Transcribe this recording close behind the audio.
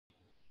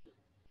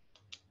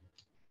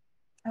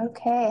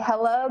Okay,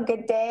 hello,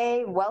 good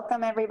day.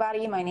 Welcome,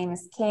 everybody. My name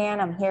is Can.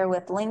 I'm here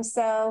with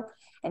Linkso,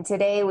 and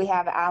today we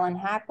have Alan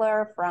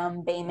Hackler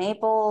from Bay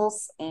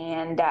Maples.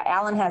 And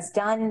Alan has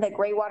done the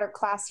Greywater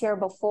class here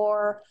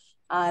before.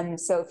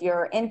 So if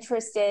you're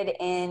interested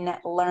in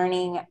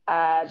learning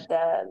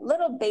the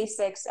little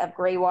basics of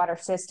Greywater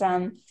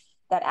system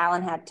that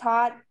Alan had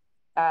taught,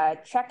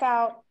 check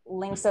out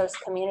Linkso's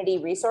community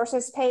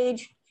resources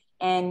page,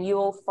 and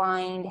you'll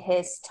find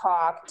his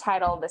talk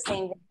titled The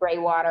Same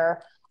Greywater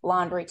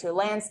Laundry to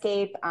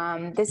Landscape.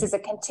 This is a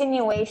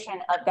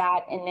continuation of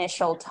that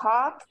initial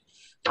talk.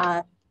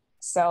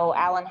 So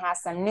Alan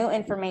has some new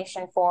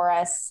information for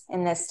us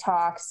in this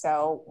talk.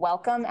 So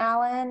welcome,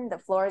 Alan. The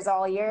floor is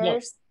all Yeah,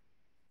 yours.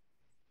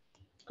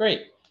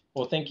 great.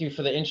 Well, thank you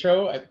for the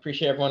intro. I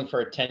appreciate everyone for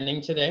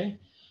attending today.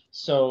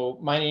 So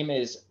my name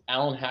is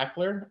Alan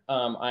Hackler.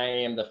 I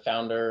am the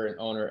founder and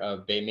owner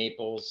of Bay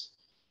Maples.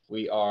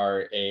 We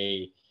are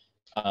a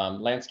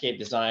landscape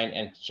design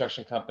and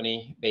construction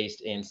company based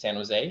in San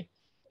Jose,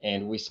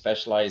 and we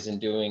specialize in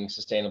doing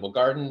sustainable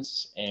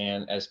gardens.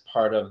 And as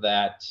part of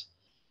that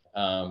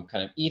kind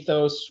of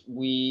ethos,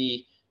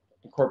 we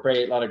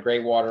incorporate a lot of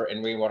greywater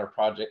and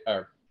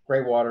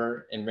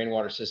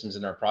rainwater systems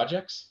in our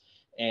projects.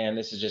 And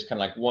this is just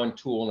kind of like one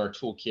tool in our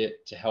toolkit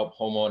to help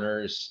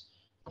homeowners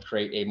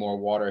create a more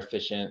water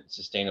efficient,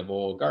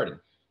 sustainable garden.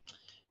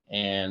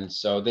 And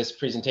so this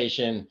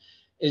presentation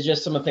is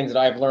just some of the things that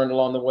I've learned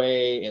along the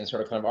way and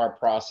sort of kind of our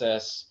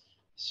process.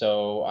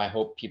 So I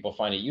hope people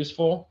find it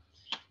useful.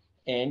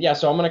 And yeah,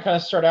 so I'm going to kind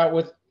of start out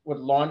with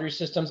laundry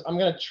systems. I'm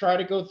going to try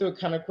to go through it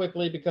kind of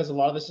quickly because a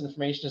lot of this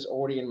information is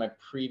already in my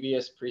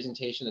previous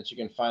presentation that you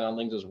can find on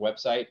Linkso's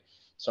website.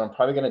 So I'm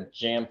probably going to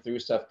jam through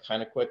stuff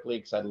kind of quickly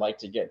because I'd like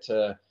to get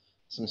to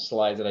some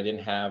slides that I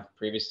didn't have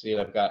previously.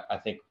 I've got, I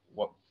think,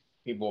 what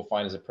people will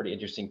find is a pretty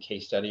interesting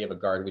case study of a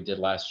garden we did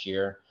last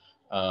year.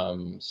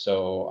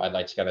 So I'd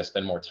like to kind of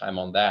spend more time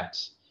on that.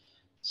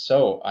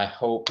 So I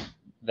hope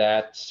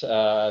that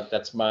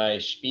that's my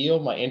spiel,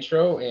 my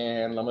intro,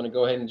 and I'm going to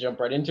go ahead and jump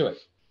right into it.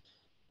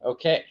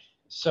 Okay,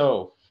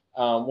 so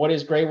what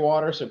is gray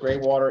water? So gray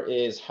water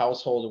is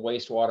household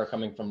wastewater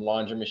coming from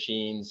laundry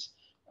machines,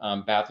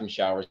 bathroom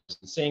showers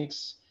and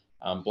sinks.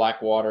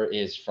 Black water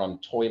is from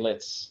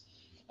toilets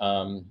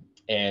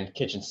and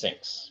kitchen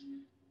sinks.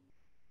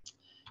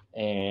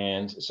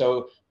 And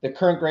so the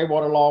current gray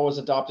water law was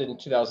adopted in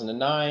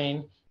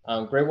 2009.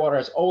 Gray water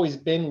has always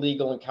been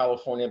legal in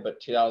California,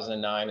 but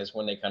 2009 is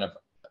when they kind of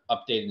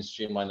updated and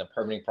streamlined the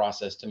permitting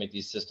process to make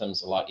these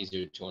systems a lot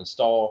easier to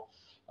install.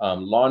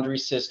 Laundry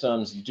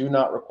systems do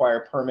not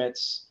require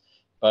permits,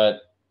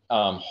 but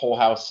whole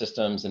house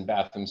systems and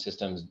bathroom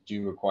systems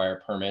do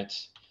require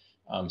permits.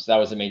 So that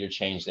was a major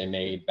change they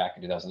made back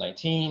in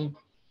 2019.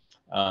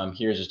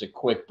 Here's just a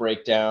quick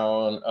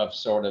breakdown of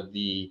sort of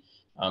the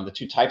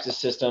two types of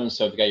systems.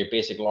 So you've got your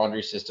basic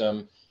laundry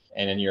system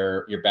and then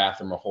your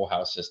bathroom or whole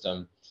house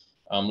system.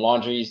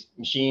 Laundry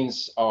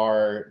machines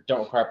don't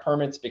require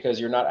permits because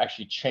you're not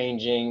actually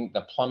changing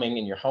the plumbing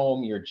in your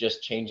home. You're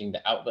just changing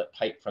the outlet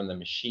pipe from the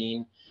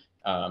machine,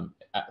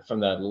 from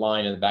the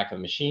line in the back of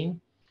the machine.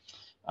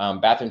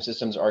 Bathroom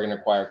systems are going to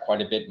require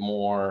quite a bit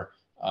more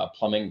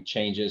plumbing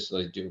changes, so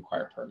they do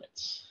require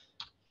permits.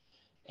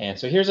 And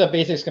so here's a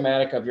basic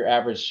schematic of your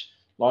average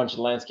laundry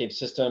landscape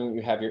system.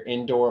 You have your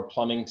indoor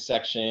plumbing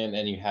section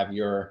and you have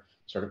your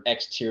sort of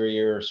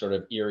exterior sort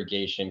of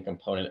irrigation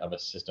component of a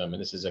system. And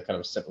this is a kind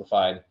of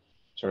simplified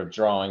sort of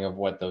drawing of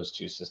what those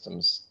two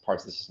systems,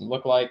 parts of the system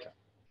look like.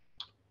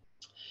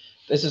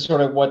 This is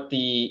sort of what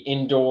the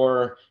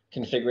indoor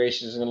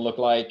configuration is going to look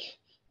like.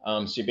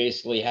 So you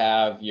basically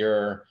have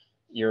your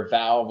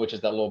valve, which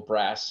is that little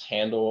brass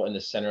handle in the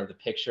center of the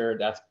picture.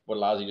 That's what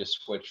allows you to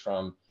switch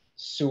from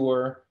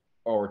sewer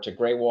or to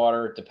gray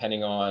water,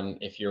 depending on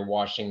if you're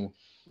washing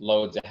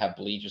loads that have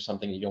bleach or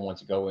something you don't want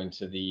to go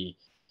into the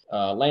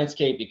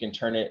landscape. You can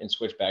turn it and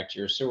switch back to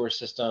your sewer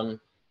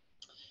system.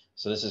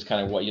 So this is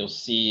kind of what you'll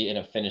see in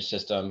a finished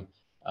system.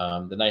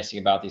 The nice thing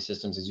about these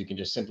systems is you can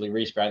just simply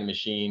respray the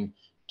machine,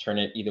 turn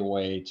it either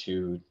way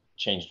to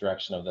change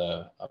direction of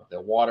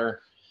the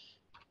water.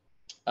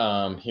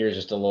 Here's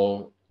just a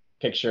little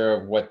picture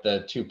of what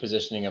the two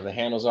positioning of the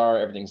handles are.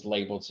 Everything's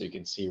labeled so you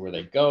can see where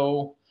they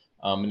go.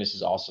 And this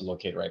is also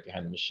located right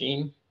behind the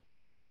machine.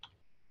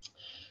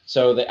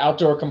 So the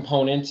outdoor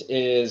component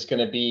is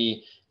going to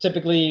be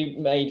typically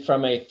made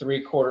from a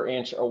 3/4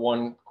 inch or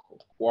 1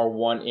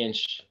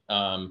 inch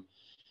high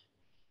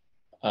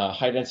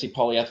density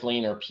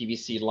polyethylene or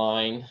PVC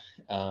line.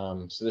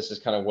 So this is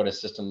kind of what a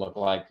system look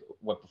like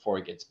before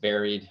it gets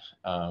buried.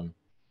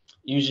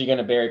 Usually going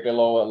to bury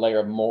below a layer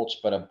of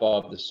mulch, but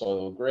above the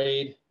soil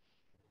grade.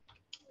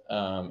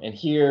 And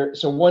here,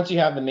 so once you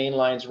have the main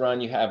lines run,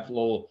 you have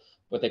little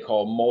what they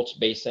call mulch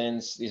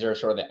basins. These are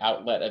sort of the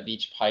outlet of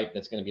each pipe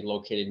that's going to be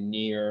located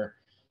near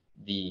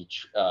the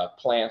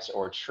plants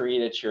or tree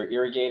that you're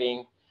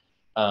irrigating.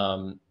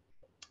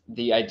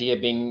 The idea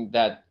being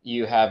that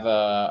you have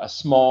a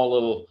small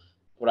little,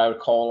 what I would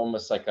call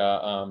almost like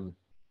a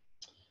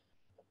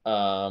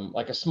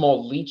like a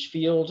small leach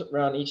field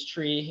around each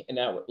tree, and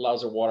that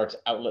allows the water to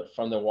outlet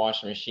from the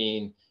washing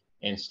machine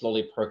and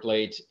slowly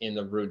percolate in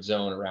the root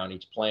zone around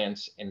each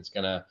plant. And it's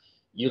going to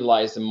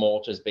utilize the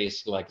mulch as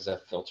basically like as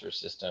a filter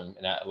system,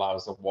 and that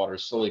allows the water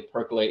to slowly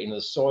percolate into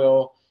the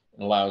soil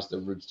and allows the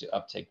roots to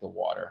uptake the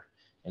water.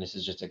 And this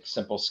is just a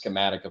simple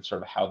schematic of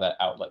sort of how that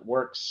outlet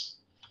works.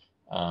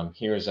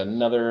 Here's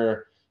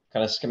another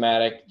kind of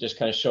schematic, just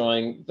kind of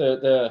showing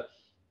the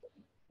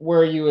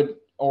where you would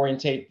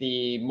orientate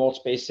the mulch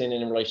basin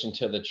in relation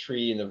to the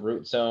tree in the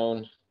root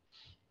zone.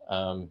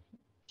 And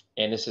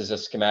this is a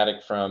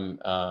schematic from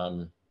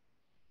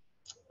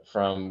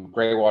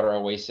Greywater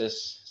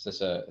Oasis.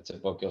 So it's a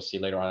book you'll see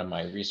later on in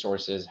my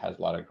resources, has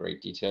a lot of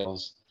great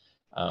details.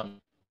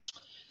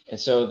 And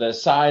so the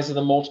size of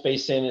the mulch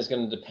basin is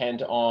going to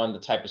depend on the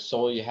type of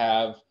soil you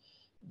have.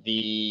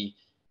 The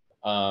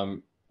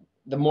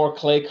more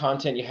clay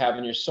content you have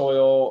in your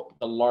soil,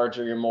 the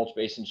larger your mulch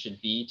basin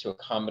should be to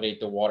accommodate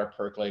the water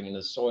percolating in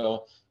the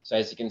soil. So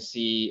as you can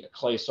see,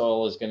 clay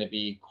soil is going to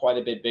be quite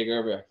a bit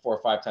bigger, 4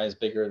 or 5 times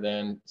bigger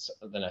than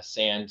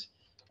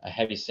a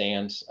heavy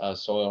sand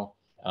soil.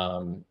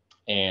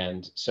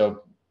 And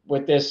so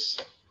with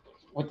this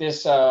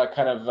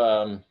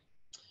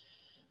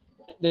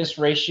this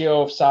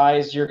ratio of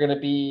size, you're going to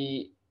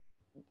be,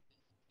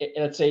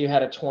 let's say you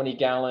had a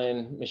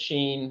 20-gallon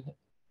machine.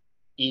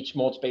 Each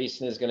mulch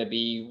basin is going to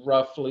be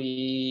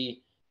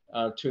roughly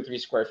 2 or 3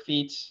 square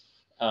feet.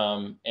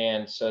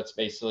 And so it's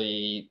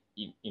basically,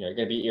 you're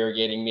going to be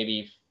irrigating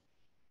maybe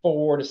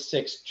 4 to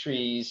 6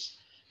 trees.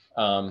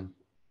 And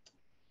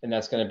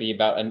that's going to be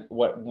about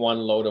what one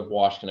load of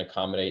wash can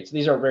accommodate. So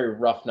these are very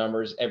rough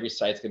numbers. Every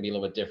site's going to be a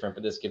little bit different,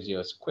 but this gives you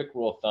a quick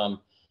rule of thumb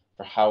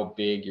for how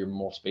big your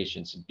mulch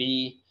basin should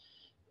be.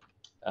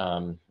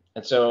 And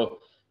so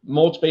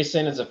mulch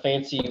basin is a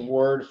fancy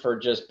word for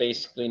just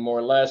basically more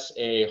or less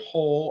a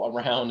hole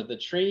around the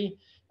tree.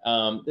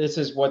 This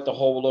is what the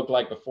hole will look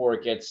like before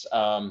it gets,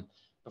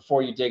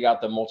 before you dig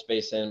out the mulch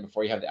basin,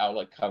 before you have the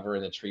outlet cover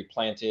and the tree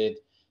planted.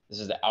 This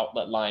is the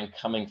outlet line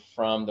coming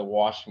from the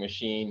washing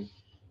machine.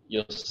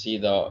 You'll see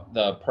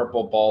the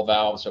purple ball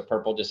valve. So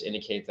purple just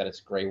indicates that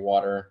it's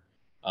Greywater,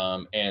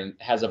 and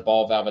has a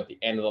ball valve at the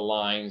end of the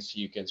line, so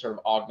you can sort of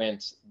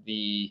augment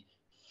the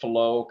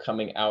flow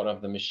coming out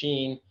of the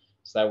machine.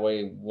 So that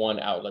way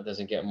one outlet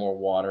doesn't get more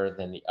water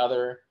than the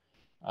other.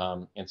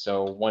 And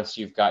so once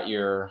you've got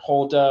your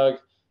hole dug,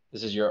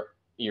 this is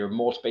your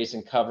mulch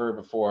basin cover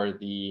before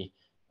the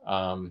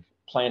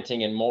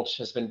planting and mulch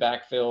has been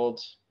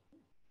backfilled.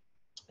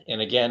 And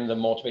again, the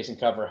mulch basin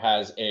cover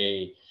has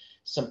a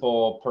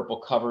simple purple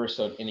cover,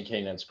 so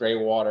indicating that's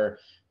Greywater.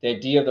 The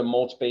idea of the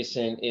mulch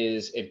basin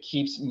is it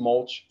keeps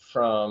mulch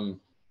from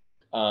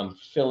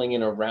filling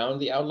in around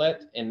the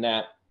outlet, and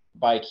that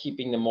by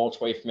keeping the mulch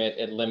away from it,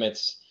 it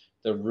limits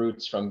the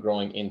roots from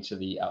growing into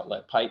the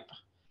outlet pipe.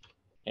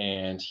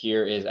 And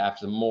here is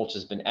after the mulch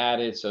has been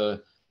added. So,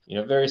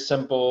 very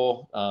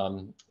simple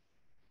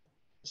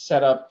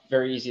setup,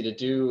 very easy to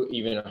do.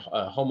 Even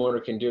a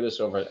homeowner can do this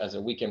over as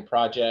a weekend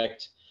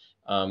project.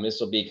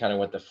 This will be kind of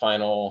what the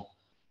final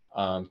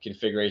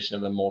configuration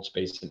of the mulch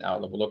basin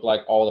outlet will look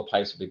like. All the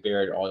pipes will be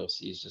buried. All you'll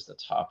see is just the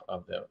top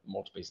of the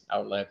mulch basin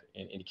outlet,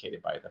 and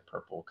indicated by the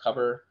purple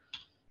cover.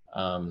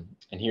 And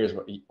here's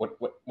what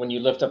when you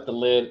lift up the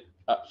lid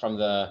up from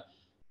the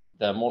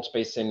mulch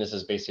basin, this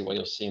is basically what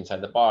you'll see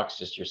inside the box,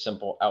 just your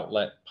simple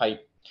outlet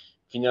pipe.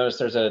 If you notice,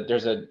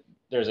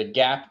 there's a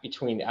gap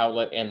between the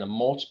outlet and the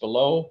mulch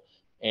below,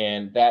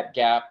 and that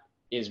gap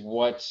is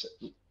what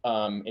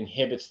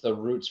inhibits the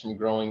roots from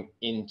growing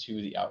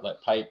into the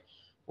outlet pipe.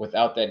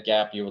 Without that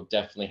gap, you will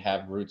definitely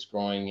have roots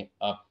growing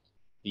up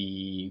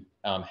the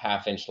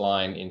half-inch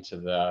line into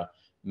the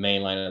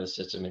main line of the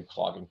system and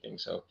clogging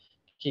things. So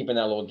keeping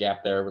that little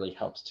gap there really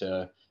helps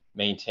to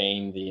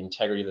maintain the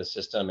integrity of the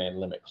system and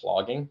limit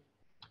clogging.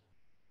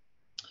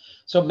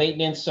 So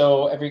maintenance,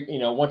 so every,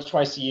 once or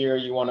twice a year,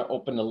 you want to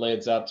open the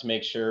lids up to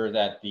make sure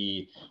that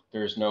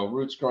there's no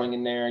roots growing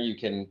in there. You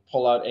can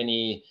pull out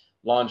any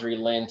laundry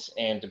lint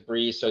and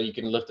debris. So you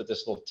can lift up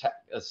this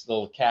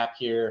little cap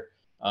here,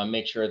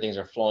 make sure things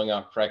are flowing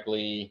out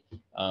correctly,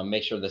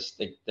 make sure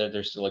that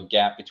there's still a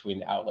gap between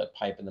the outlet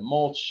pipe and the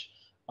mulch,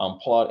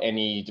 pull out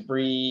any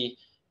debris,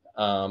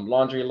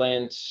 laundry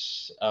lint,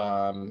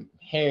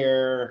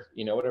 hair,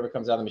 whatever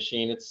comes out of the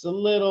machine. It's a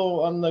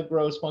little on the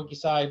gross funky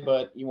side,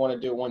 but you want to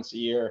do it once a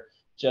year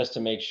just to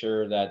make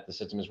sure that the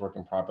system is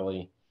working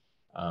properly,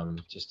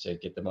 just to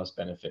get the most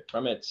benefit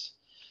from it.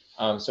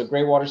 So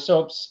Greywater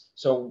soaps.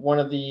 So one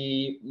of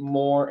the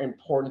more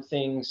important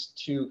things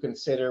to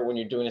consider when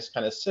you're doing this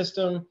kind of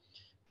system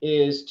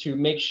is to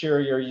make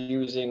sure you're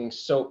using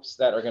soaps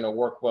that are going to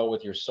work well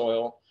with your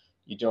soil.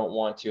 You don't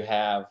want to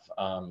have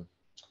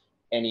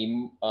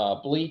any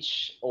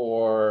bleach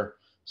or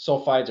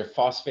sulfides or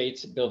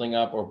phosphates building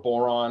up, or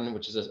boron,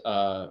 which is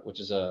a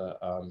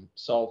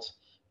salt.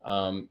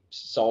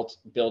 Salt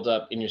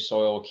buildup in your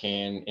soil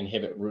can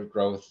inhibit root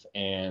growth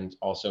and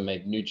also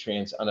make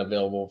nutrients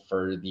unavailable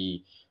for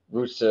the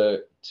roots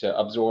to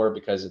absorb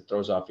because it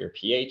throws off your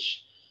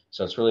pH.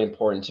 So it's really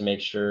important to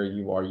make sure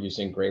you are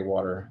using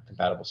Greywater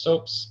compatible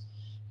soaps.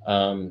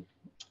 And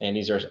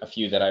these are a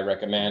few that I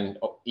recommend.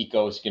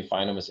 Ecos, you can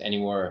find them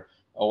anywhere.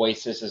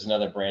 Oasis is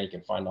another brand you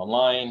can find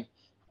online.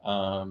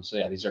 So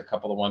yeah, these are a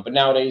couple of ones. But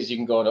nowadays you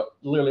can go to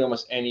literally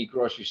almost any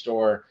grocery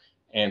store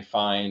and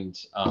find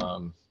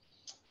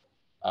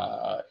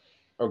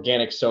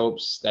organic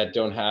soaps that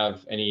don't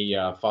have any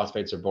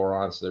phosphates or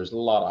boron. So there's a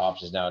lot of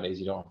options nowadays.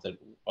 You don't have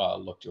to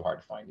look too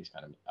hard to find these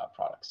kind of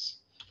products.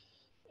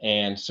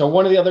 And so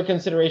one of the other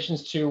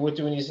considerations too with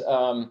doing these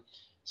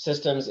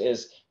systems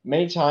is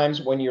many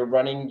times when you're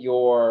running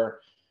your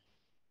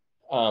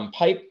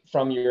pipe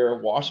from your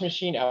washing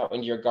machine out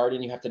into your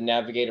garden, you have to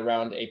navigate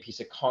around a piece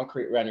of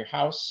concrete around your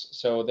house.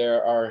 So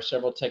there are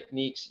several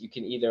techniques. You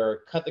can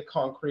either cut the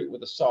concrete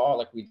with a saw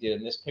like we did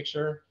in this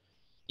picture.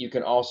 You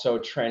can also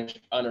trench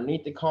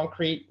underneath the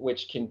concrete,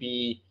 which can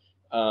be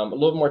a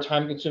little more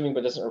time consuming,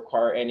 but doesn't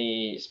require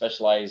any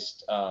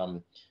specialized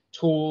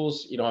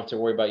tools. You don't have to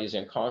worry about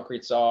using a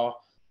concrete saw.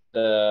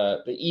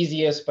 The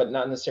easiest, but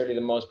not necessarily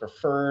the most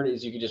preferred,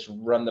 is you can just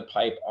run the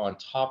pipe on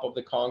top of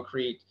the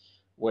concrete,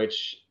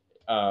 which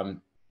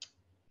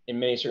in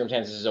many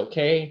circumstances is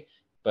okay,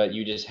 but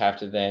you just have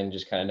to then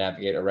just kind of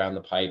navigate around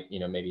the pipe,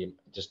 maybe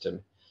just to,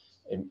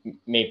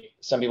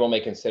 some people may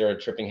consider a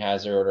tripping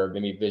hazard or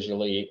maybe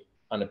visually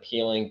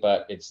unappealing,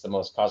 but it's the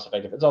most cost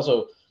effective. It's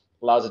also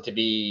allows it to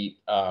be,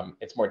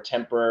 it's more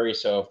temporary.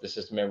 So if the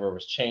system ever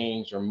was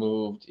changed or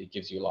moved, it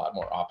gives you a lot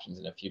more options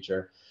in the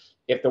future.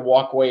 If the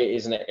walkway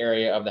is in an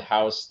area of the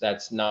house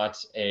that's not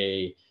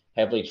a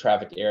heavily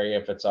trafficked area,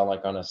 if it's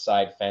on a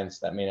side fence,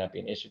 that may not be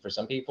an issue for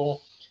some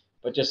people.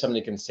 But just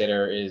something to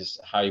consider is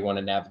how you want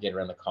to navigate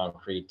around the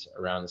concrete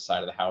around the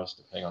side of the house,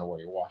 depending on where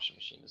your washing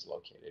machine is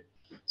located.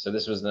 So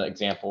this was an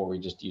example where we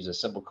just use a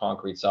simple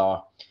concrete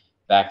saw,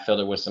 backfilled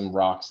it with some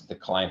rocks that the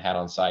client had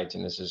on site,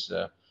 and this is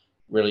a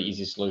really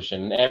easy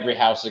solution. Every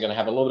house is going to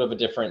have a little bit of a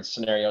different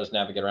scenario to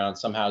navigate around.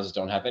 Some houses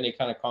don't have any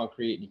kind of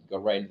concrete. You can go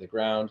right into the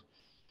ground,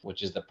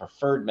 which is the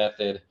preferred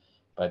method,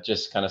 but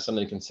just kind of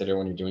something to consider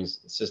when you're doing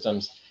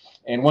systems.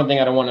 And one thing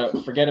I don't want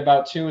to forget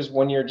about too is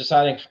when you're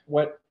deciding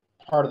what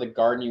part of the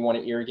garden you want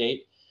to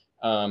irrigate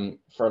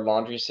for a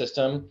laundry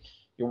system,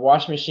 your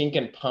washing machine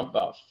can pump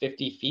about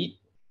 50 feet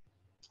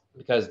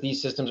because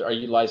these systems are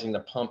utilizing the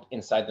pump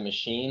inside the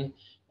machine.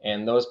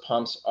 And those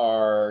pumps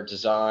are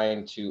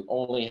designed to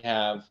only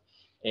have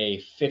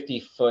a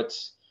 50-foot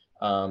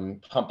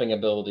pumping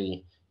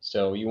ability.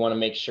 So you want to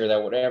make sure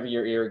that whatever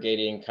you're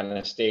irrigating kind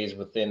of stays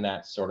within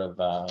that sort of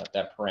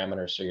that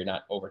parameter, so you're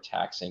not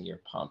overtaxing your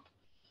pump.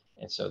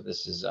 And so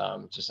this is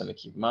just something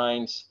to keep in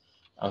mind.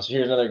 So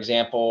here's another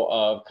example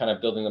of kind of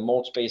building the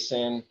mulch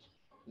basin.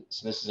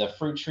 So this is a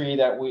fruit tree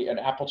an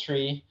apple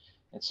tree.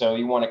 And so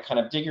you want to kind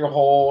of dig your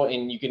hole,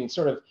 and you can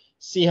sort of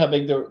see how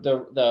big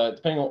the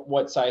depending on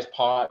what size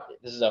pot.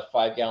 This is a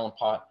 5-gallon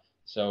pot.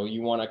 So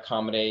you want to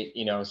accommodate,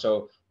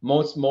 so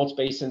most mulch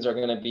basins are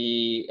going to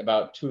be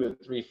about 2 to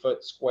 3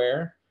 foot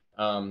square.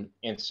 And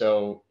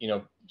so,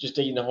 just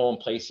digging the hole and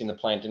placing the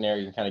plant in there,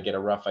 you can kind of get a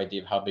rough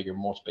idea of how big your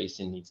mulch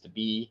basin needs to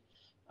be.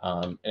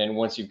 And then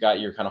once you've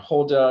got your kind of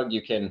hole dug,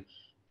 you can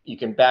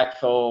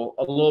backfill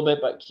a little bit,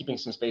 but keeping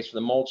some space for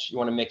the mulch. You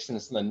want to mix in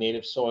some of the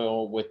native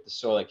soil with the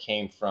soil that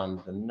came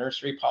from the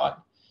nursery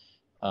pot.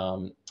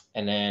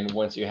 And then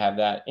once you have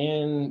that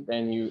in,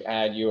 then you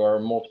add your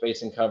mulch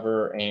basin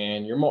cover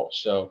and your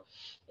mulch. So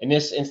in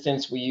this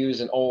instance, we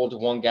use an old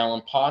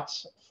 1-gallon pot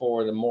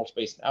for the mulch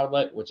basin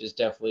outlet, which is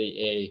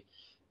definitely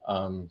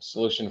a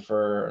solution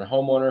for a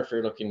homeowner if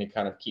you're looking to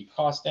kind of keep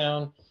costs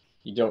down.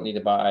 You don't need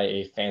to buy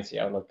a fancy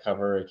outlet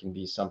cover. It can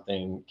be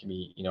something,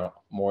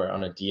 more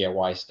on a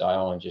DIY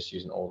style and just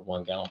use an old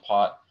 1-gallon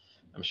pot.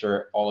 I'm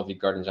sure all of you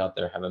gardeners out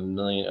there have a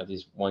million of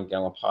these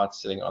 1-gallon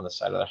pots sitting on the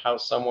side of the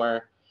house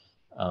somewhere.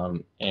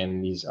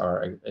 And these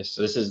are,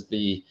 so this is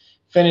the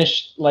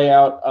finished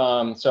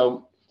layout.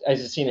 So as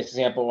you see in this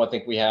example, I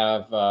think we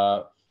have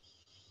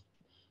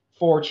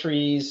 4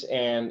 trees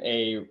and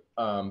a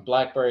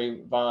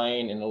blackberry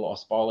vine and a little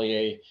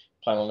espalier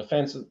plant on the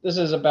fence. This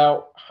is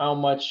about how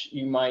much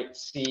you might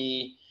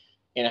see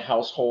in a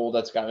household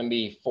that's got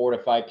maybe 4 to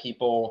 5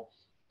 people,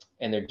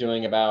 and they're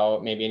doing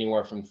about maybe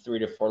anywhere from 3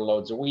 to 4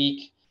 loads a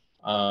week.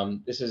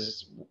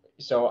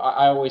 So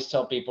I always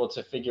tell people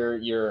to figure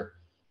your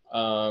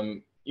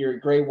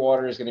gray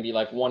water is going to be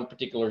like one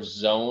particular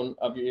zone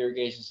of your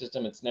irrigation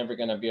system. It's never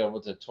going to be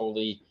able to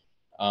totally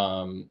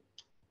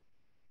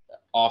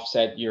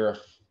offset your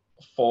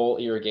full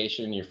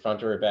irrigation in your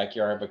front or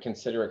backyard, but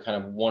consider it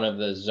kind of one of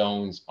the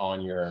zones on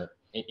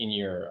in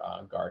your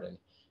garden.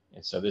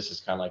 And so this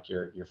is kind of like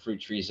your fruit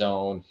tree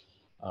zone,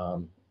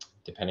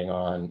 depending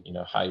on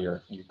how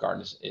your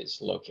garden is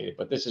located.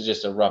 But this is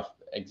just a rough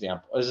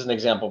example. This is an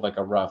example of like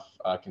a rough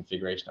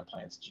configuration of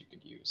plants that you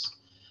could use.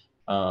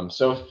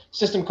 So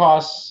system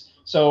costs.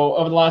 So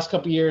over the last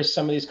couple of years,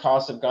 some of these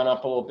costs have gone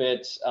up a little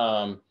bit.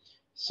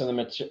 Some of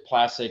the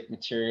plastic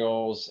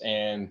materials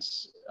and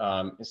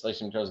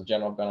installation materials in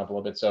general have gone up a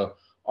little bit. So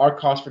our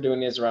cost for doing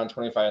this is around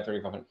 $2,500 to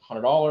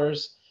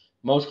 $3,500.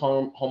 Most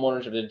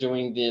homeowners are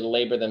doing the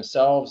labor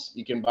themselves.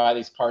 You can buy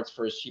these parts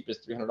for as cheap as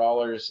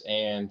 $300,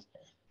 and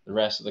the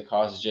rest of the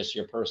cost is just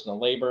your personal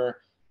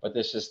labor. But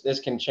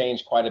this can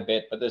change quite a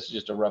bit, but this is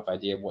just a rough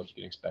idea of what you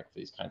can expect for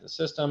these kinds of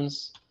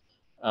systems.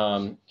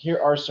 Here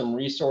are some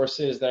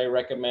resources that I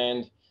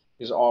recommend.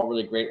 These are all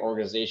really great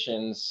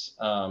organizations.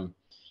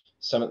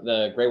 Some of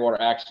the Greywater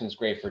Action is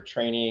great for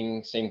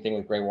training. Same thing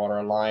with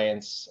Greywater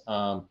Alliance.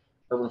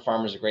 Urban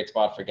Farmer is a great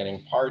spot for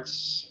getting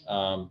parts.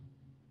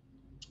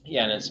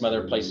 Yeah, and then some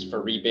other places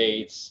for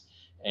rebates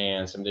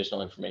and some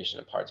additional information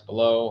and parts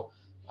below.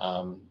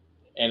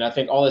 And I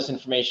think all this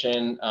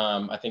information,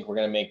 I think we're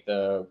going to make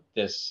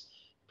this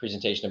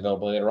presentation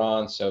available later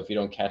on. So if you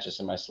don't catch this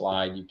in my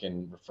slide, you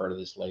can refer to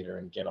this later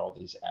and get all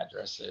these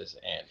addresses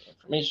and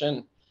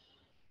information.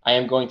 I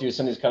am going through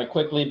some of these kind of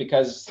quickly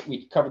because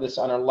we covered this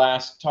on our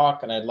last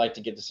talk, and I'd like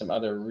to get to some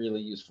other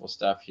really useful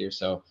stuff here.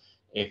 So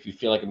if you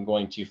feel like I'm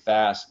going too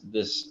fast,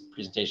 this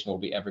presentation will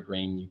be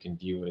evergreen. You can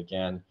view it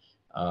again.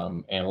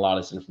 And a lot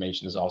of this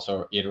information is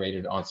also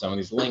iterated on some of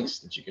these links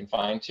that you can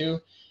find too.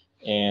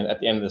 And at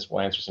the end of this,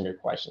 we'll answer some of your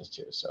questions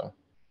too. So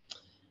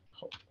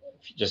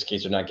just in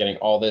case you're not getting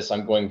all this,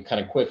 I'm going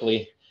kind of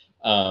quickly.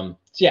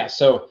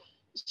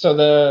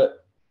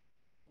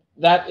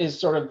 That is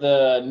sort of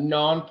the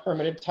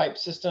non-permitted type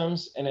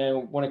systems. And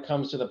then when it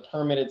comes to the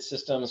permitted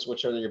systems,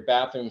 which are your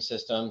bathroom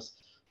systems,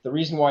 the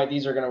reason why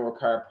these are going to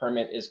require a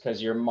permit is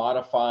because you're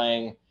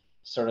modifying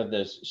sort of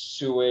the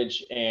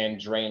sewage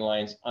and drain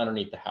lines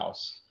underneath the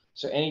house.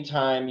 So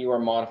anytime you are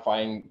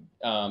modifying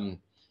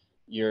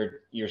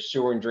your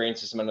sewer and drain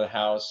system under the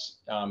house,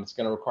 it's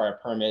going to require a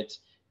permit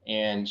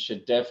and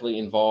should definitely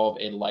involve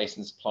a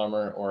licensed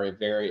plumber or a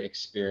very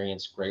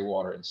experienced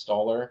Greywater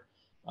installer.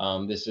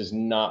 This is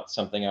not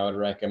something I would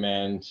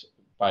recommend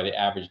by the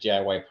average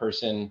DIY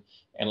person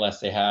unless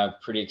they have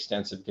pretty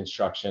extensive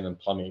construction and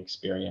plumbing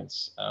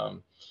experience.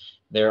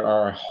 There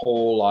are a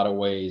whole lot of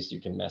ways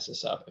you can mess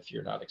this up if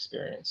you're not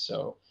experienced.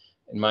 So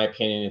in my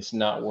opinion, it's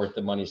not worth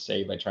the money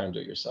saved by trying to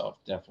do it yourself.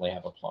 Definitely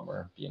have a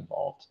plumber be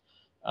involved.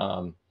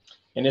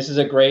 And this is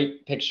a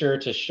great picture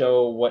to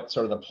show what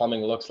sort of the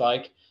plumbing looks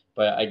like,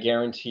 but I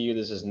guarantee you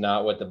this is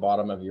not what the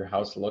bottom of your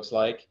house looks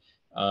like.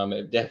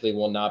 It definitely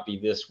will not be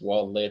this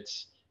well lit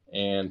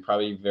and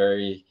probably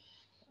very,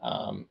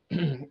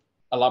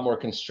 a lot more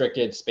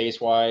constricted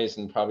space-wise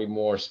and probably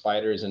more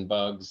spiders and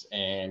bugs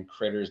and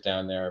critters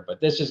down there. But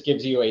this just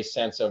gives you a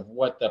sense of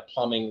what the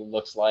plumbing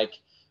looks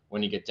like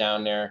when you get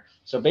down there.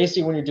 So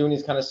basically when you're doing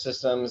these kind of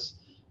systems,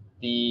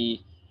 the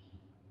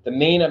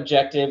main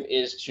objective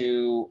is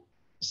to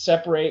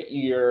separate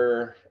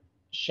your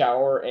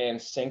shower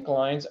and sink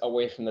lines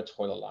away from the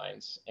toilet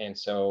lines. And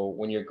so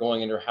when you're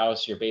going into your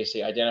house, you're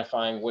basically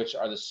identifying which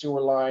are the sewer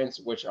lines,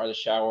 which are the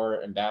shower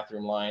and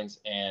bathroom lines,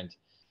 and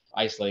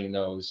isolating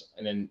those.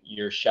 And then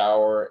your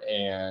shower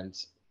and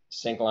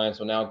sink lines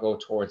will now go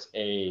towards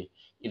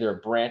either a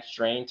branch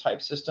drain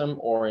type system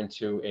or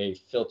into a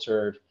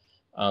filtered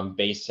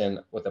basin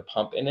with a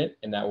pump in it,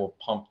 and that will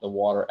pump the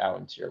water out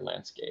into your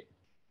landscape.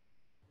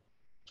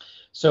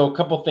 So a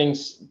couple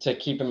things to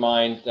keep in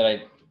mind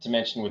to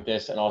mention with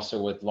this and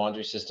also with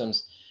laundry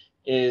systems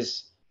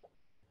is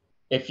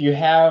if your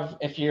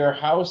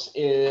house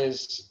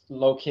is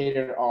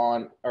located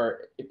on,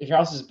 or if your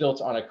house is built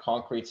on a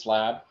concrete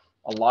slab,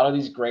 a lot of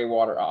these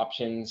Greywater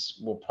options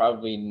will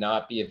probably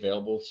not be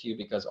available to you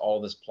because all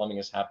this plumbing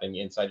is happening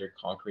inside your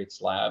concrete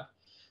slab.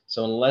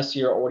 So unless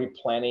you're already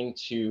planning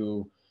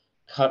to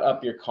cut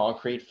up your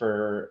concrete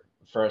for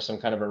some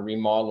kind of a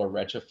remodel or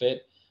retrofit,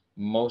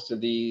 most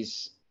of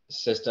these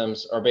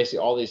systems, or basically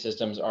all these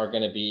systems, are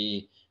going to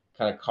be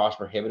kind of cost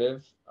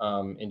prohibitive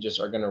and just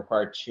are going to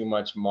require too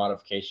much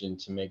modification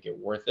to make it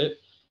worth it.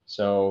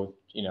 So,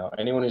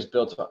 anyone who's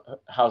built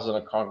houses on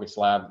a concrete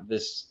slab,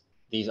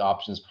 these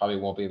options probably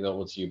won't be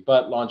available to you,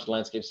 but launch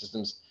landscape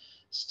systems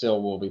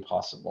still will be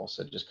possible.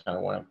 So just kind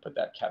of want to put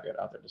that caveat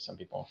out there to some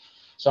people.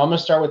 So I'm going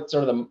to start with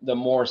sort of the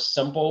more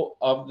simple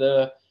of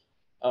the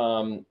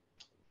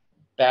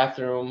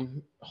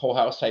bathroom whole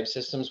house type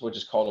systems, which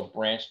is called a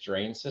branch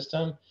drain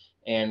system.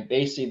 And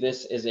basically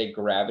this is a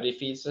gravity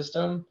feed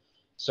system.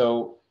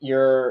 So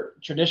your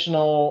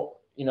traditional,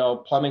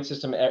 plumbing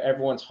system,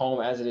 everyone's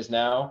home as it is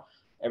now,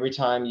 every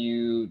time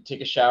you take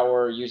a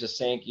shower, use a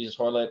sink, use a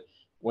toilet,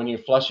 when you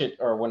flush it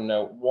or when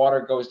the water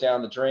goes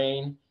down the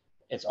drain,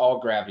 it's all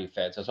gravity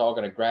fed. So it's all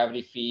going to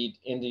gravity feed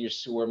into your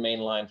sewer main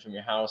line from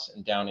your house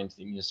and down into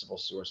the municipal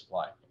sewer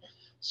supply.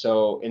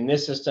 So in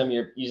this system,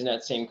 you're using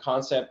that same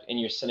concept and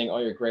you're sending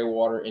all your gray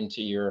water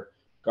into your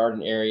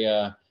garden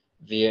area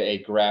via a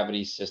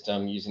gravity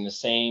system using the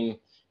same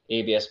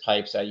ABS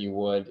pipes that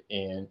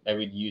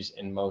we'd use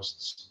in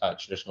most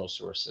traditional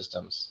sewer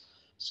systems.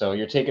 So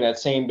you're taking that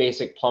same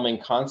basic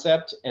plumbing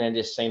concept and then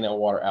just sending that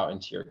water out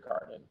into your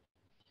garden.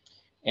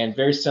 And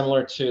very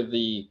similar to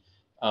the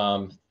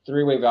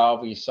three-way valve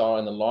we saw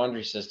in the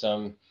laundry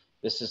system,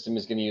 this system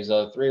is going to use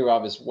a three-way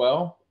valve as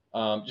well,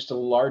 just a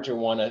larger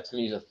one. It's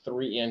going to use a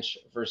 3-inch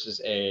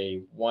versus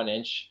a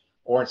 1-inch,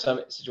 or in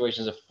some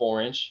situations a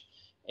 4-inch.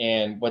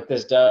 And what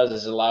this does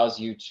is it allows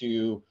you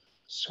to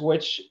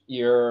switch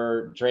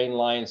your drain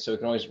line so it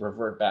can always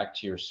revert back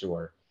to your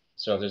sewer.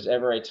 So if there's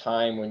ever a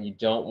time when you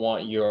don't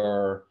want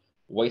your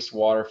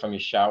wastewater from your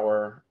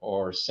shower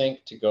or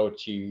sink to go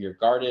to your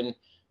garden,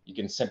 you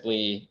can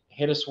simply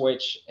hit a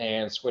switch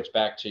and switch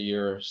back to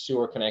your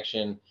sewer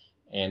connection,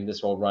 and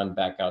this will run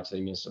back out to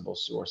the municipal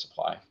sewer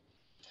supply.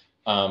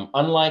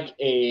 Unlike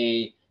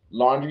a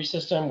laundry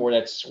system where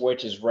that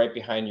switch is right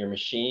behind your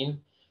machine,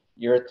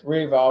 your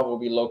three valve will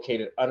be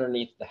located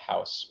underneath the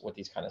house with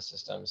these kind of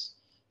systems.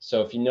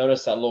 So if you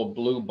notice that little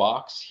blue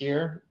box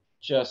here,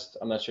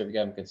 I'm not sure if you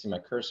guys can see my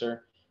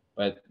cursor,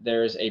 but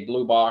there's a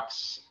blue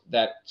box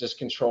that just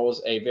controls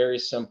a very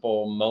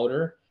simple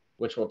motor,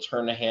 which will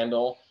turn the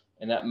handle,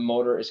 and that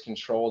motor is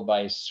controlled by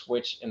a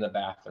switch in the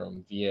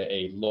bathroom via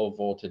a low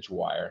voltage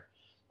wire.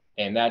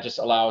 And that just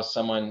allows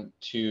someone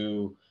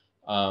to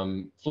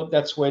flip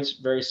that switch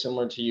very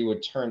similar to you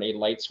would turn a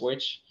light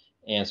switch.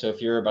 And so if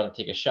you're about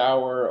to take a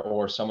shower,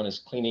 or someone is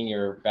cleaning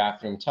your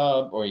bathroom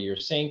tub or your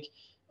sink,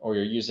 or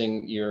you're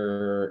using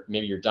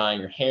maybe you're dyeing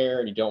your hair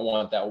and you don't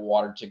want that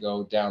water to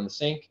go down the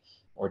sink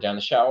or down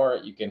the shower,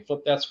 you can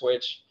flip that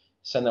switch,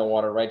 send that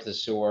water right to the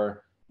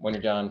sewer. When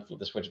you're done, flip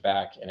the switch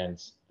back,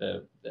 and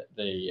then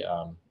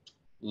the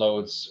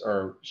loads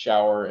or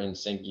shower and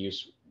sink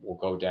use will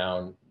go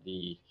down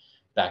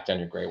back down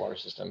your gray water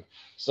system.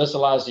 So this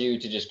allows you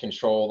to just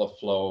control the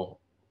flow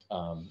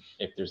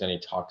if there's any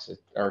toxic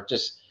or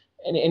just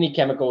any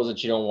chemicals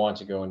that you don't want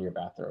to go in your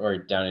bathroom or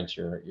down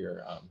into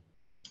your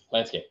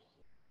landscape.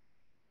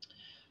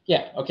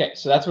 Yeah, okay,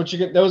 so that's what you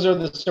get. Those are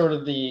the sort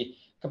of the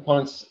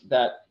components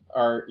that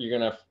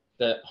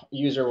the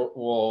user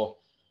will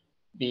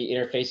be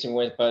interfacing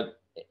with.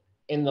 But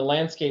in the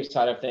landscape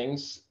side of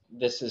things,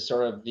 this is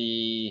sort of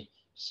the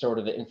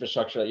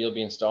infrastructure that you'll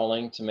be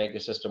installing to make the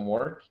system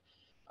work.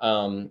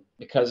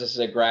 Because this is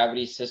a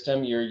gravity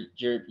system, you're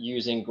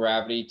using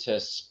gravity to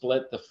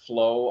split the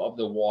flow of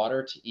the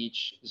water to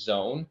each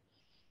zone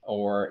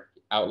or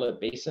outlet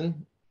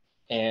basin.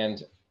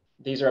 And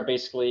these are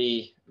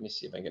basically, let me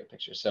see if I can get a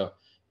picture. So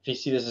if you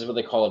see, this is what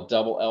they call a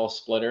double L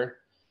splitter.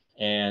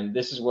 And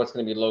this is what's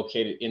going to be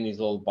located in these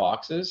little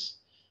boxes.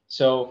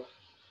 So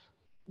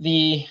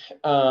the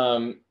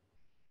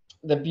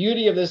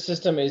beauty of this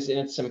system is in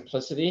its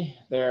simplicity.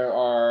 There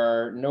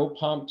are no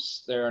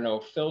pumps, there are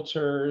no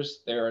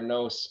filters, there are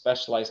no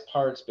specialized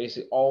parts.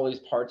 Basically, all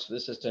these parts for the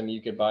system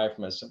you could buy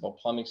from a simple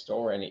plumbing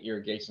store and an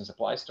irrigation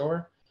supply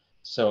store.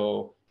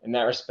 So in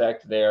that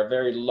respect, they are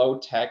very low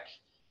tech.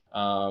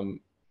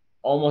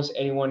 Almost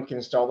anyone can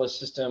install this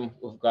system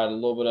who've got a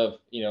little bit of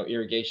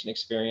irrigation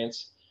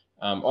experience,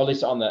 or at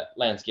least on the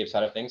landscape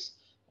side of things.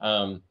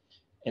 And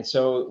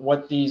so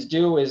what these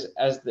do is,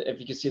 if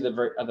you can see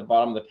at the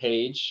bottom of the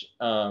page,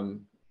 the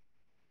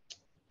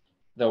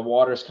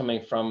water is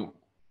coming from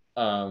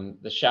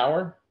the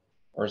shower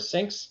or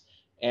sinks,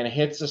 and it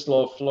hits this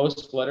little flow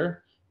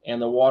splitter,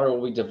 and the water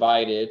will be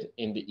divided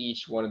into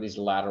each one of these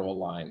lateral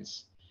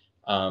lines.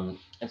 And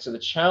so the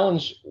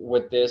challenge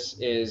with this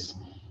is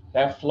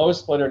that flow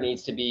splitter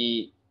needs to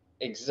be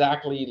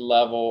exactly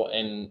level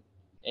and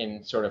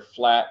sort of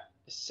flat,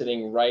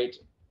 sitting right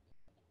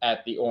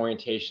at the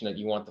orientation that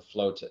you want the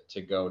flow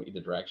to go in either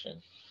direction.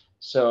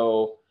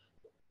 So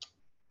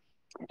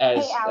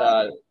as hey,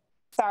 Alan,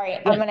 sorry,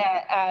 yeah. I'm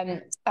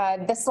gonna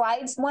the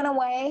slides went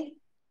away.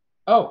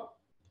 Oh,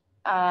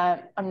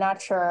 I'm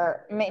not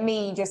sure. Maybe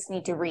you just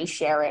need to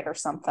reshare it or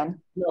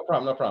something. no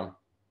problem.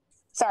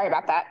 Sorry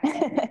about that. No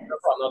problem.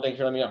 No, thanks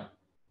for letting me know.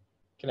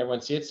 Can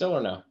everyone see it still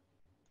or no?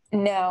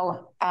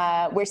 No,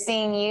 we're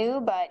seeing you,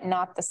 but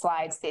not the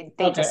slides. They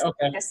okay.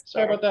 just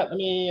Sorry about that.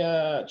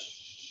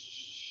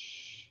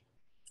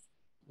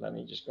 Let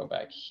me just go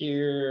back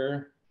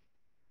here.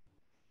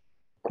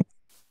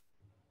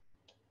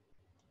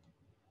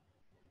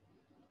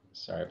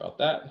 Sorry about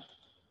that.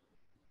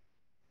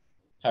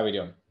 How are we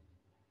doing?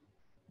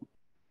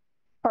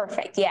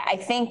 Perfect. Yeah, I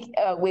think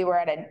we were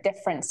at a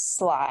different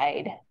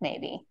slide,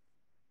 maybe.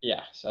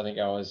 Yeah, so I think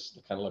I was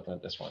kind of looking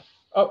at this one.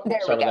 Oh, there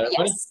sorry we go. about that,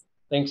 everybody. Yes.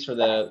 Thanks for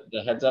the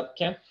heads up,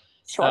 Ken.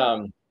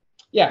 Sure.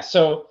 Yeah,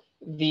 so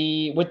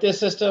with this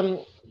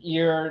system,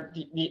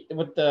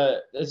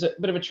 there's a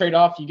bit of a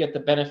trade-off. You get the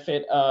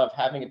benefit of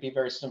having it be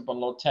very simple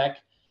and low tech,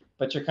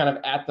 but you're kind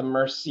of at the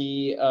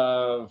mercy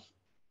of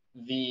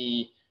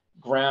the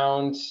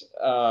ground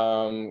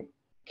kind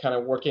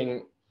of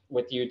working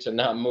with you to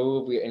not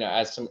move.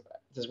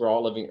 Since we're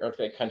all living in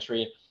earthquake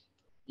country,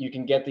 you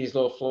can get these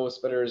little flow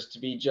splitters to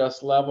be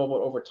just level,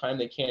 but over time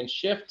they can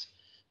shift.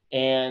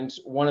 And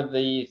one of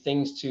the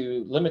things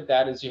to limit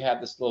that is you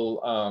have this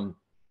little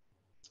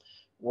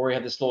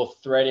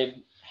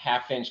threaded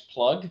 1/2-inch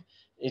plug.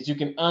 Is you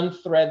can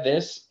unthread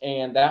this,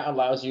 and that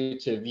allows you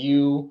to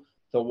view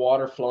the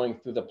water flowing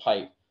through the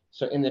pipe.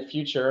 So in the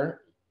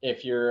future,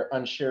 if you're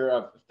unsure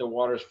of if the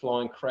water is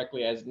flowing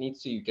correctly as it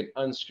needs to, you can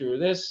unscrew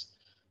this.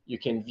 You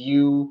can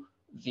view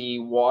the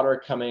water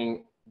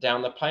coming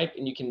down the pipe,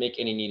 and you can make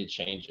any needed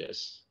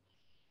changes.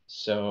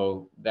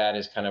 So that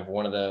is kind of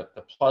one of the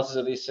pluses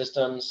of these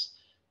systems.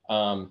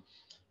 So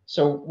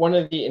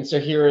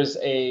here is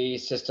a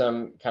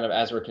system kind of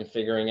as we're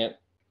configuring it.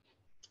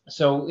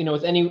 So,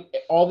 with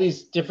all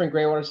these different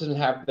gray water systems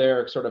have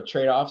their sort of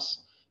trade-offs.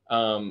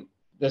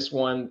 This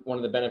one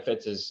of the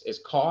benefits is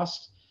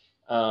cost,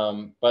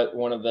 but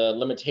one of the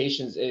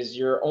limitations is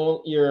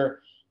you're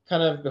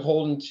kind of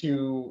beholden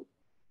to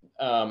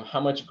how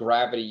much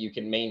gravity you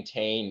can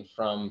maintain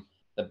from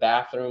the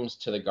bathrooms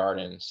to the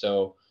garden.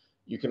 So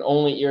you can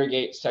only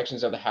irrigate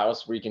sections of the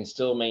house where you can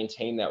still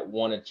maintain that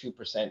 1 to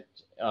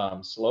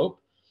 2%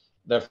 slope.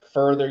 The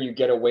further you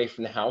get away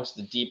from the house,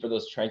 the deeper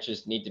those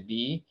trenches need to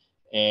be,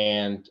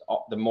 and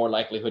the more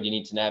likelihood you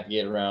need to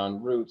navigate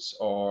around roots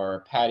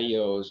or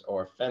patios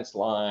or fence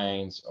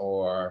lines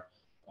or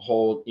a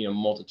whole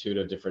multitude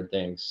of different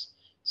things.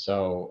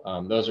 So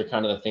those are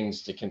kind of the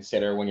things to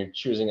consider when you're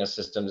choosing a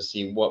system to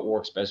see what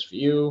works best for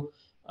you.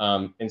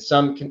 In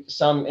some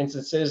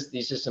instances,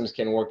 these systems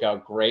can work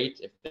out great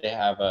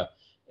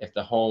if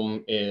the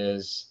home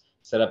is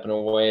set up in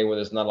a way where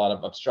there's not a lot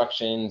of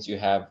obstructions, you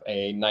have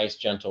a nice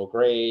gentle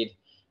grade.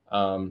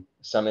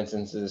 Some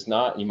instances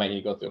not, you might need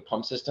to go through a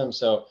pump system.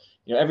 So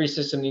every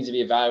system needs to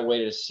be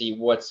evaluated to see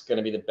what's going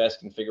to be the best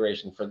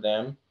configuration for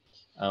them.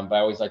 But I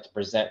always like to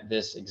present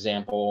this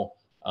example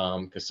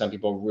because some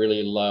people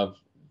really love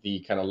the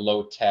kind of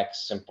low-tech,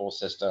 simple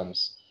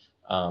systems.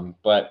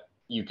 But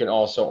you can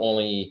also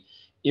only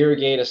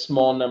irrigate a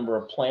small number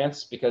of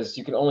plants because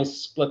you can only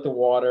split the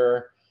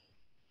water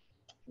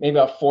maybe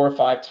about 4 or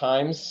 5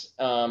 times.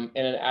 And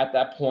at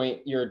that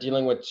point, you're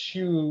dealing with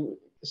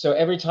so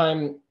every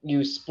time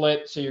you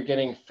split, so you're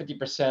getting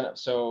 50%,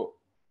 so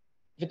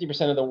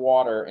 50% of the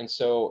water. And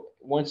so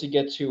once you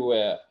get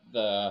to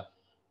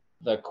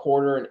the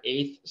quarter and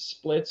eighth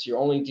splits, you're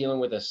only dealing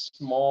with a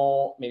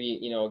small, maybe,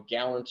 a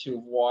gallon or two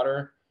of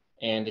water.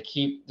 And to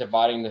keep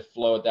dividing the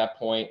flow at that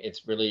point,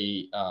 it's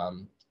really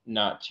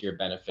not to your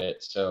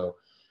benefit. So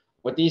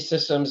with these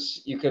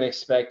systems, you can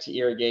expect to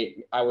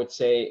irrigate, I would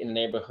say, in the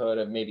neighborhood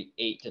of maybe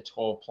 8 to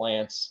 12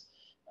 plants,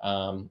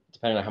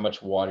 depending on how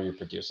much water you're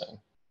producing.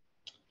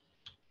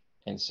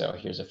 And so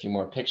here's a few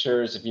more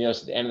pictures. If you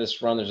notice at the end of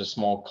this run, there's a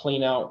small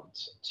clean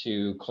out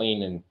to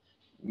clean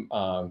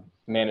and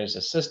manage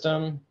the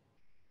system.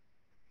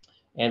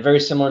 And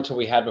very similar to what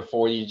we had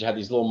before, you have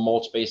these little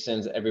mulch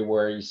basins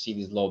everywhere. You see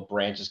these little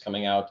branches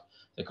coming out.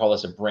 They call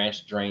this a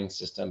branch drain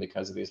system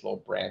because of these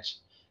little branch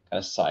kind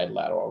of side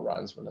lateral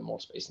runs where the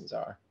mulch basins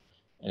are.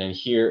 And then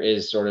here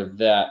is sort of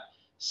that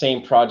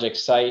same project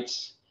site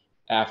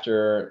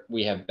after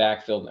we have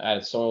backfilled and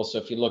added soil. So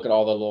if you look at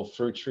all the little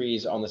fruit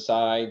trees on the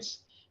sides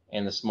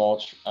and the small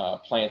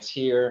plants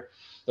here,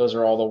 those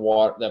are all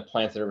the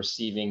plants that are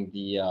receiving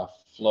the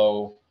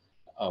flow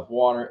of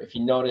water. If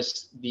you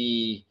notice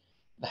the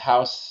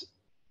house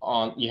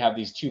you have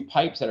these 2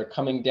 pipes that are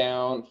coming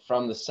down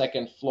from the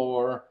 2nd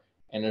floor,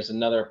 and there's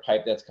another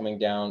pipe that's coming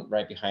down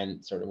right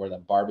behind sort of where the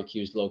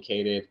barbecue is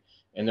located,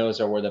 and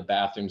those are where the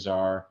bathrooms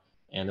are,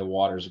 and the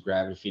water is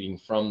gravity feeding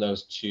from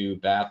those 2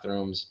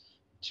 bathrooms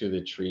to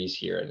the trees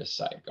here in the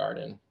side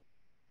garden.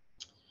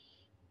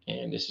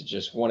 And this is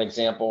just one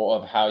example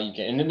of how you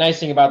can, and the nice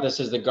thing about this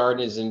is the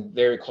garden is in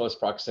very close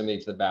proximity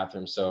to the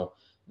bathroom, so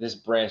this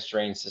branch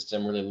drain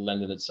system really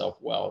lended itself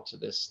well to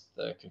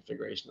the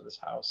configuration of this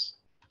house.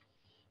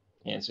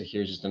 And so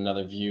here's just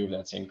another view of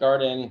that same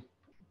garden.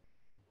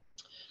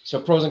 So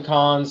pros and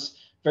cons,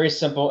 very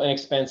simple,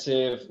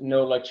 inexpensive,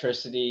 no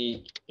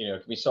electricity,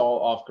 it can be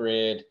solved off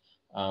grid,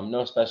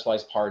 no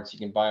specialized parts. You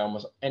can buy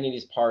almost any of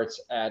these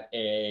parts at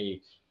a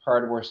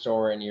hardware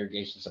store and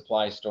irrigation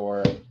supply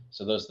store.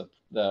 So those are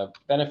the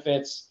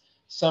benefits.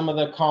 Some of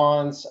the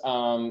cons,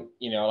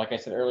 like I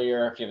said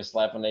earlier, if you have a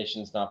slab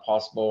foundation, it's not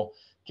possible.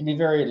 It can be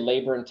very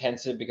labor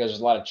intensive because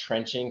there's a lot of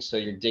trenching. So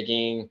you're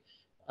digging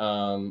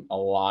a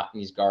lot in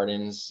these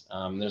gardens.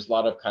 There's a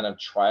lot of kind of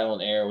trial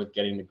and error with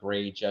getting the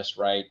grade just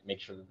right, make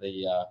sure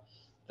that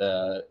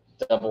the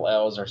double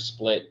L's are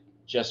split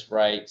just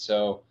right.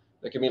 So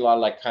there can be a lot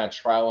of kind of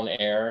trial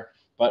and error.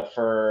 But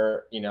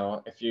for,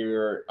 if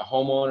you're a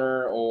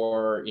homeowner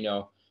or,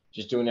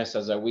 just doing this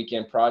as a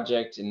weekend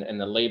project and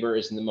the labor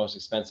isn't the most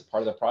expensive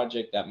part of the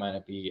project, that might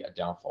not be a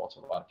downfall to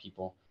a lot of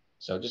people.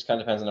 So it just kind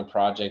of depends on the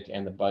project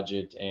and the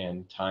budget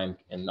and time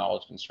and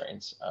knowledge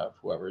constraints of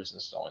whoever is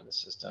installing the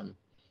system.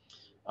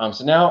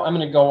 So now I'm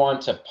going to go on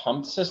to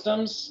pump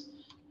systems.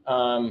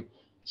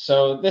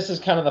 So this is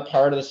kind of the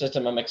part of the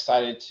system I'm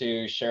excited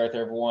to share with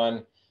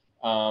everyone.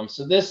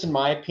 So this, in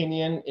my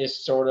opinion,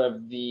 is sort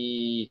of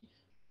the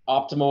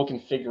optimal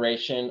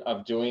configuration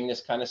of doing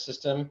this kind of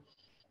system.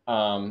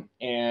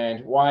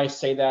 And why I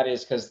say that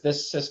is because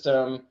this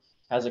system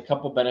has a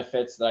couple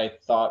benefits that I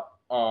thought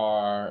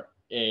are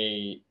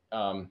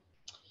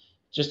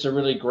just a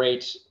really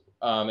great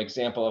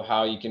example of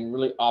how you can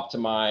really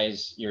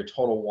optimize your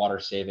total water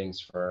savings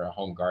for a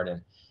home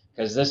garden.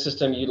 Because this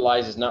system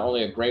utilizes not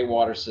only a gray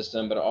water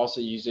system, but it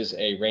also uses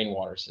a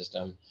rainwater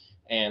system.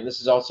 And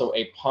this is also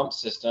a pump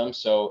system.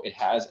 So it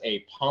has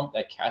a pump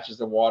that catches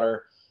the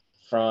water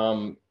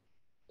from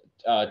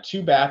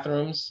 2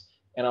 bathrooms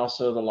and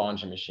also the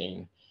laundry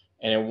machine.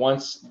 And then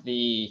once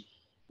the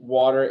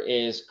water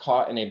is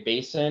caught in a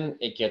basin,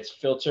 it gets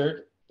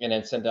filtered and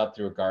then sent out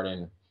through a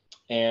garden.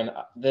 And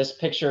this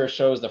picture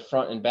shows the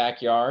front and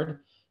backyard.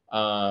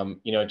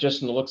 You know,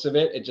 just in the looks of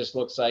it, it just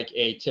looks like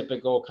a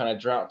typical kind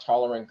of drought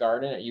tolerant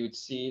garden that you would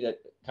see that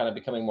kind of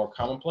becoming more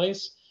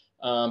commonplace.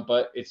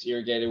 But it's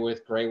irrigated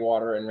with gray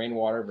water and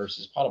rainwater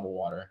versus potable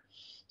water.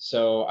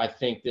 So I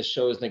think this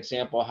shows an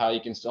example of how you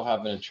can still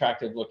have an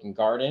attractive looking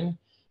garden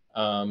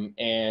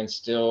and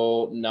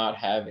still not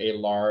have a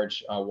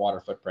large water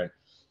footprint.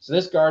 So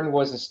this garden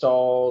was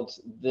installed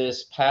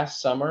this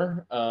past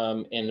summer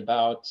in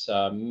about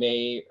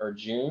May or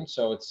June.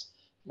 So it's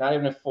not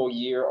even a full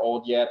year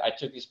old yet. I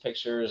took these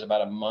pictures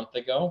about a month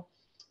ago.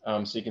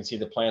 So you can see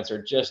the plants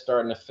are just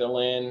starting to fill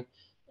in.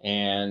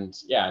 And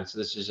yeah, and so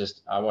this is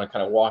just, I want to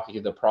kind of walk you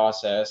through the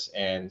process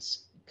and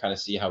kind of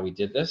see how we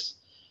did this.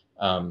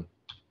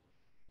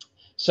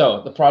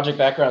 So the project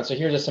background. So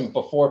here's just some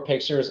before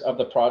pictures of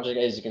the project.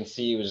 As you can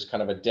see, it was just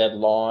kind of a dead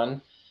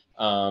lawn,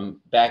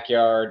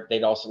 backyard.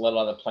 They'd also let a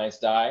lot of the plants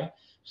die.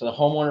 So the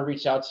homeowner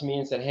reached out to me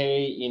and said,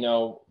 hey, you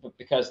know,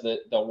 because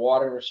the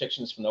water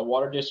restrictions from the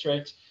water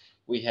district,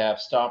 we have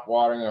stopped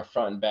watering our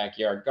front and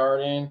backyard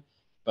garden,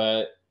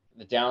 but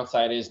the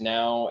downside is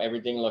now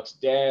everything looks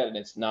dead and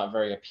it's not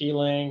very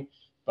appealing,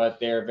 but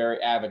they're very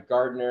avid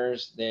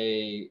gardeners.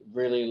 They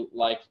really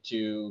like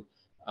to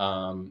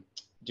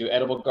do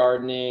edible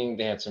gardening.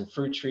 They had some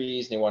fruit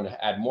trees. They wanted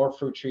to add more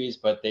fruit trees,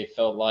 but they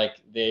felt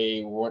like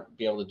they wouldn't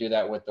be able to do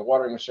that with the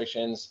watering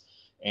restrictions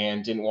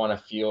and didn't want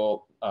to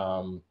feel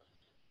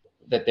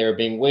that they were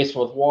being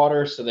wasteful with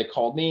water. So they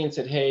called me and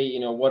said, hey, you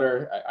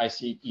know, I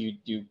see you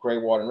do gray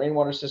water and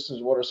rainwater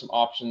systems. What are some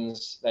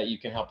options that you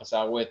can help us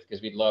out with?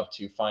 Because we'd love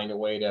to find a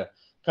way to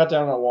cut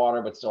down on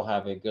water, but still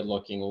have a good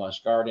looking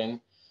lush garden.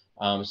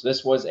 So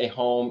this was a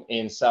home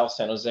in South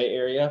San Jose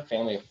area,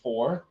 family of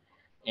 4.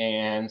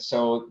 And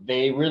so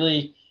they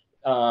really,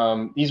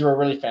 these were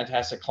really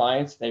fantastic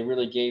clients. They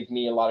really gave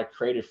me a lot of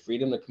creative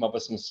freedom to come up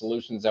with some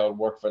solutions that would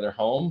work for their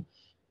home.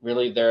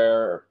 Really,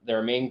 their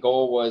main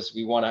goal was,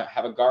 we want to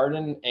have a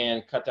garden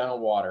and cut down on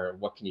water.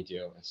 What can you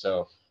do? And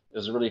so it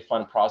was a really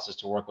fun process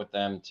to work with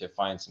them to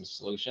find some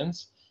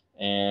solutions.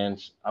 And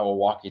I will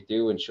walk you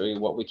through and show you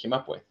what we came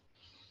up with.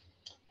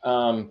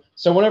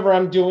 So whenever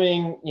I'm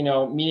doing, you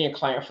know, meeting a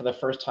client for the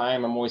first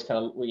time, I'm always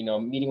kind of, you know,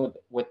 meeting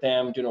with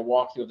them, doing a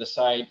walkthrough of the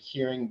site,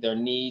 hearing their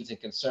needs and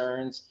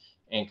concerns,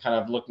 and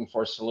kind of looking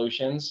for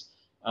solutions.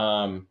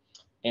 And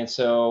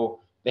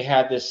so they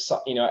had this,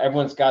 you know,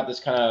 everyone's got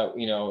this kind of,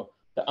 you know,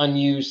 the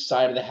unused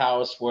side of the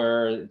house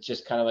where it's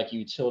just kind of like a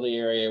utility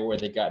area where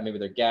they got maybe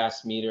their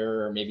gas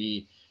meter or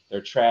maybe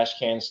their trash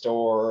can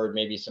stored,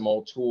 maybe some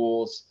old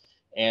tools.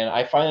 And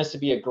I find this to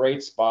be a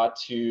great spot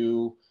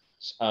to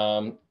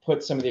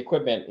put some of the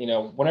equipment. You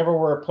know, whenever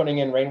we're putting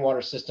in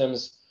rainwater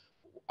systems,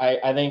 I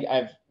don't think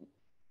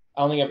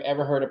I've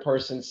ever heard a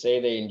person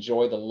say they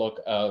enjoy the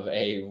look of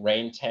a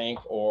rain tank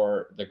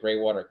or the gray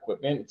water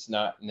equipment. It's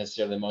not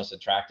necessarily the most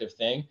attractive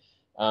thing.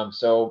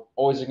 So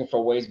always looking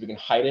for ways we can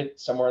hide it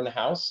somewhere in the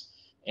house.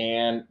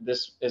 And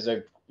this is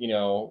a, you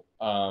know,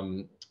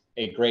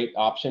 a great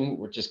option.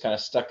 We're just kind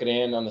of stuck it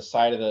in on the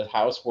side of the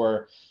house,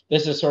 where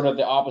this is sort of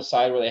the opposite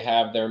side where they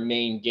have their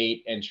main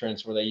gate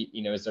entrance, where they,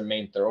 you know, is their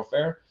main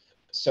thoroughfare.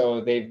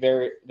 So they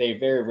very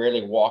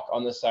rarely walk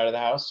on this side of the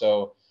house.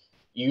 So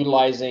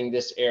utilizing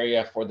this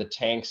area for the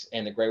tanks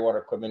and the gray water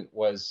equipment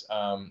was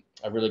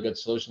a really good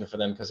solution for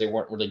them, because they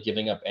weren't really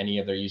giving up any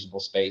of their usable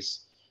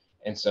space.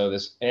 And so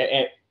this,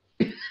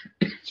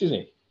 excuse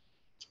me.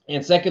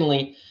 And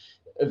secondly,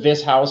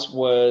 this house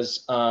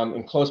was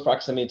in close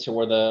proximity to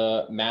where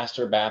the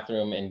master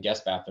bathroom and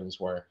guest bathrooms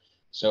were.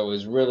 So it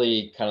was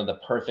really kind of the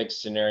perfect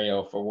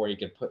scenario for where you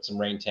could put some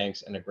rain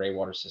tanks and a gray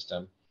water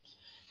system.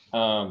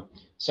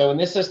 So in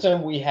this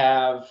system, we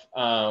have,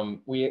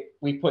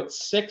 we put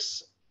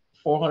 6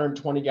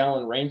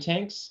 420-gallon rain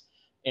tanks,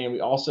 and we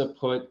also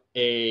put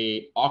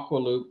a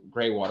Aqualoop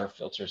gray water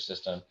filter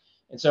system.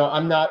 And so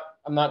I'm not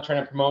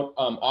trying to promote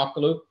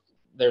Aqualoop.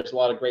 There's a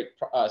lot of great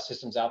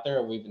systems out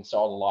there. We've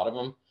installed a lot of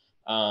them.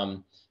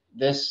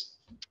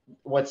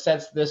 What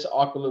sets this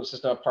Aqualoop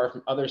system apart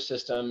from other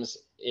systems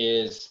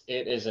is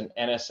it is an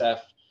NSF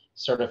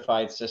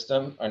certified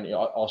system, and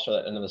I'll show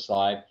that in the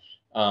slide.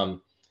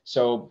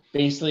 So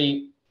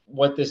basically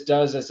what this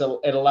does is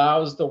it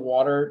allows the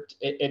water,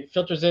 it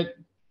filters it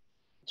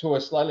to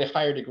a slightly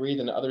higher degree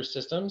than other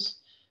systems.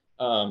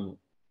 So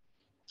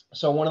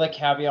one of the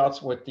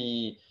caveats with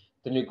the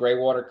new gray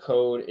water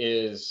code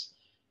is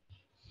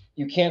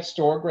you can't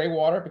store gray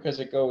water because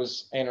it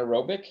goes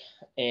anaerobic,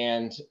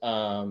 and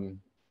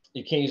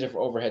you can't use it for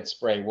overhead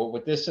spray. Well,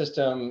 with this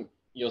system,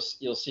 you'll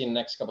see in the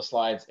next couple of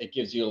slides, it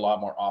gives you a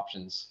lot more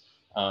options.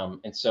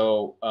 And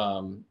so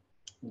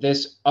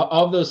this,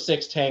 of those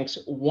 6 tanks,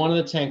 one of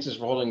the tanks is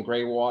for holding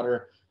gray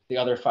water. The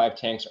other 5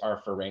 tanks are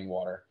for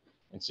rainwater.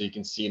 And so you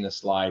can see in the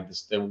slide,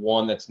 the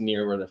one that's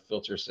near where the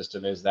filter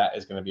system is, that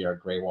is going to be our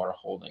gray water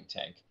holding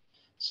tank.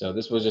 So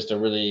this was just a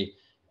really,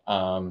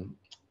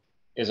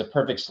 is a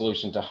perfect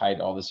solution to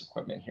hide all this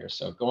equipment here.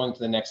 So going to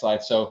the next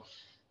slide. So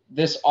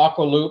this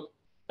Aqualoop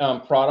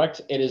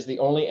product, it is the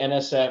only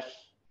NSF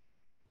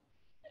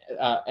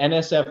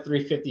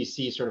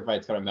 350C certified,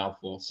 it's kind of a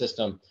mouthful,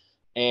 system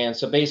And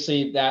so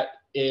basically that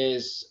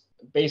is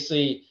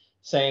basically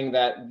saying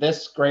that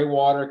this gray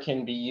water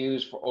can be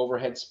used for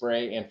overhead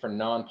spray and for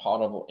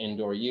non-potable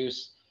indoor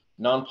use.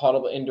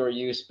 Non-potable indoor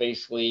use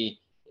basically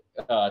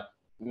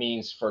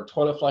means for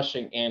toilet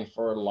flushing and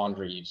for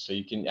laundry use. So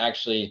you can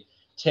actually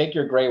take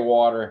your gray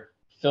water,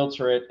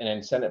 filter it, and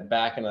then send it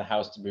back into the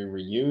house to be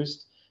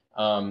reused.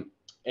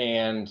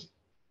 And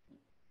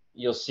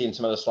you'll see in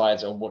some other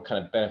slides of what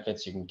kind of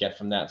benefits you can get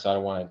from that. So I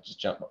don't want to just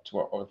jump up to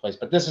all over the place,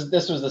 but this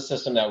was the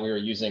system that we were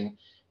using.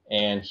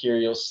 And here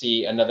you'll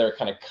see another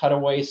kind of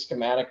cutaway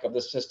schematic of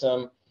the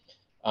system.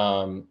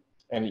 And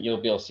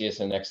you'll be able to see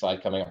this in the next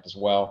slide coming up as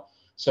well.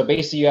 So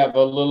basically you have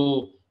a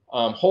little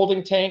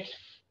holding tank,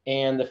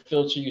 and the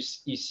filter you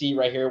see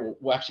right here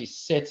will actually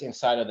sit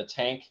inside of the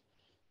tank.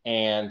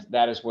 And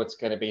that is what's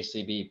going to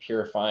basically be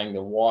purifying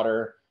the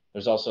water.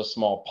 There's also a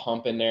small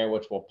pump in there,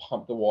 which will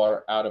pump the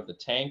water out of the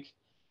tank.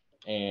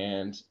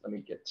 And let me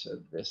get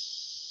to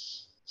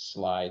this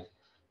slide.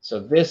 So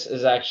this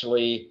is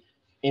actually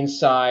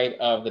inside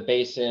of the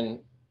basin.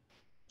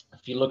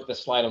 If you look at the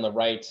slide on the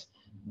right,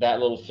 that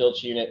little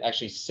filter unit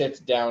actually sits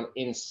down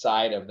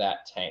inside of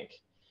that tank.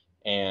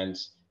 And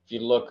if you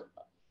look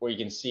where you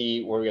can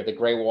see where we have the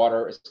gray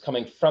water, it's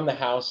coming from the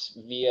house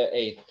via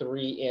a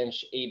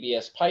 3-inch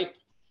ABS pipe.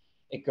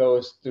 It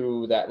goes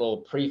through that little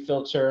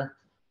pre-filter,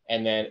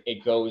 and then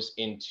it goes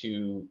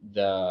into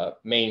the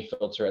main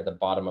filter at the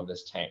bottom of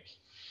this tank.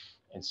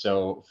 And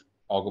so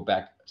I'll go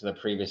back to the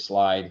previous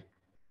slide.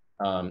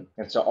 And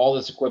so all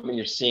this equipment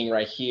you're seeing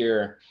right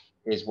here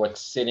is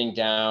what's sitting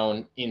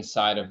down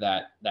inside of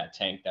that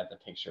tank that the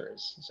picture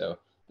is. So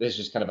this is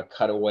just kind of a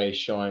cutaway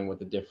showing what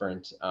the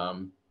different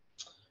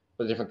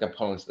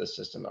components of the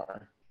system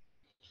are.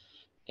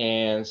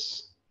 And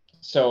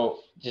so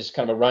just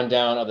kind of a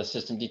rundown of the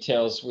system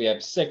details. We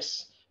have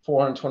 6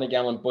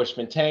 420-gallon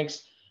Bushman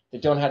tanks. They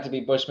don't have to be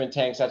Bushman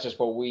tanks. That's just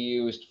what we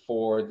used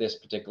for this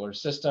particular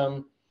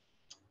system.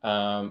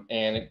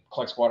 And it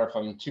collects water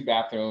from 2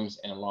 bathrooms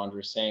and a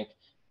laundry sink.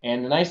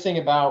 And the nice thing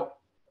about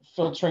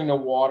filtering the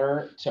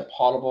water to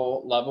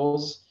potable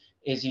levels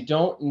is you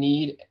don't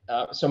need,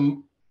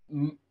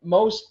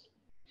 most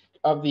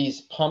of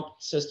these pump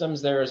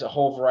systems, there's a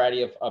whole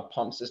variety of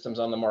pump systems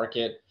on the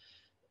market.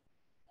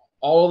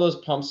 All of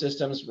those pump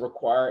systems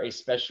require a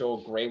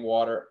special gray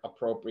water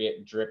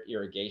appropriate drip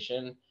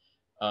irrigation.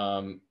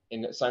 And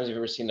sometimes you've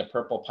ever seen the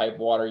purple pipe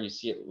water, you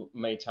see it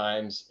many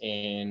times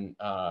in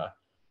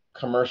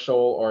commercial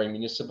or in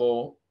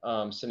municipal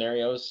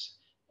scenarios.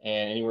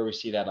 And anywhere we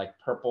see that, like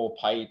purple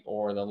pipe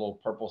or the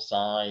little purple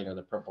sign or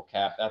the purple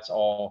cap, that's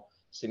all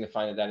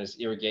signifying that is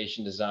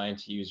irrigation designed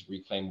to use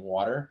reclaimed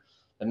water.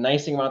 The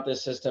nice thing about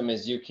this system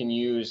is you can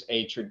use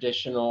a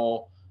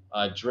traditional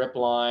drip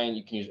line,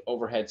 you can use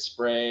overhead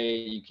spray,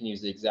 you can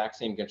use the exact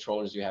same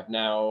controllers you have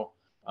now,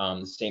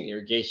 the same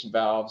irrigation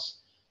valves.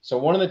 So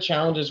one of the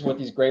challenges with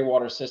these gray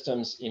water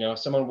systems,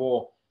 someone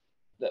will,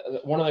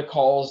 one of the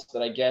calls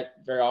that I get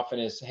very often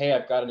is, hey,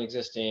 I've got an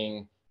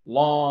existing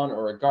lawn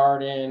or a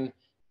garden,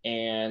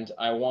 and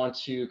I want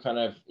to kind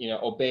of,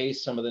 obey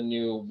some of the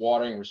new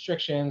watering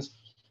restrictions,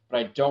 but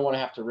I don't want to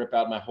have to rip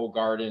out my whole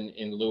garden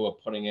in lieu of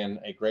putting in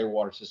a gray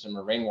water system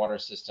or rainwater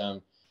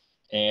system.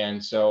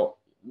 And so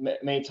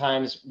many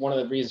times, one of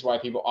the reasons why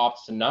people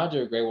opt to not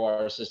do a gray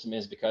water system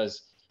is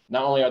because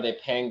not only are they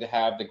paying to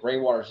have the gray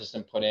water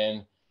system put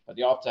in, but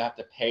they also have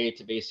to pay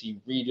to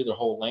basically redo their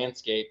whole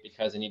landscape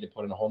because they need to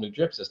put in a whole new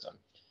drip system.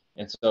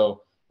 And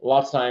so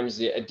lots of times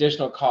the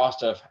additional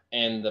cost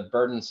and the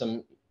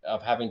burdensome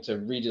of having to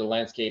redo the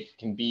landscape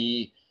can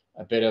be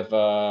a bit of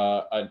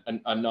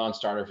a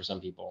non-starter for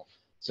some people.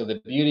 So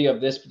the beauty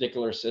of this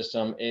particular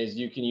system is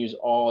you can use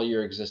all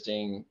your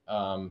existing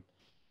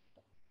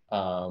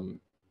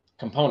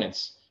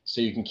components.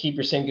 So you can keep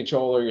your same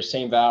controller, your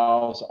same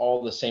valves,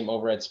 all the same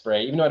overhead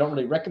spray. Even though I don't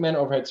really recommend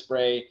overhead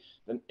spray,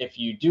 if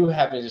you do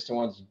have existing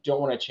ones you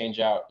don't want to change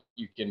out,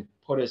 you can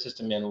put a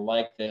system in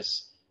like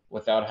this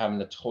without having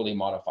to totally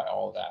modify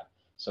all of that.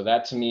 So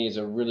that to me is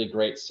a really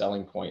great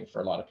selling point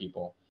for a lot of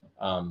people.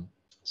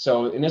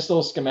 So in this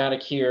little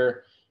schematic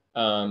here,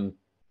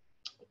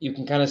 you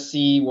can kind of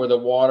see where the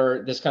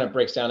water, this kind of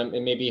breaks down, and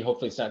maybe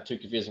hopefully it's not too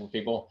confusing for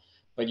people,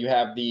 but you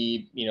have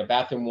the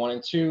bathroom 1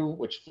 and 2,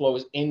 which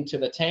flows into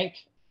the tank,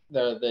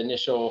 the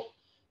initial,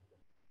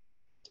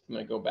 I'm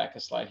going to go back a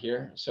slide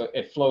here. So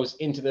it flows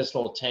into this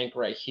little tank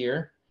right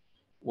here,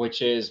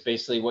 which is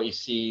basically what you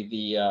see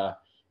the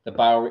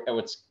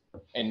what's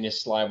in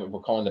this slide, what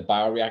we're calling the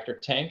bioreactor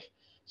tank.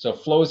 So it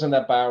flows in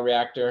that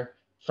bioreactor.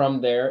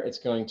 From there, it's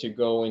going to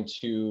go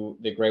into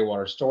the gray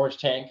water storage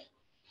tank.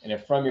 And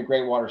if from your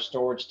gray water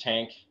storage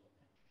tank,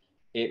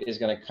 it is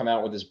going to come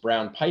out where this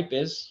brown pipe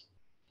is.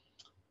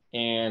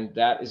 And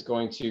that is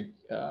going to,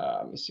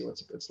 let me see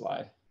what's a good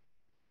slide.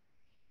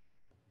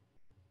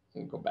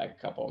 Let me go back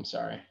a couple, I'm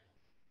sorry.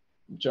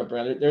 Jump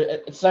around.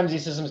 Sometimes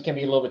these systems can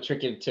be a little bit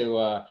tricky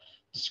to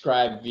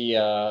describe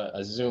via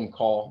a Zoom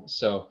call.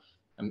 So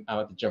I'll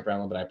have to jump around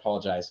a little bit, I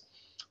apologize.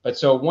 But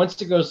so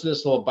once it goes to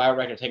this little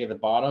bioreactor tank at the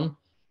bottom,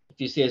 if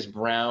you see this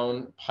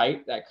brown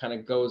pipe that kind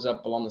of goes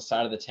up along the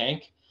side of the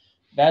tank,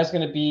 that is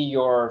going to be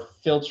your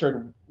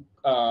filtered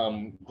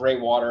gray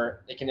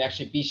water. It can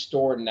actually be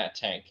stored in that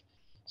tank.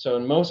 So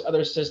in most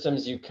other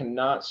systems, you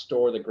cannot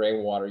store the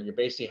gray water. You're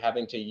basically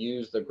having to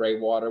use the gray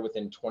water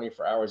within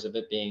 24 hours of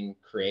it being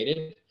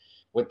created.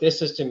 With this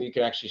system, you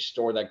can actually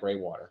store that gray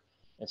water.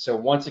 And so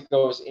once it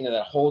goes into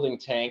that holding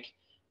tank,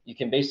 you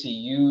can basically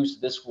use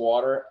this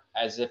water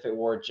as if it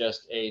were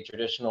just a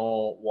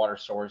traditional water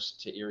source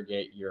to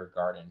irrigate your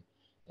garden.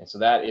 And so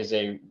that is,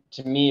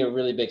 to me, a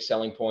really big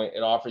selling point.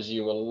 It offers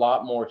you a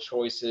lot more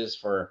choices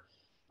for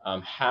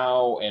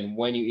how and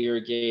when you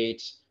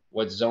irrigate,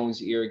 what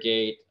zones you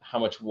irrigate, how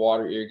much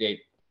water you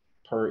irrigate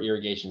per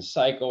irrigation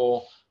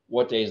cycle,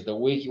 what days of the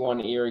week you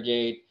want to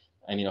irrigate.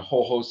 I mean, a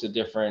whole host of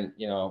different,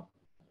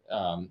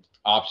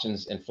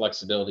 options and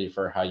flexibility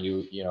for how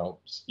you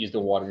use the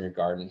water in your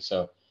garden.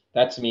 So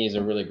that to me is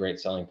a really great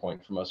selling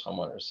point for most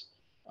homeowners.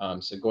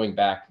 So going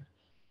back,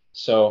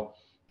 so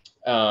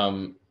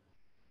to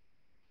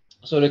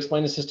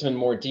explain the system in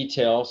more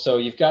detail, so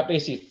you've got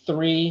basically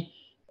three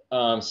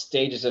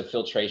stages of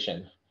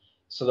filtration.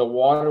 So the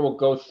water will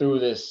go through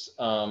this,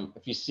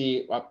 if you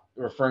see, I'm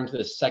referring to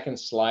the second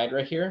slide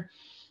right here.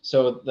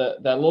 So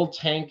that little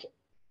tank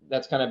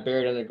that's kind of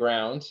buried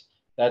underground,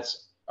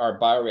 that's our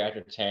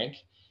bioreactor tank.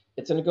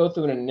 It's going to go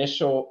through an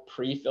initial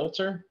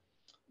pre-filter.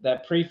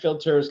 That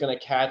pre-filter is going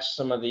to catch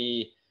some of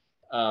the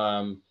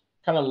kind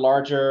of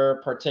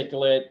larger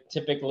particulate,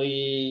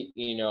 typically,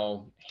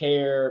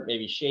 hair,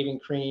 maybe shaving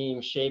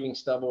cream, shaving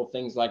stubble,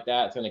 things like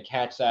that. It's going to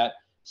catch that,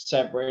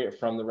 separate it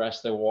from the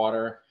rest of the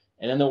water.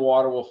 And then the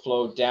water will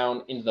flow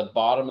down into the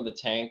bottom of the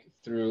tank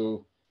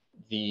through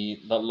the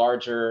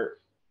larger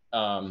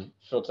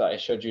filter I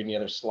showed you in the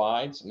other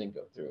slides, and then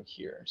go through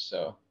here.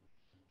 So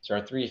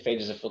our three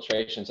phases of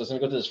filtration. So it's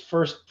going to go to this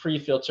first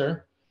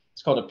pre-filter.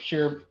 It's called a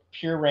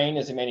Pure Rain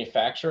as a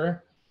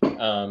manufacturer.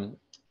 And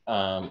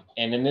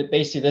then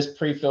basically this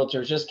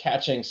pre-filter is just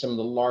catching some of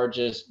the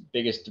largest,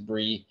 biggest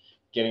debris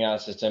getting out of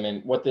the system.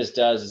 And what this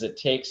does is it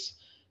takes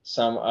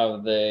some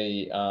of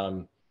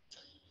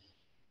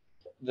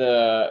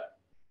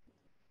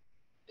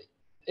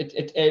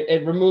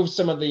it removes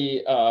some of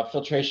the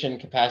filtration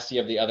capacity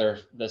of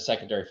the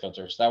secondary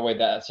filters. That way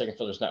that second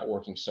filter is not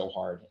working so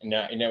hard, and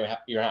now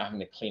you're not having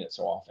to clean it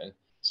so often.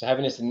 So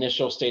having this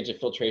initial stage of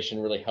filtration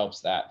really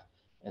helps that.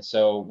 And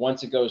so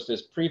once it goes to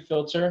this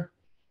pre-filter,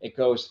 it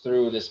goes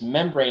through this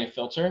membrane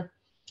filter,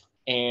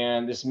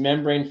 and this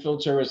membrane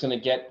filter is going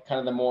to get kind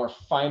of the more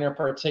finer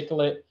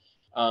particulate.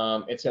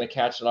 It's going to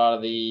catch a lot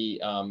of the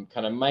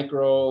kind of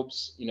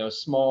microbes,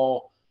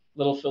 small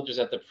little filters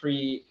that the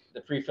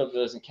pre-filter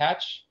doesn't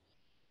catch.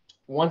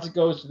 Once it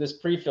goes to this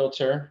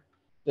pre-filter,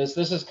 this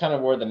is kind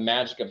of where the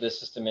magic of this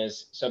system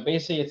is. So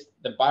basically, it's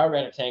the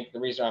bioreactor tank. The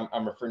reason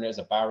I'm referring to it as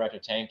a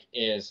bioreactor tank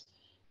is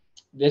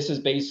this is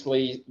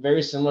basically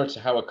very similar to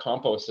how a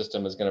compost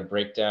system is going to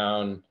break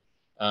down,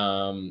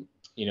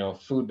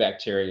 food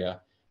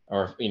bacteria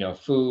or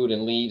food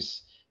and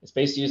leaves. It's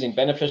basically using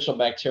beneficial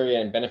bacteria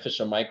and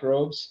beneficial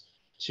microbes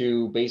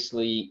to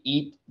basically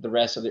eat the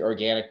rest of the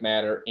organic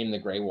matter in the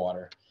gray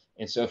water.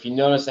 And so if you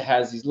notice, it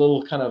has these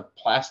little kind of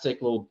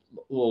plastic, little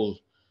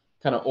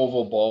kind of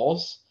oval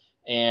balls.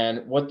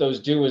 And what those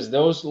do is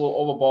those little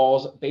oval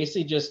balls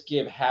basically just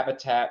give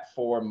habitat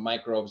for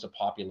microbes to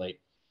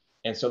populate.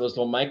 And so those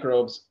little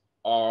microbes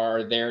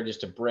are there just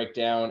to break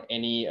down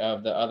any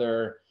of the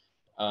other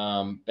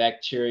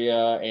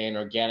bacteria and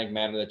organic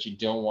matter that you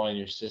don't want in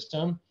your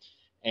system.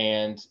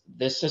 And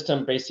this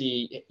system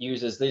basically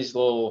uses these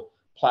little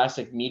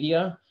plastic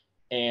media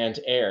and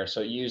air.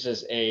 So it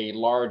uses a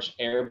large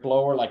air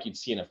blower like you'd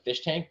see in a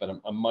fish tank,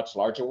 but a much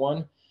larger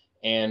one.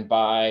 And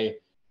by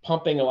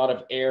pumping a lot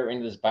of air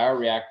into this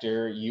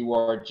bioreactor, you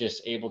are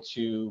just able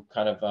to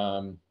kind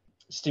of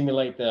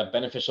stimulate the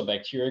beneficial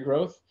bacteria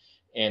growth.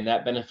 And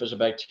that beneficial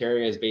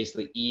bacteria is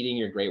basically eating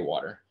your gray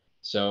water.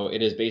 So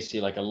it is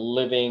basically like a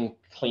living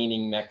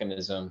cleaning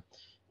mechanism.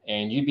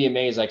 And you'd be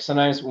amazed, like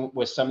sometimes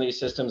with some of these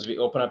systems, we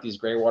open up these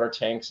gray water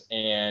tanks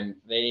and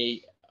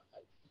they,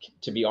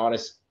 to be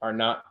honest, are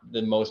not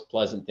the most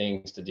pleasant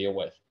things to deal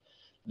with.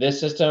 This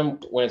system,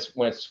 when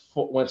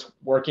it's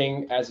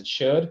working as it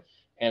should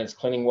and it's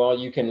cleaning well,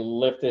 you can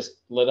lift this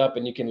lid up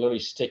and you can literally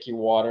stick your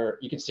water.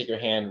 You can stick your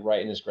hand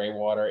right in this gray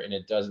water and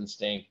it doesn't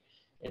stink.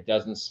 It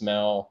doesn't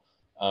smell,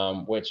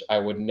 which I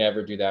would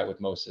never do that with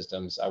most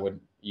systems. I would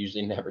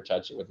usually never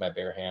touch it with my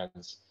bare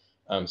hands.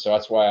 So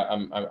that's why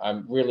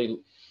I'm really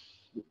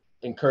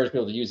encourage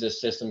people to use this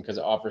system, because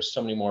it offers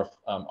so many more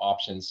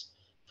options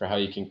for how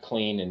you can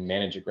clean and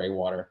manage your gray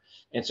water.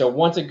 And so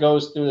once it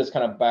goes through this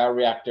kind of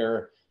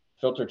bioreactor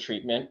filter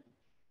treatment,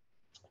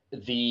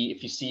 if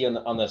you see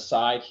on the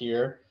side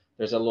here,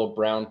 there's a little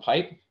brown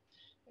pipe,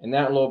 and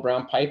that little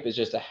brown pipe is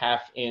just a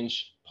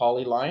 1/2-inch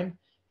poly line,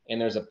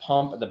 and there's a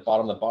pump at the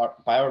bottom of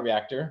the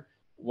bioreactor.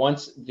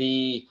 Once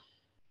the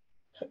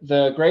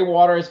gray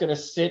water is going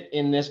to sit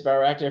in this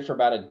bioreactor for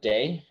about a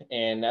day,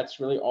 and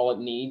that's really all it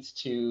needs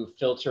to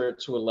filter it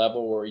to a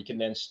level where you can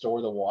then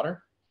store the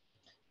water.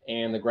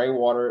 And the gray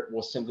water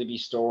will simply be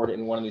stored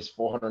in one of these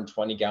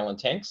 420-gallon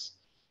tanks.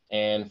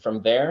 And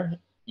from there,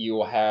 you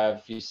will have,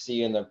 if you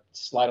see in the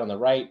slide on the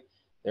right,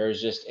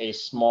 there's just a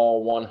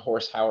small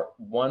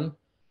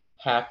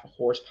 1.5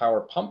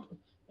 horsepower pump.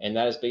 And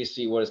that is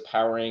basically what is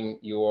powering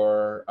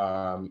your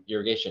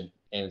irrigation.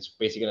 And it's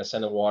basically going to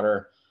send the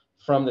water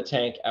from the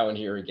tank out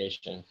into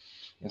irrigation.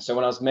 And so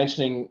when I was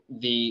mentioning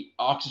the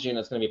oxygen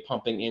that's going to be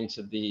pumping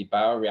into the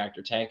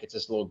bioreactor tank, it's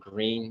this little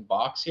green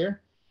box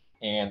here.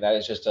 And that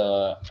is just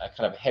a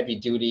kind of heavy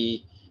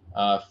duty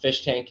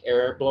fish tank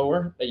air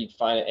blower that you'd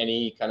find at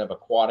any kind of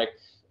aquatic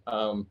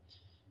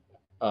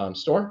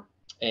store.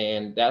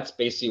 And that's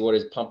basically what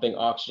is pumping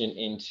oxygen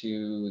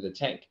into the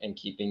tank and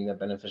keeping the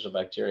beneficial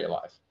bacteria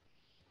alive.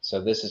 So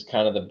this is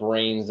kind of the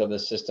brains of the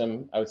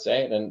system, I would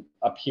say. And then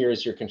up here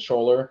is your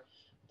controller.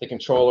 The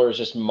controller is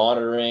just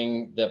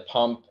monitoring the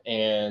pump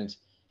and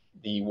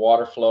the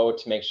water flow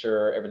to make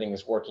sure everything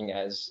is working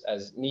as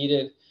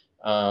needed.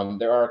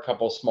 There are a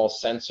couple small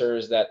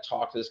sensors that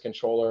talk to this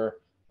controller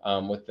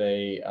with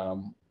a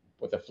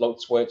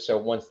float switch. So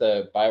once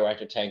the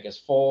bioreactor tank is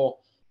full,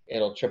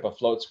 it'll trip a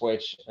float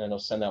switch and it'll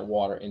send that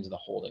water into the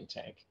holding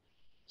tank.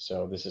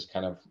 So this is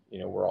kind of,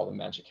 where all the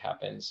magic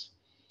happens.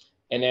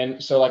 And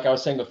then, so like I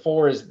was saying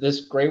before, is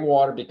this gray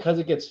water, because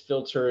it gets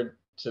filtered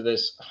to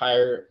this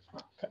higher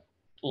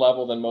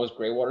level than most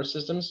gray water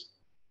systems,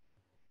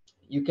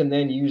 you can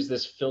then use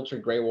this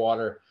filtered gray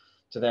water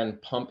to then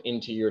pump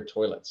into your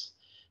toilets.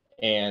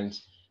 And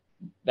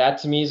that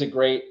to me is a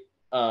great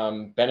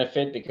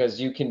benefit,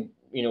 because you can,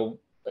 in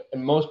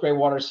most gray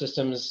water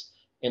systems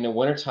in the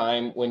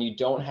wintertime, when you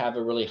don't have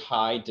a really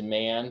high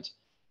demand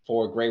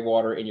for gray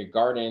water in your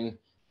garden,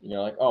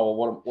 like, oh,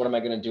 well, what am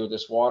I going to do with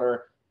this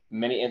water?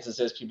 Many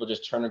instances, people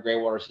just turn the gray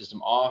water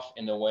system off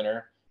in the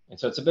winter. And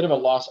so it's a bit of a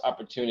lost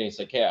opportunity. It's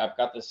like, hey, I've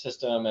got this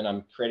system and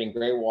I'm creating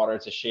gray water.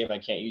 It's a shame I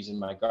can't use it in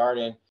my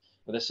garden.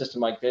 With a system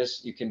like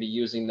this, you can be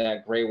using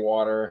that gray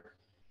water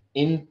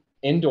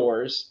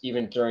indoors,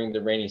 even during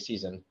the rainy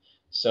season.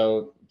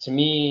 So to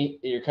me,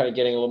 you're kind of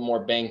getting a little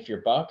more bang for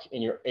your buck,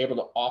 and you're able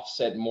to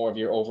offset more of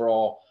your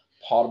overall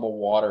potable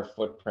water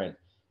footprint.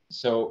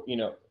 So,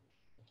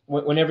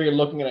 whenever you're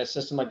looking at a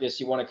system like this,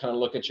 you want to kind of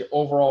look at your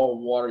overall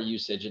water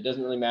usage. It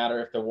doesn't really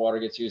matter if the water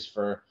gets used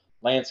for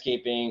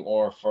landscaping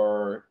or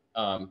for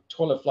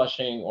toilet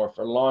flushing or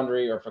for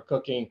laundry or for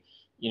cooking.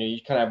 You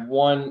kind of have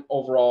one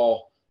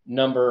overall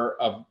number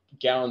of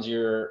gallons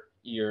you're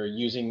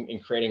using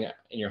and creating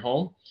in your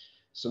home.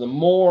 So the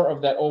more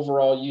of that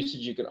overall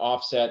usage you can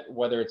offset,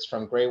 whether it's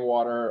from gray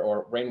water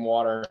or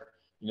rainwater,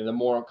 the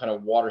more kind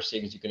of water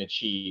savings you can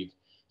achieve.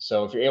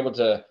 So if you're able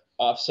to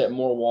offset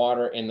more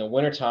water in the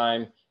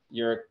wintertime,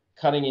 you're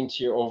cutting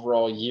into your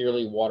overall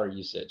yearly water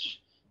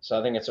usage. So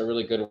I think it's a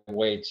really good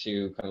way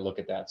to kind of look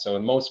at that. So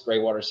in most gray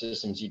water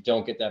systems, you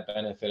don't get that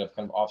benefit of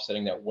kind of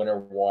offsetting that winter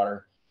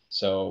water.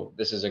 So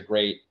this is a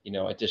great,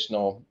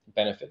 additional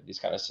benefit of these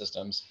kind of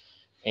systems.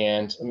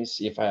 And let me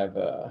see if I have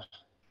a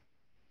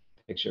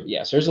picture.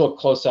 Yeah, so there's a little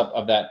close up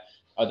of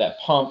that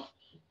pump.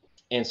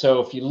 And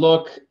so if you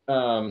look,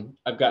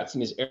 I've got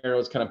some of these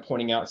arrows kind of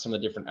pointing out some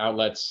of the different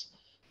outlets.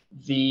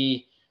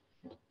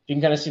 You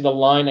can kind of see the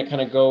line that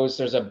kind of goes,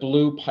 there's a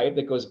blue pipe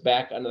that goes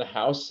back under the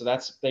house. So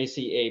that's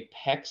basically a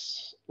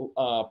PEX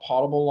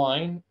potable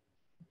line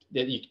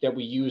that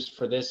we use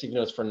for this, even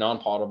though it's for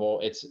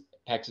non-potable.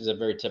 PEX is a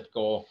very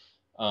typical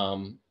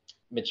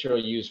material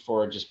used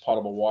for just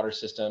potable water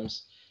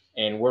systems.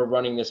 And we're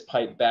running this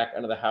pipe back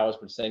under the house,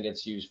 which then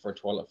gets used for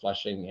toilet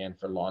flushing and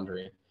for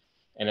laundry.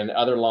 And then the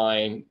other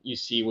line you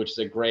see, which is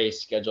a gray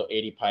Schedule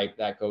 80 pipe,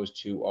 that goes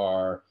to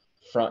our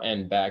front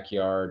and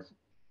backyard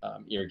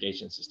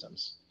irrigation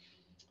systems.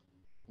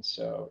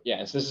 So yeah,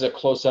 and so this is a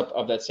close-up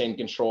of that same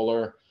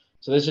controller.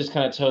 So this just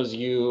kind of tells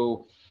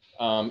you,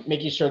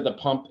 making sure the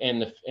pump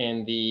and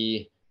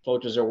the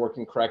filters are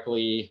working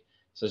correctly.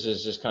 So this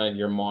is just kind of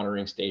your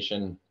monitoring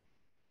station.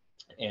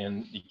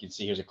 And you can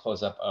see here's a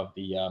close-up of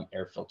the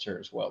air filter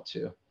as well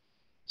too.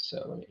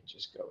 So let me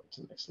just go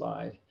to the next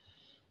slide.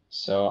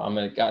 So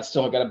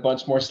still got a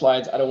bunch more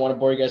slides. I don't want to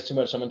bore you guys too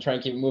much, so I'm gonna try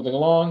and keep it moving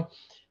along.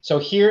 So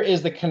here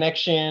is the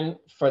connection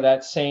for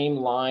that same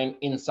line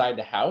inside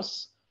the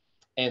house.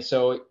 And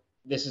so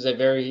this is a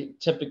very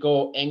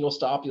typical angle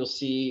stop you'll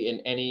see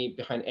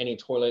behind any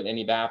toilet,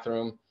 any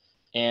bathroom.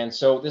 And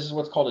so this is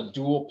what's called a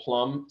dual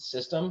plumb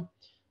system.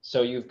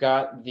 So you've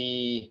got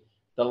the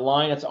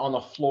line that's on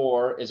the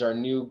floor is our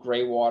new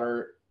gray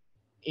water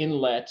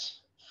inlet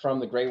from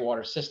the gray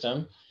water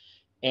system.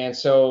 And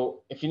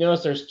so if you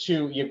notice, there's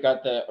two, you've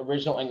got the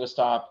original angle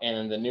stop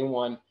and the new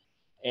one.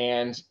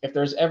 And if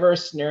there's ever a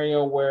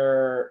scenario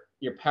where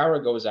your power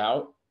goes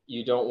out,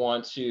 you don't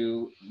want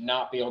to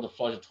not be able to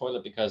flush a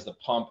toilet because the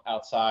pump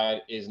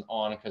outside isn't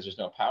on because there's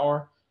no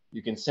power.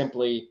 You can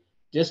simply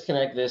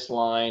disconnect this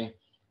line,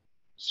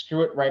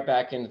 screw it right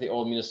back into the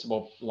old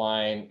municipal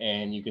line,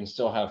 and you can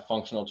still have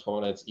functional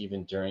toilets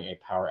even during a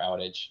power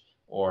outage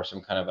or some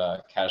kind of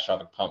a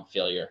catastrophic pump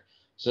failure.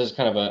 So this is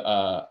kind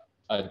of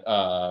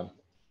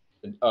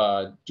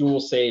a dual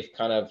safe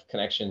kind of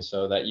connection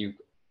so that you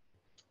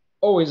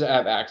always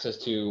have access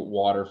to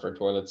water for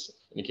toilets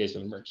in the case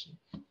of emergency.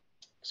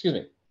 Excuse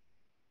me.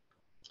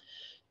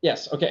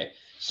 Yes, okay.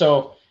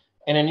 So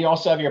And then you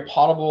also have your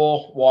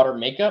potable water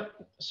makeup.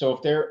 So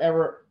if there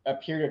ever a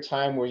period of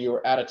time where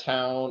you're out of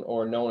town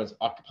or no one is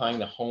occupying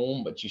the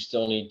home, but you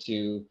still need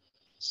to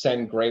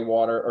send gray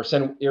water or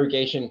send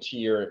irrigation to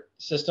your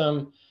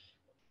system,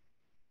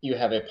 you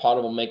have a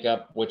potable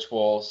makeup which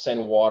will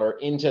send water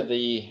into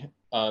the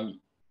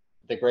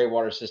gray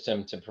water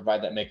system to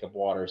provide that makeup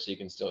water so you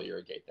can still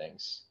irrigate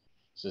things.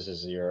 So this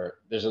is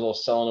there's a little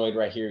solenoid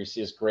right here. You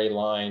see this gray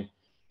line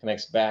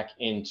connects back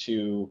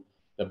into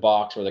the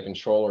box where the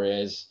controller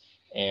is.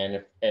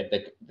 And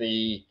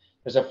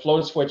there's a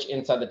float switch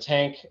inside the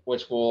tank,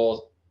 which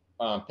will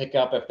pick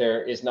up if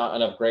there is not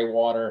enough gray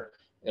water.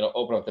 It'll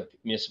open up the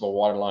municipal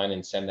water line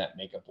and send that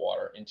makeup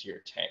water into your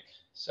tank.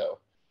 So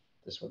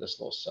this is what this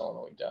little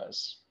solenoid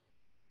does.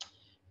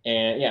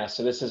 And yeah,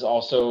 so this is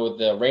also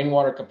the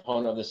rainwater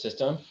component of the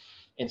system.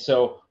 And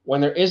so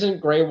when there isn't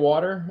gray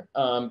water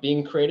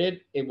being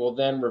created, it will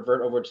then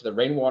revert over to the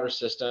rainwater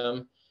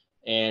system.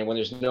 And when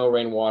there's no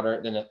rainwater,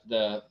 then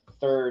the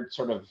third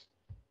sort of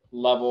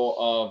level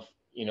of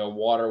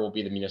water will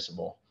be the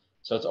municipal.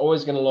 So it's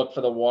always going to look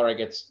for the water. It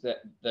gets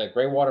the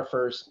gray water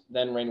first,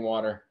 then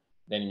rainwater,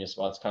 then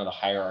municipal. It's kind of the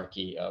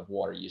hierarchy of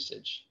water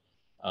usage.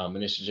 And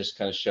this just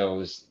kind of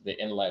shows the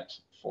inlet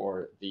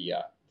for the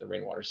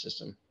rainwater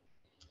system.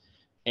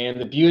 And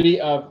the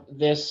beauty of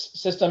this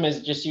system is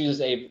it just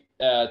uses a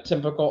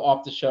typical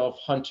off-the-shelf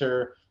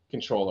Hunter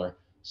controller.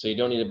 So you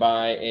don't need to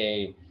buy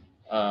a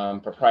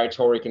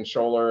proprietary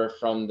controller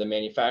from the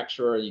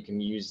manufacturer. You can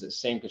use the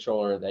same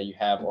controller that you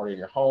have already in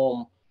your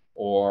home,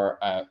 or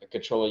a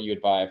controller you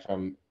would buy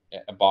from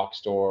a box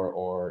store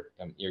or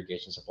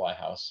irrigation supply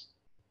house.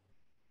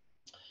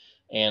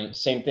 And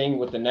same thing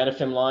with the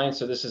Netafim line.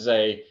 So this is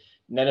a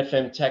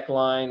Netafim Tech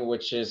line,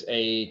 which is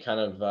a kind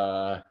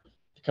of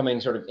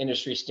becoming sort of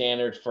industry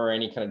standard for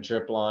any kind of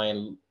drip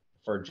line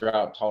for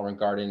drought tolerant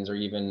gardens, or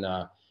even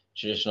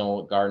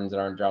traditional gardens that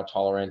aren't drought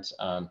tolerant.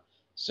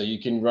 So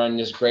you can run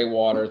this gray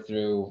water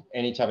through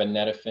any type of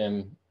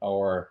Netafim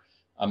or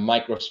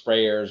micro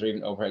sprayers or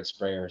even overhead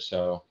sprayers.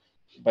 So,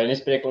 but in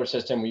this particular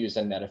system, we use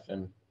a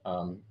Netafim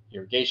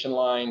irrigation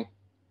line.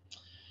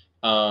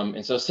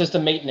 And so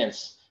system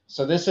maintenance.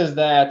 So this is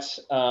that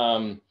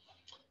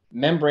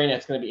membrane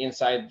that's going to be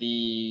inside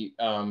the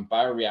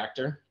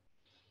bioreactor.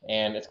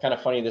 And it's kind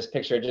of funny, this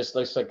picture, it just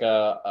looks like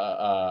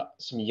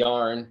some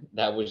yarn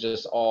that was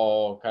just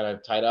all kind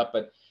of tied up.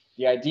 But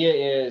the idea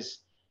is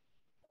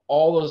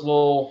all those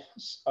little,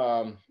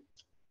 the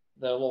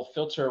little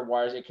filter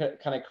wires, it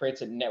kind of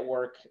creates a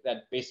network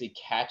that basically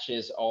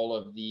catches all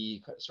of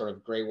the sort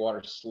of gray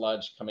water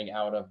sludge coming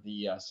out of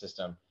the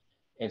system.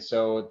 And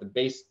so the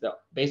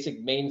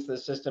basic maintenance of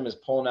the system is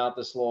pulling out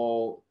this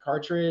little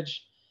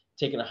cartridge,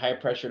 taking a high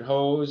pressured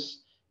hose,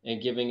 and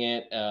giving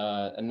it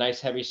a nice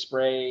heavy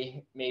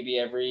spray maybe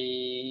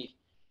every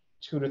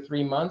 2 to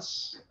 3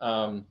 months.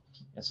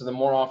 And so the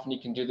more often you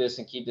can do this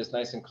and keep this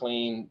nice and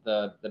clean,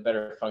 the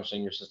better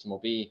functioning your system will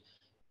be.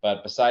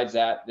 But besides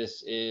that,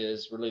 this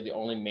is really the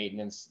only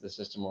maintenance the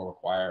system will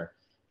require.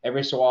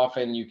 Every so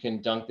often you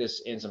can dunk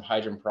this in some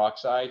hydrogen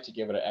peroxide to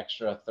give it an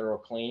extra thorough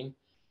clean.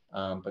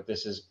 But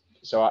this is,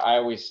 so I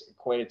always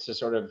equate it to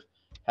sort of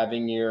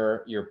having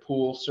your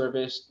pool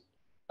serviced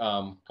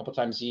a couple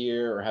times a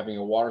year, or having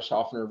a water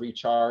softener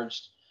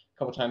recharged a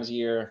couple times a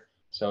year.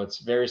 So it's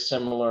very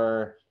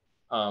similar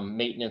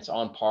maintenance,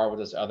 on par with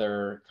this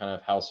other kind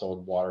of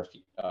household water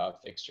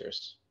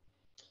fixtures.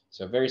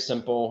 So very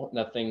simple,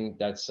 nothing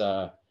that's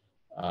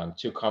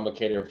too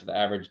complicated for the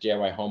average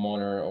DIY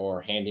homeowner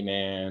or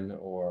handyman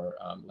or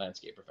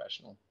landscape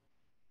professional.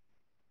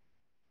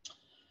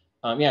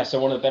 Yeah,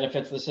 so one of the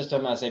benefits of the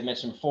system, as I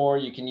mentioned before,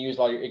 you can use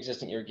all your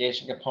existing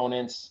irrigation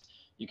components.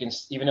 You can,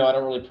 even though I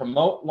don't really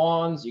promote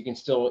lawns, you can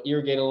still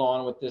irrigate a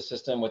lawn with this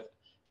system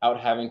without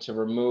having to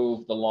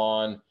remove the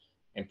lawn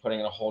and putting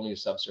in a whole new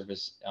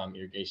subsurface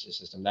irrigation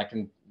system. That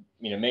can,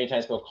 many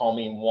times people call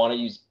me and want to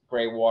use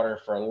gray water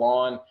for a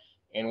lawn.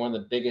 And one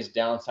of the biggest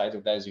downsides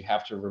of that is you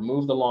have to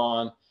remove the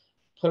lawn,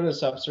 put in a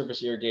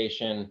subsurface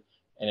irrigation,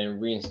 and then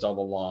reinstall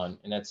the lawn.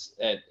 And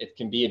it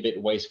can be a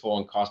bit wasteful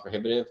and cost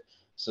prohibitive.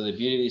 So the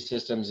beauty of these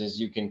systems is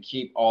you can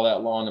keep all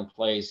that lawn in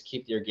place,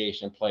 keep the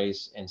irrigation in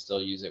place, and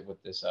still use it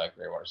with this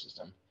gray water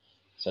system.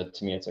 So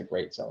to me, it's a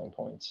great selling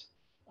point.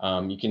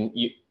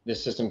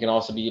 This system can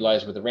also be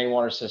utilized with the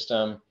rainwater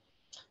system,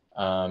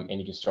 and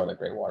you can store the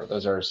gray water.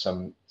 Those are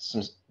some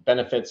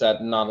benefits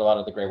that not a lot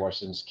of the gray water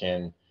systems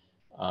can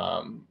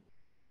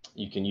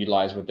you can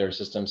utilize with their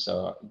system.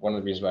 So one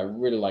of the reasons why I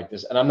really like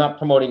this, and I'm not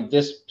promoting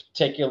this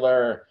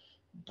particular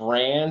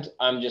brand,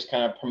 I'm just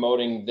kind of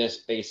promoting this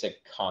basic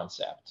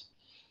concept.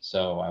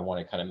 So I want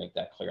to kind of make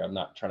that clear. I'm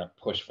not trying to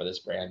push for this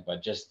brand,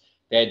 but just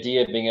the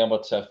idea of being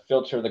able to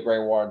filter the gray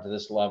water to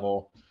this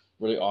level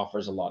really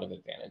offers a lot of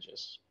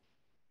advantages.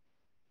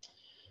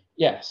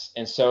 Yes,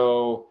 and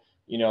so,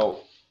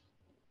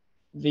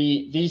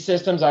 these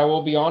systems, I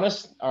will be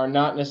honest, are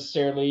not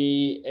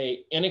necessarily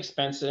an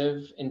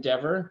inexpensive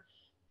endeavor,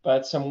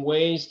 but some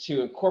ways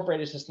to incorporate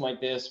a system like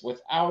this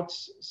without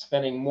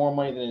spending more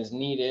money than is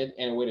needed,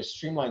 and a way to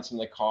streamline some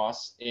of the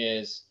costs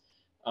is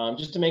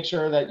just to make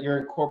sure that you're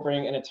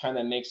incorporating in a time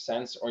that makes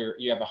sense, or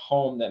you have a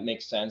home that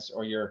makes sense,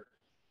 or you're,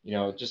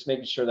 just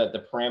making sure that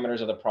the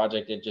parameters of the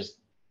project, it just,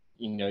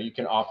 you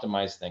can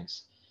optimize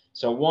things.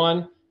 So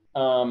one,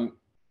 are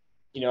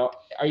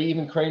you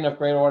even creating enough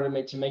gray water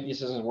to make these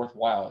systems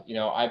worthwhile?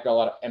 I've got a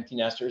lot of empty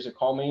nesters that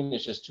call me, and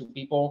it's just two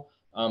people.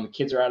 The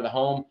kids are out of the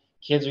home.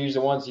 Kids are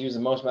usually the ones who use the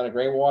most amount of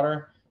gray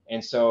water.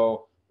 And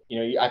so,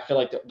 I feel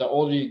like the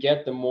older you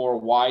get, the more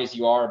wise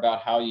you are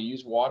about how you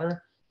use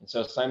water. And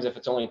so sometimes if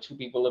it's only two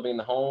people living in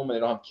the home and they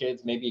don't have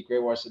kids, maybe a gray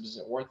water system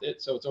isn't worth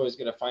it. So it's always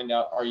going to find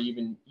out, are you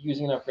even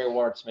using enough gray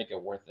water to make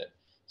it worth it?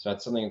 So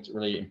that's something that's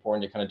really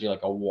important to kind of do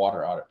like a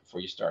water audit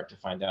before you start, to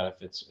find out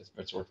if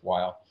it's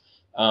worthwhile.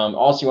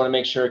 Also, you want to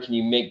make sure, can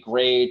you make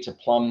grade to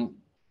plumb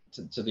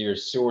to your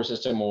sewer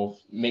system, will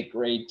make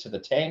grade to the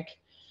tank.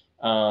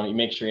 You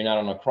make sure you're not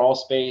on a crawl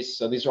space.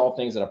 So these are all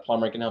things that a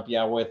plumber can help you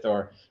out with,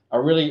 or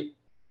are really,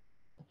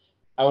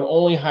 I would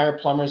only hire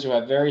plumbers who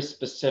have very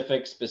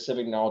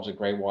specific knowledge of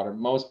gray water.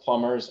 Most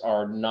plumbers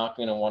are not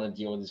going to want to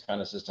deal with these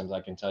kind of systems,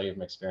 I can tell you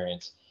from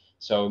experience.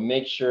 So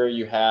make sure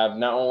you have,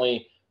 not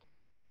only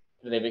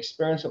they've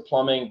experienced with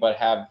plumbing, but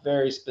have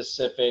very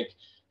specific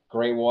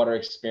gray water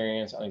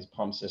experience on these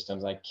pump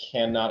systems. I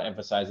cannot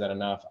emphasize that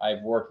enough.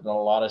 I've worked in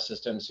a lot of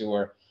systems who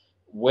are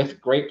with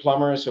great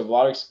plumbers who have a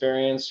lot of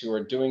experience, who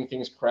are doing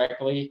things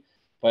correctly,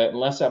 but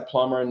unless that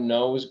plumber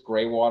knows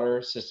gray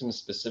water systems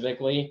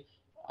specifically,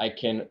 I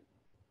can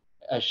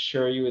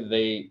assure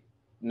you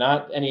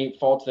not any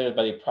fault there,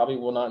 but they probably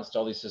will not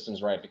install these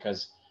systems right,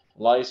 because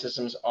a lot of these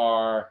systems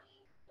are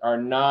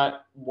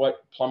not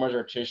what plumbers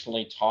are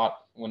traditionally taught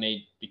when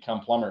they become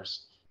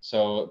plumbers.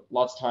 So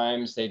lots of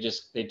times they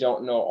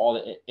don't know all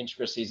the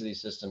intricacies of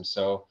these systems.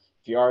 So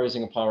if you are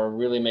using a plumber,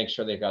 really make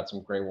sure they've got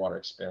some gray water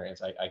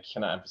experience. I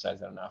cannot emphasize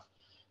that enough.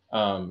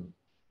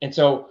 And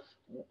so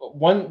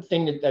one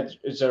thing that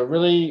is a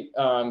really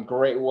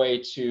great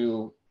way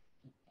to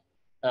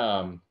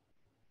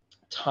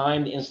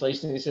time the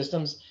installation of these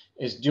systems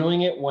is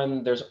doing it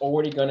when there's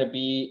already going to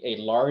be a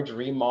large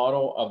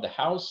remodel of the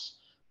house,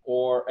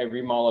 or a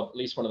remodel of at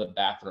least one of the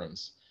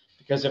bathrooms.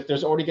 Because if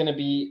there's already going to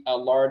be a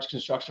large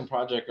construction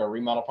project or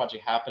remodel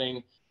project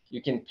happening,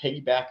 you can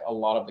piggyback a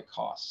lot of the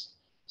costs.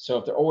 So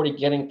if they're already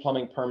getting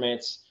plumbing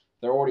permits,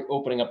 they're already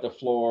opening up the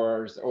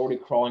floors, they're already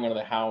crawling under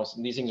the house,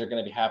 and these things are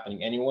going to be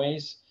happening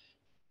anyways,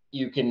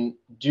 you can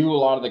do a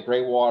lot of the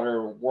gray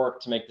water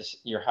work to make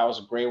your house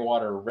gray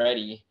water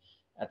ready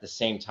at the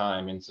same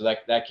time. And so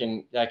that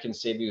can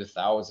save you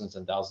thousands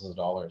and thousands of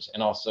dollars.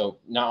 And also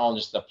not on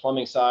just the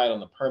plumbing side,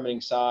 on the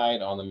permitting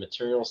side, on the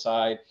material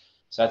side.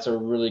 So that's a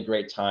really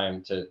great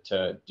time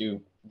to do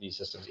these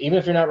systems. Even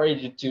if you're not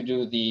ready to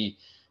do the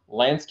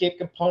landscape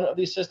component of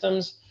these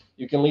systems,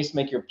 you can at least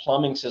make your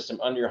plumbing system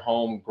under your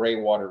home gray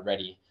water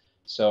ready.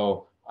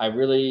 So I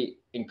really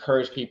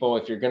encourage people,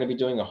 if you're going to be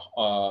doing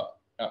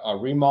a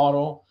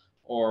remodel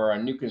or a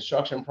new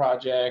construction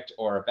project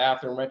or a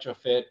bathroom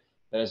retrofit,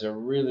 that is a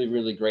really,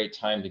 really great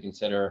time to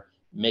consider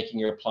making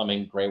your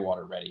plumbing gray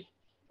water ready.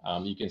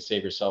 You can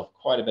save yourself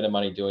quite a bit of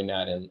money doing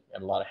that, and a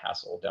lot of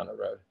hassle down the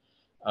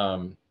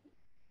road.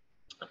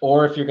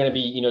 Or if you're going to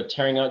be,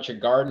 tearing out your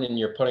garden and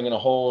you're putting in a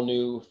whole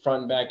new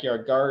front and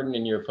backyard garden,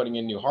 and you're putting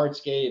in new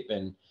hardscape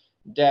and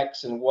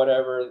decks and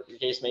whatever the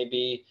case may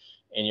be,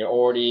 and you're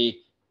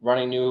already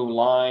running new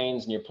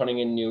lines and you're putting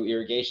in new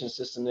irrigation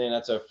system in,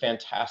 that's a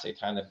fantastic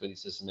time to put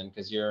these systems in,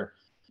 because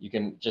you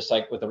can, just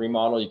like with a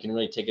remodel, you can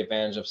really take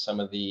advantage of some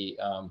of the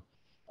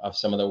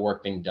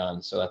work being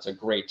done. So that's a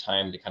great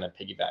time to kind of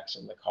piggyback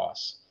some of the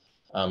costs.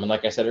 And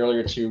like I said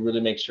earlier, to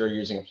really make sure you're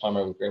using a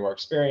plumber with gray water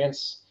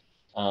experience.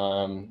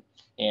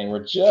 And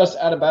we're just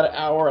at about an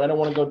hour, and I don't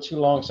want to go too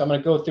long, so I'm going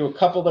to go through a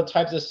couple of the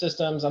types of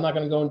systems. I'm not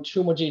going to go into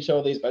too much detail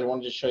of these, but I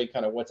want to just show you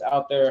kind of what's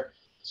out there.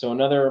 So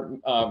another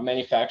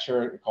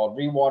manufacturer called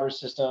Rewater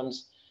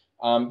Systems,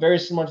 very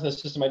similar to the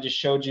system I just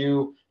showed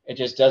you. It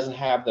just doesn't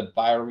have the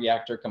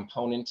bioreactor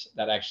component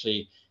that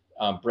actually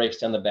breaks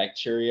down the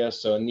bacteria.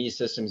 So in these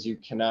systems, you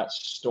cannot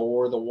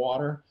store the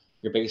water.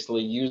 You're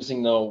basically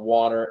using the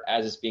water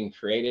as it's being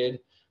created.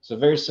 So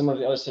very similar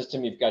to the other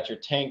system, you've got your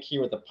tank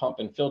here with a pump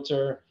and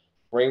filter.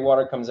 Gray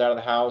water comes out of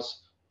the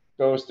house,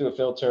 goes through a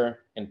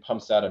filter, and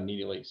pumps out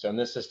immediately. So in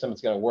this system, it's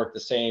going to work the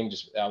same,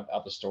 just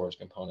without the storage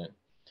component.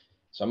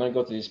 So I'm going to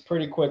go through these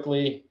pretty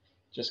quickly,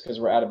 just because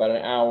we're at about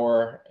an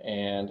hour,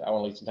 and I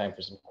want to leave some time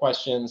for some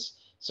questions.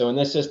 So in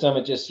this system,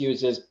 it just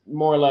uses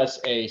more or less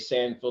a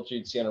sand filter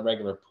you'd see on a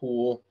regular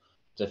pool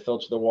to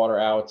filter the water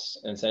out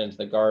and send it into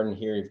the garden.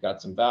 Here you've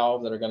got some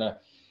valves that are going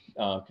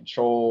to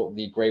control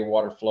the gray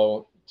water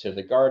flow to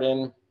the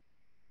garden.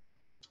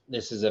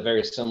 This is a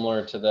very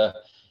similar to the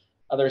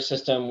other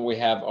system. We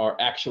have our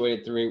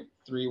actuated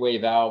three-way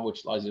valve,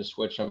 which allows you to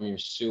switch from your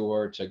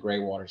sewer to gray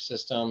water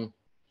system.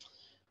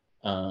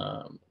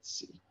 Let's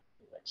see,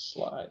 next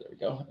slide. There we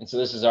go. And so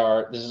this is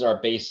our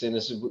basin.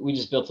 We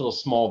just built a little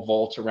small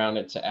vault around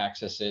it to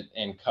access it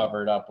and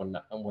cover it up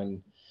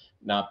when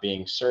not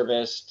being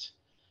serviced.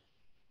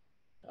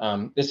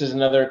 This is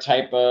another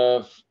type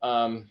of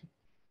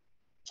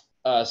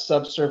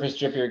subsurface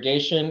drip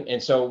irrigation.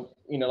 And so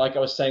like I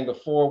was saying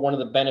before, one of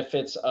the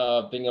benefits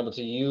of being able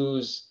to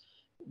use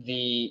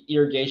the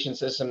irrigation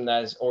system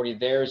that is already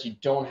there is you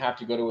don't have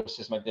to go to a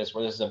system like this,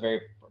 where this is a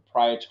very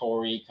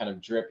proprietary kind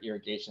of drip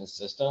irrigation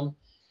system.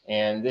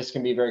 And this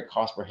can be very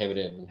cost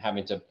prohibitive, and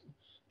having to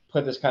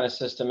put this kind of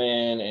system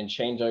in and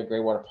change our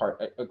Greywater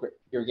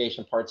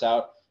irrigation parts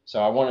out.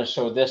 So I want to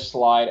show this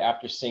slide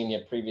after seeing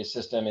the previous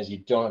system, is you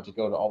don't have to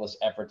go to all this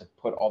effort to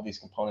put all these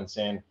components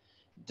in,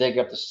 dig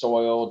up the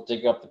soil,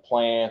 dig up the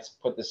plants,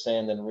 put this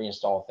in, then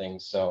reinstall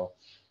things. So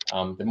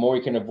the more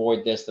you can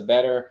avoid this, the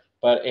better.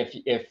 But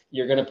if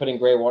you're going to put in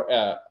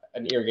Greywater,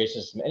 an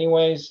irrigation system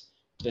anyways,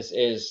 this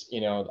is, the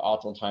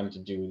optimal time to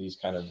do these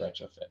kind of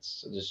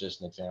retrofits. So this is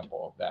just an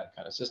example of that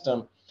kind of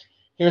system.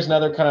 Here's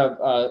another kind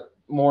of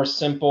more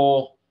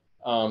simple,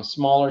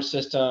 smaller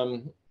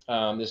system.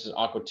 This is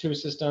Aqua 2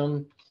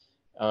 system.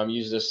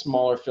 Uses a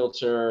smaller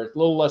filter, a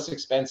little less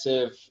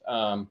expensive,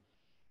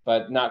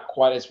 but not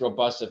quite as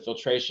robust of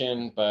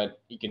filtration,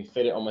 but you can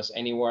fit it almost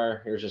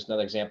anywhere. Here's just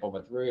another example of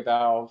a 3-way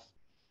valve.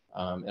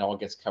 It all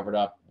gets covered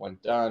up when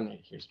done.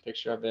 Here's a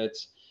picture of it.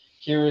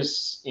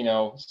 Here's,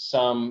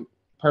 some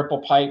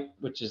purple pipe,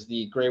 which is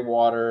the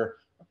Greywater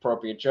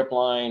appropriate drip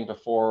line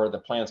before the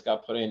plants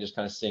got put in, just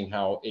kind of seeing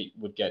how it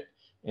would get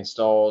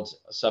installed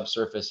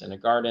subsurface in a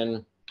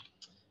garden.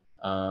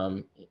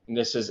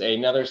 This is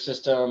another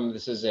system.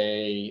 This is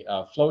a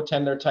flow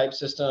tender type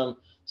system.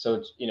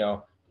 So,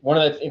 one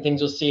of the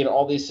things you'll see in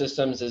all these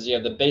systems is you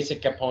have the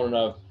basic component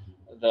of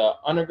the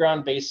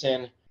underground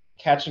basin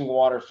catching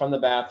water from the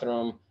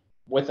bathroom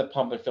with a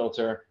pump and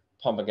filter,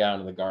 pumping out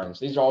into the garden.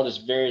 So these are all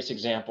just various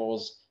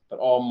examples, but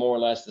all more or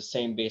less the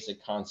same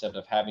basic concept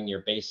of having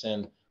your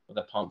basin with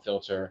a pump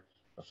filter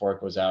before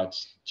it goes out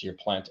to your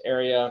plant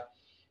area.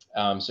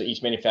 So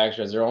each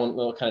manufacturer has their own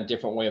little kind of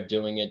different way of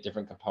doing it,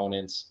 different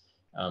components.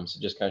 So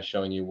just kind of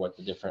showing you what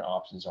the different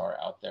options are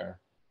out there.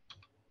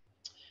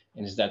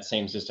 And it's that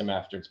same system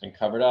after it's been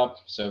covered up.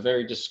 So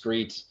very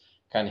discreet,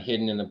 kind of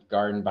hidden in the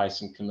garden by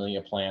some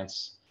camellia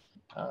plants.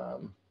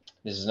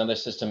 This is another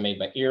system made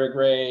by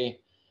Irrigray.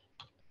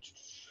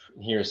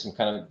 Here's some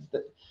kind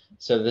of,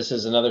 so this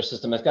is another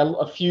system that's got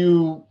a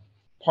few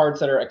parts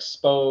that are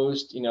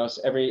exposed.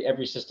 So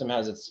every system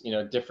has its,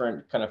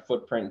 different kind of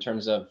footprint in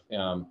terms of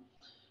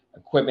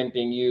equipment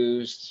being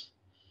used.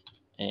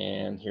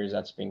 And here's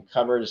that's being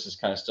covered. This is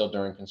kind of still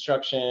during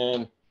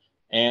construction.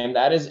 And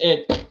that is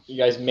it. You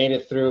guys made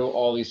it through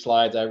all these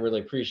slides. I really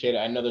appreciate it.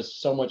 I know there's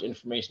so much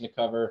information to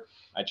cover.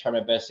 I try my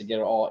best to get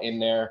it all in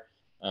there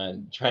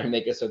and try to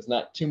make it so it's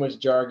not too much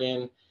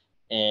jargon.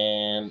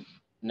 And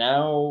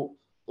now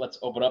let's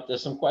open up to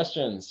some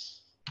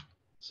questions.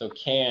 So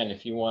Can,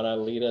 if you want to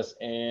lead us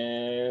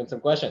in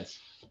some questions.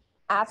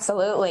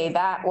 Absolutely.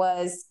 That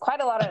was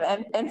quite a lot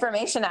of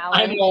information, Alan.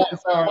 I know, I'm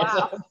sorry.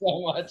 Wow.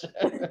 So much.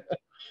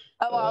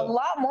 A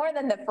lot more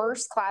than the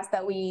first class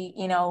that we,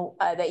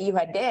 that you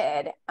had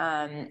did,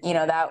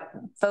 that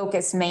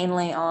focused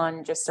mainly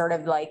on just sort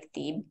of like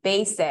the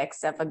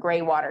basics of a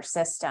Greywater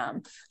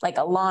system, like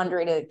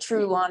a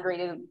true laundry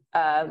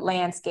to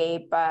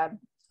landscape,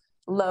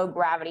 low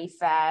gravity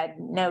fed,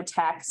 no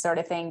tech sort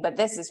of thing. But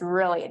this is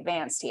really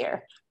advanced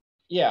here.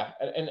 Yeah.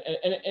 And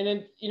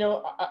then,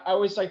 I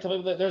always like to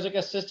live that there's like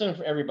a system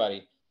for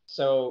everybody.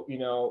 So,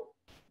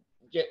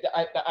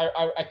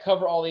 I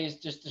cover all these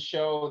just to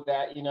show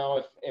that,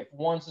 if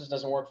one system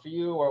doesn't work for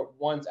you, or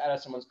one's out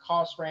of someone's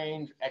cost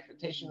range,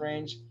 expectation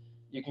range,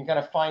 you can kind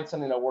of find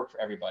something that'll work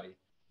for everybody.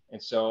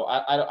 And so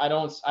I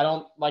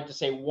don't like to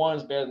say one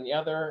is better than the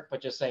other,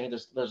 but just saying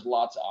there's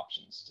lots of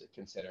options to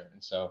consider.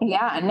 And so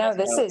yeah, no,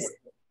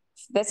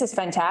 this is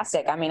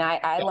fantastic. I mean,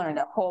 I learned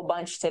a whole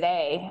bunch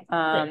today.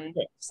 Great.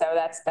 So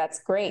that's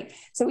great.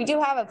 So we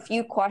do have a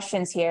few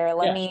questions here.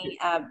 Let me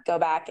go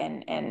back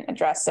and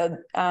address. So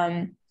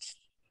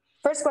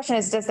first question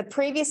is, does the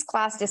previous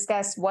class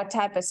discuss what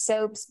type of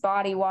soaps,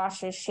 body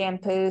washes,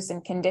 shampoos,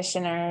 and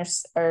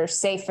conditioners are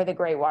safe for the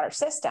Greywater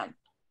system?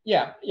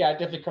 Yeah, I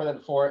definitely covered that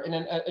before. And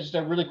then just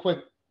a really quick,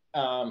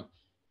 someone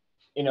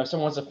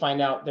wants to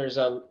find out, there's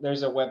a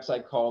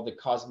website called the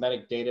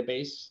Cosmetic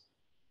Database,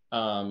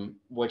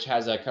 which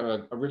has a kind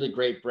of a really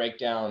great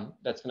breakdown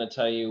that's going to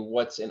tell you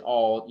what's in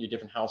all your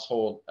different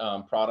household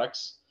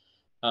products.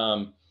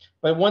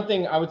 But one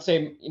thing I would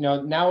say,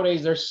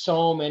 nowadays there's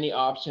so many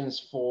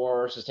options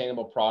for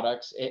sustainable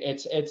products.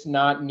 It's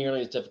not nearly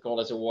as difficult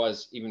as it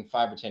was even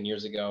 5 or 10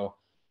 years ago.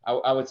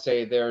 I would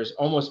say there's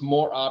almost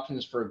more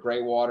options for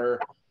Greywater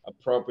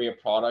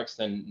appropriate products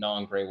than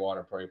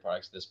non-Greywater appropriate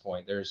products at this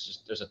point.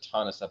 There's a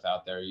ton of stuff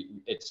out there.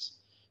 It's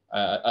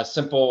a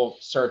simple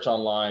search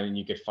online and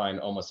you could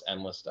find almost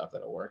endless stuff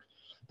that'll work.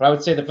 But I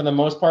would say that for the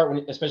most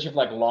part, especially for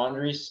like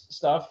laundry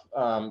stuff,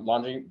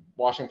 laundry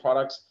washing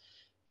products,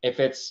 if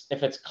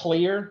it's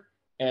clear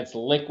and it's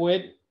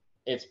liquid,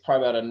 it's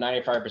probably about a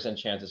 95%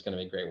 chance it's going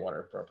to be Greywater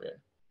appropriate.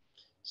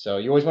 So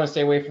you always want to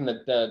stay away from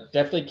the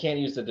definitely can't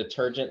use the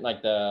detergent,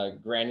 like the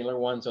granular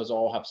ones. Those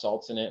all have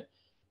salts in it.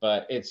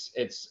 But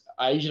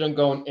I usually don't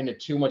go into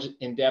too much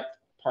in-depth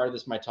part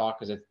of my talk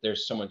because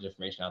there's so much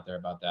information out there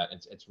about that.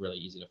 It's really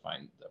easy to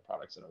find the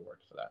products that'll work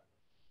for that.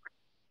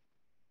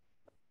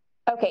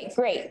 Okay,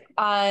 great.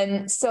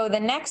 So the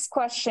next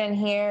question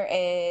here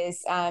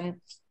is,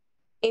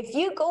 if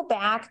you go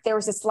back, there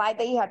was a slide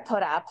that you had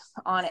put up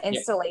on Yeah.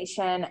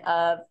 installation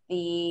of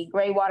the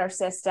Greywater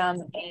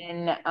system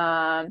in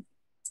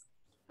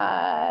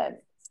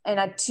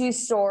a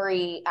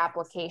two-story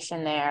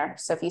application there.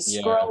 So if you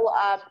Yeah. scroll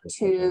up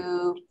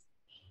to,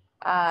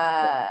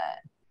 I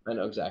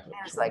know exactly.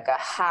 there's like a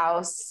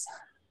house.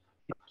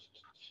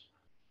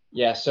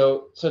 Yeah.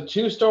 So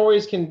 2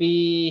 stories can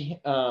be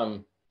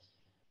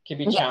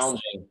Yes,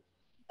 challenging.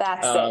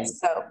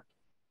 that's it.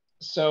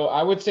 So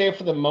I would say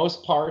for the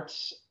most part,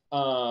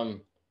 the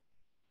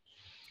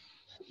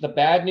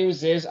bad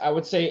news is I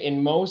would say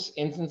in most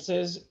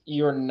instances,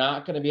 you're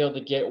not going to be able to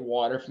get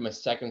water from a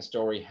second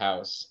story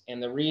house.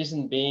 And the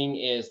reason being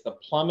is the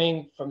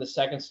plumbing from the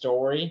second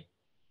story,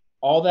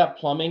 all that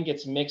plumbing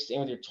gets mixed in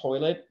with your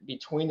toilet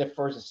between the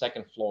first and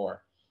second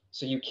floor.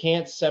 So you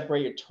can't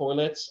separate your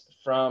toilets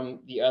from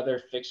the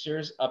other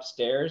fixtures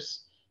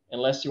upstairs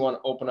unless you want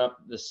to open up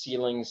the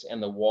ceilings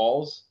and the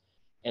walls.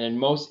 And in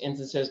most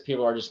instances,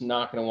 people are just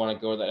not going to want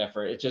to go to that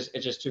effort. It's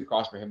just too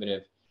cost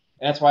prohibitive.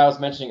 And that's why I was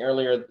mentioning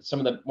earlier,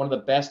 one of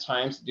the best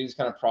times to do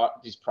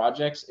these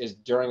projects is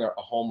during a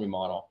home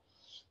remodel.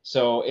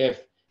 So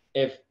if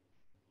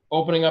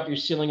opening up your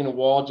ceiling and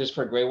wall just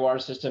for a gray water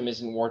system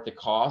isn't worth the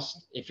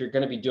cost, if you're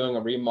going to be doing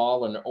a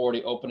remodel and they're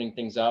already opening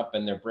things up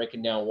and they're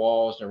breaking down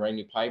walls, they're running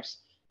new pipes,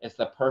 it's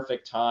the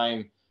perfect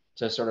time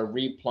to sort of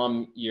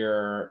replumb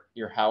your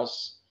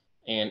house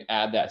and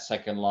add that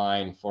second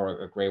line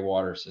for a gray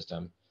water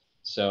system.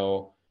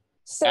 So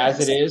as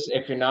it is,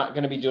 if you're not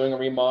going to be doing a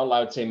remodel,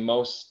 I would say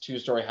most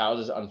two-story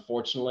houses,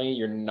 unfortunately,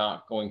 you're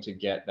not going to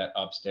get that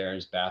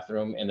upstairs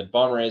bathroom. And the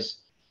bummer is,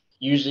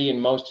 usually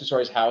in most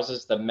two-story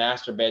houses, the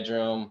master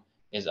bedroom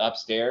is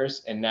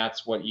upstairs, and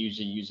that's what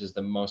usually uses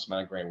the most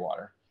amount of gray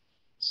water.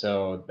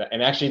 So,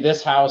 and actually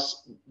this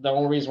house, the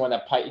only reason why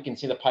that pipe, you can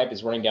see the pipe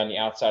is running down the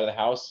outside of the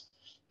house.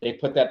 They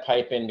put that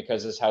pipe in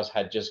because this house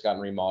had just gotten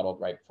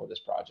remodeled right before this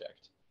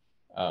project.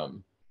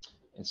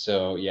 And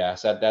so, yeah,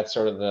 so that's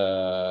sort of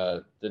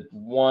the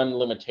one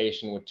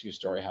limitation with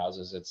two-story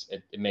houses.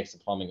 It makes the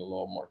plumbing a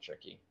little more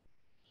tricky,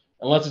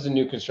 unless it's a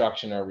new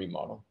construction or a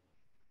remodel.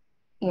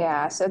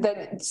 Yeah, so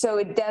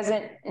it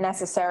doesn't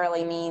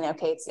necessarily mean,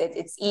 okay,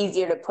 it's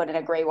easier to put in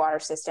a gray water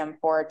system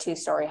for a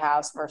two-story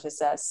house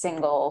versus a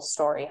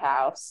single-story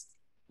house.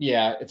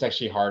 Yeah, it's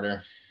actually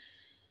harder.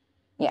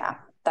 Yeah,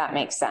 that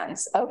makes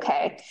sense.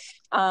 Okay.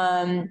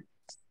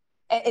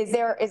 Is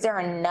there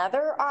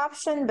another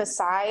option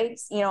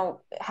besides,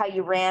 how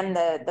you ran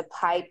the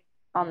pipe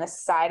on the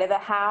side of the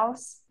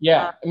house?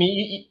 Yeah, I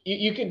mean,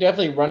 you can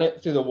definitely run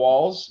it through the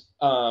walls,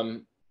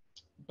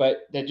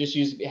 but that just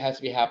usually has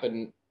to be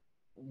happen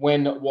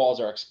when walls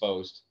are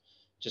exposed,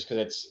 just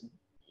because it's,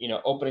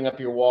 opening up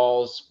your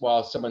walls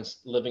while someone's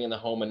living in the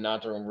home and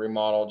not doing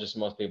remodel. Just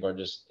most people are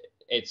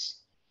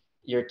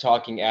you're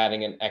talking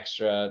adding an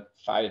extra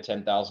 $5,000 to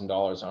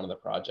 $10,000 onto the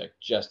project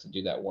just to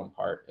do that one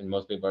part, and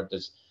most people are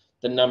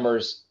the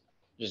numbers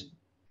just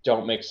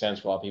don't make sense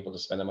for a lot of people to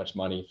spend that much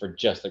money for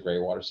just the gray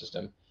water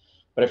system.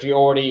 But if you're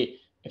already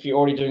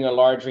doing a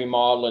large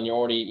remodel and you're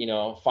already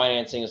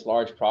financing this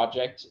large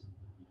project,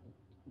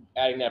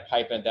 adding that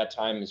pipe at that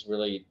time is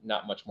really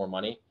not much more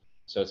money.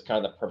 So it's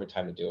kind of the perfect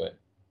time to do it.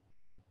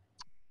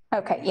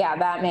 Okay, yeah,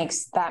 that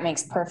makes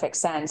perfect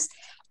sense.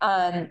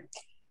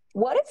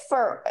 What if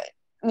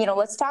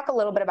let's talk a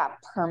little bit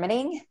about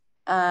permitting.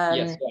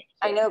 Yes.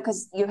 I know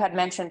because you had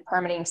mentioned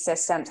permitting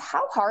systems.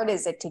 How hard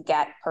is it to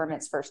get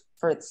permits for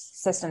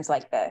systems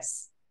like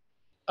this?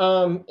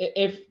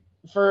 If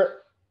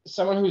for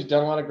someone who's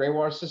done a lot of gray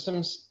water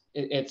systems,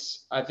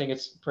 I think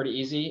it's pretty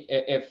easy.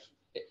 If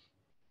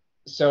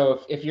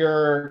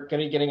you're going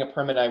to be getting a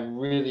permit,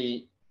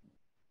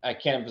 I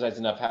can't emphasize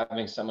enough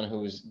having someone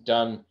who's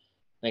done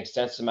an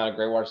extensive amount of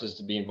gray water systems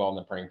to be involved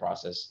in the permitting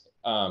process.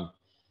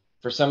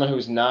 For someone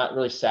who's not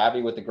really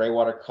savvy with the gray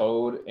water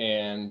code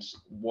and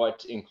what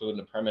to include in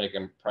the permit, it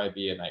can probably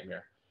be a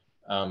nightmare.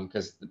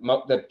 Because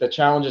the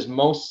challenge is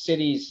most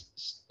cities,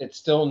 it's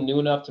still new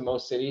enough to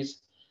most cities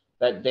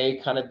that they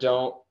kind of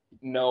don't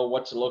know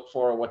what to look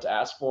for or what to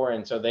ask for.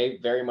 And so they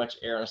very much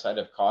err on the side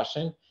of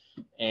caution,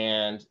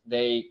 and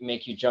they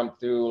make you jump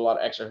through a lot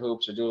of extra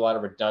hoops or do a lot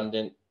of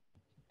redundant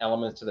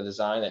elements to the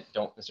design that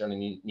don't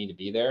necessarily need to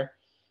be there.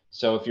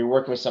 So if you're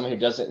working with someone who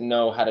doesn't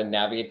know how to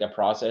navigate that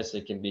process,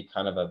 it can be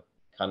kind of a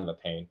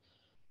pain.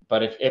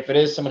 But if it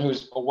is someone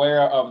who's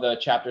aware of the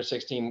Chapter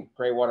 16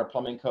 gray water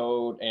plumbing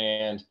code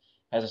and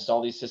has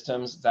installed these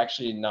systems, it's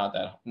actually not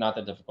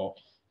that difficult.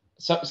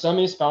 Some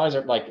municipalities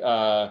are like,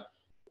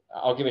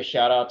 I'll give a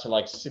shout out to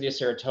like City of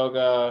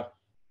Saratoga,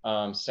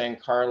 San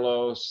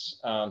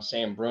Carlos,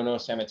 San Bruno,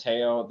 San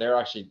Mateo.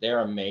 They're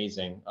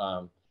amazing.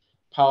 Palo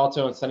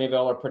Alto and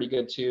Sunnyvale are pretty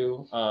good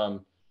too.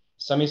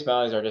 Some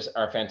municipalities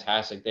are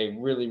fantastic. They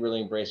really,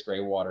 really embrace gray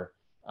water.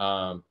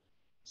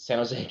 San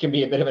Jose can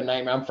be a bit of a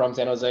nightmare. I'm from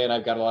San Jose, and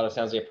I've got a lot of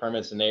San Jose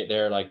permits, and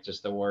they're like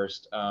just the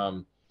worst.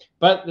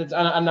 But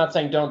I'm not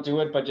saying don't do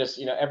it, but just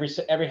every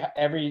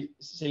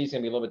city is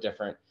gonna be a little bit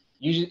different.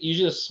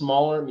 usually the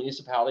smaller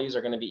municipalities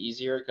are going to be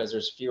easier because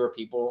there's fewer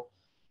people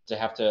to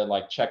have to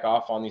like check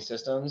off on these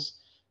systems.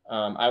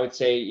 I would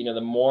say,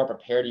 the more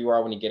prepared you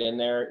are when you get in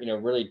there,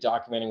 really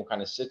documenting what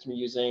kind of system you're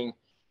using,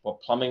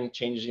 what plumbing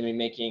changes you're going to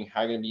be making,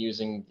 how you're going to be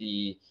using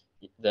the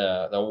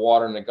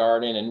water in the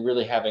garden, and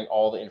really having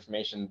all the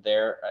information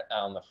there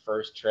on the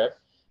first trip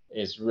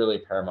is really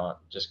paramount,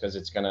 just because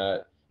it's going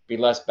to be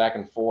less back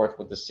and forth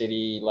with the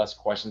city, less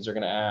questions they're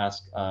going to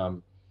ask.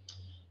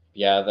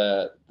 Yeah,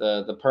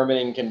 the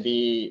permitting can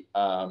be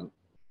a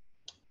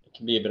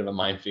bit of a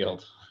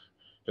minefield.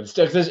 But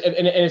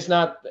it's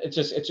not,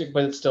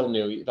 but it's still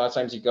new. A lot of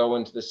times you go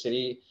into the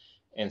city,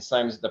 and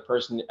sometimes the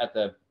person at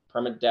the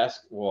permit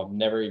desk will have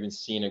never even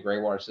seen a gray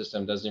water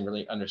system, doesn't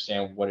really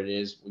understand what it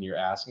is when you're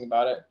asking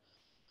about it.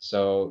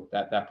 So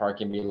that part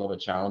can be a little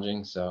bit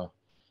challenging. So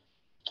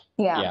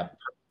yeah.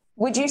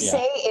 Would you Yeah.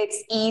 say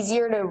it's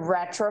easier to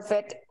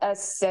retrofit a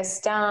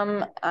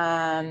system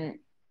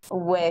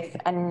with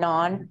a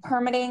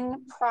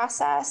non-permitting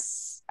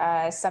process?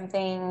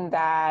 Something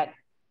that,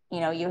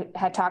 you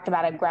had talked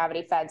about, a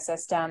gravity-fed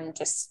system,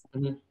 just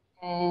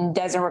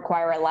doesn't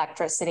require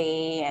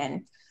electricity,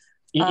 and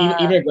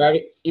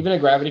even a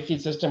gravity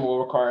feed system will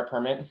require a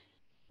permit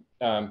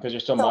because you're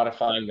still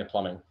modifying the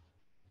plumbing.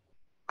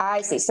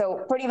 I see.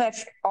 So pretty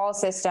much all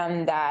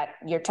system that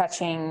you're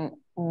touching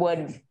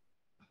would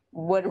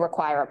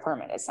require a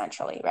permit,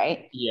 essentially,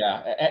 right?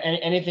 Yeah,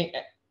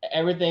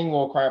 everything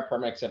will require a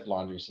permit except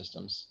laundry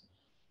systems,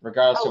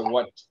 regardless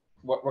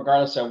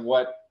of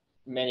what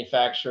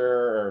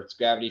manufacturer, or it's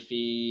gravity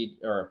feed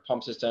or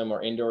pump system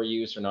or indoor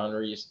use or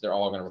non-indoor use, they're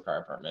all going to require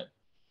a permit.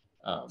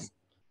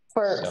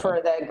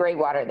 For the gray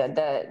water,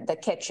 the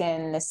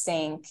kitchen, the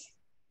sink,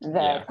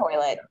 the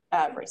toilet.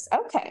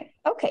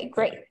 Okay,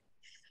 great.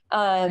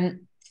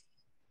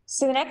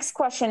 So the next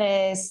question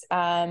is,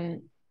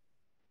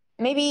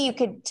 maybe you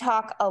could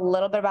talk a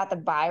little bit about the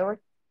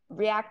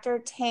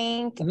bioreactor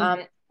tank.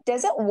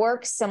 Does it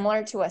work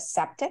similar to a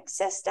septic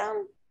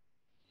system?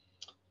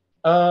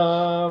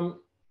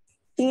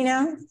 Do you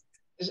know?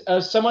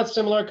 Somewhat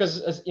similar,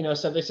 because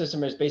septic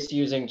system is basically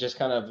using just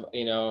kind of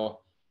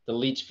the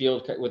leach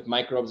field with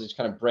microbes that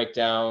kind of break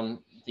down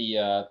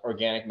the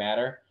organic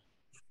matter.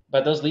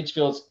 But those leach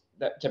fields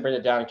to break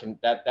it down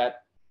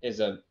that is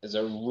a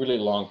really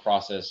long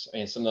process. I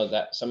mean, some of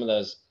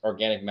those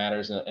organic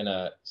matters in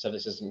a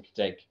septic system can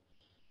take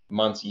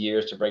months,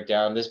 years to break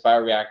down. This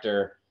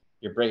bioreactor,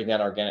 you're breaking down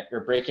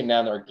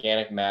the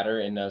organic matter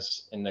in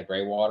the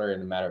gray water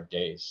in a matter of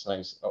days,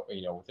 sometimes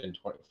within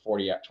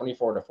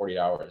 24 to 40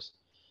 hours.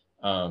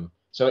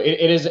 So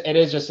it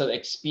is just an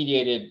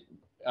expedited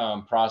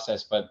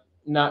process, but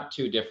not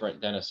too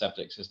different than a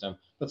septic system.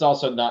 But it's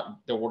also not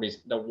the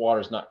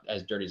water's not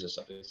as dirty as a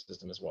septic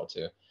system as well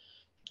too.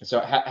 So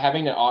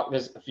having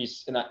if you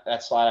in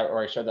that slide where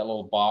I showed that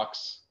little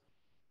box,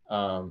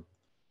 so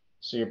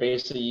you're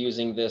basically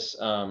using this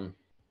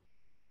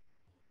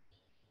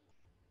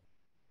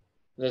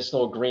this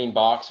little green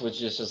box, which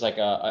just is like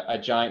a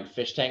giant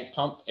fish tank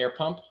air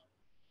pump,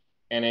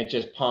 and it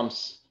just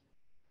pumps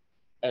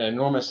an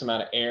enormous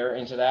amount of air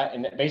into that.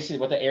 And basically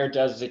what the air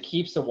does is it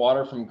keeps the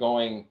water from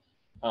going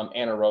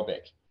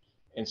anaerobic.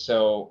 And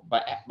so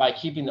by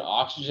keeping the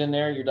oxygen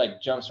there, you're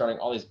like jump starting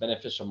all these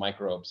beneficial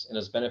microbes, and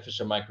those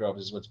beneficial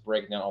microbes is what's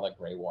breaking down all that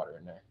gray water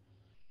in there.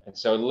 And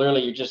so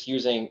literally you're just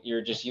using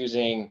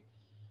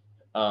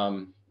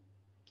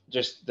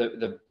just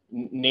the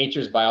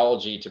nature's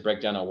biology to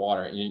break down that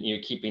water. And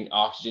you're keeping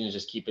oxygen and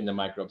just keeping the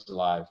microbes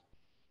alive,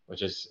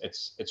 which is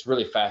it's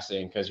really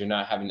fascinating because you're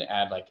not having to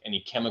add like any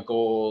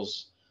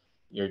chemicals.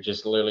 You're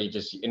just literally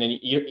and then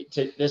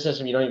this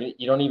system you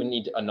don't even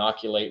need to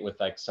inoculate with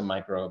like some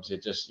microbes.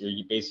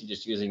 You're basically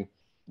just using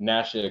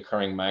naturally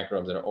occurring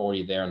microbes that are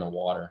already there in the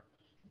water,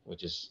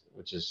 which is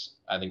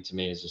I think to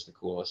me is just the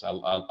coolest.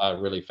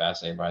 I'm really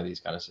fascinated by these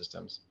kind of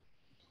systems.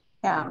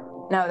 Yeah,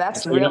 no,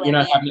 that's so really you're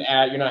not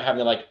having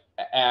to like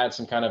add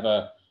some kind of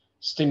a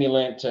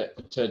stimulant to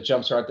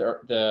jumpstart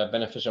the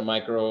beneficial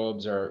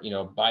microbes, or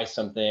buy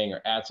something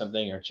or add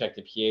something or check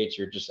the pH.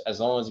 You're just, as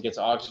long as it gets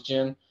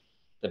oxygen,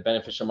 the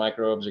beneficial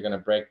microbes are going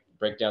to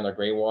break down their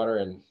gray water.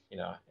 And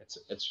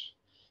it's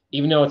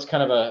even though it's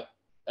kind of a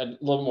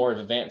little more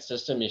advanced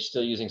system, you're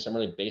still using some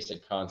really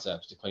basic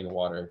concepts to clean the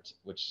water,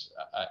 which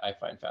I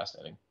find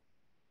fascinating.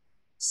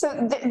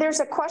 So there's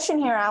a question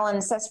here, Alan.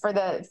 It says for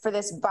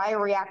this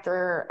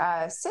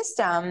bioreactor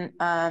system,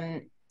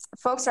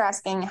 folks are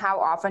asking,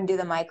 how often do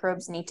the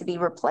microbes need to be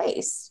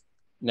replaced?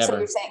 Never. So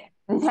you're saying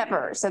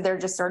never. So they're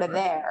just sort of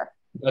there.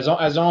 As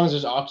long as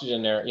there's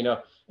oxygen there,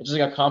 it's just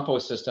like a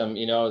compost system.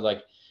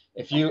 Like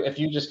if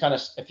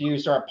you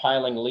start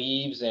piling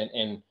leaves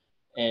and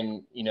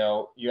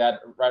you add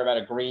right about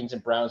a greens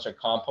and browns to a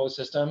compost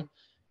system,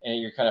 and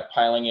you're kind of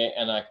piling it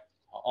and like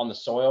on the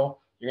soil,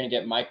 you're going to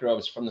get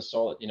microbes from the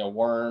soil,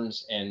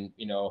 worms and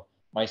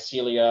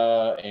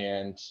mycelia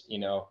and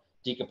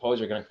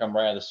decompose are going to come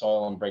right out of the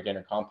soil and break down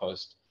your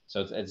compost.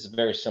 So it's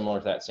very similar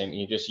to that same.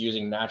 You're just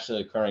using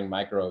naturally occurring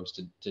microbes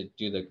to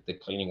do the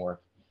cleaning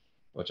work,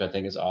 which I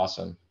think is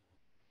awesome.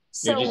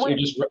 So when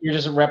you're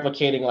just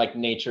replicating like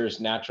nature's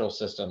natural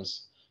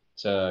systems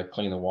to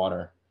clean the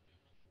water.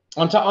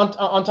 On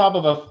top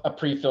of a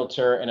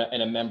pre-filter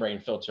and a membrane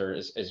filter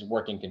is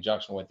working in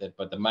conjunction with it,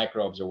 but the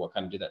microbes are what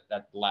kind of do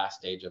that last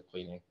stage of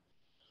cleaning.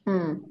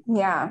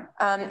 Yeah.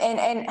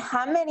 And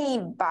how many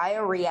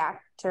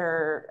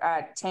bioreactor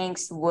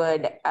tanks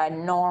would a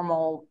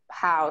normal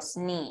house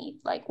need?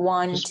 Like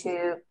one, Just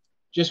two?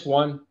 just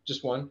one,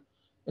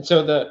 And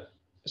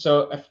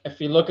so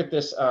if you look at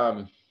this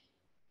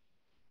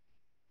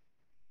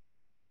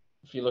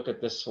if you look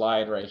at this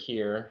slide right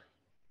here,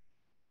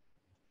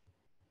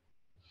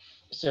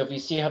 so if you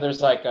see how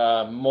there's like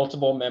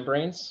multiple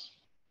membranes.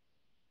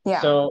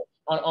 Yeah. So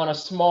on a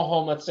small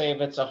home, let's say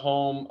if it's a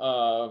home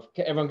of,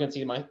 everyone can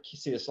see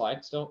the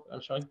slide still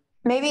I'm showing?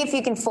 Maybe if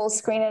you can full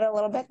screen it a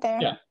little bit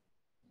there. Yeah,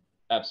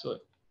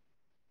 absolutely.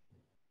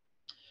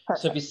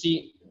 Perfect. So if you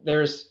see,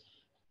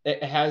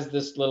 it has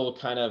this little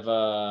kind of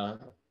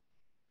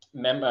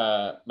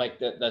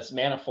that's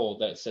manifold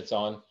that it sits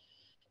on.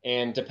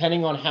 And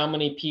depending on how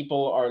many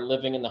people are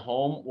living in the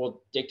home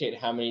will dictate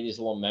how many of these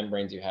little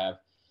membranes you have.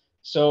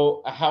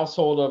 So a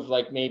household of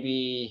like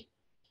maybe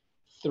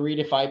 3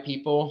 to 5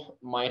 people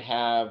might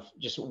have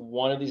just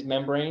one of these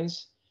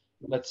membranes.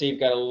 Let's say you've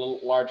got a little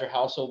larger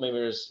household, maybe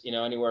there's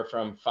anywhere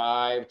from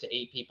 5 to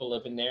 8 people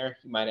living there,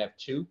 you might have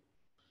 2.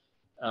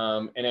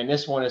 And then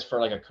this one is for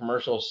like a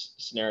commercial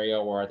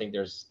scenario where I think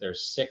there's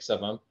 6 of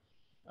them.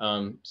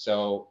 And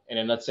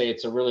then let's say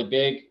it's a really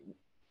big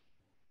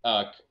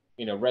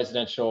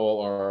residential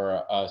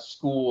or a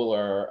school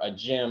or a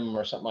gym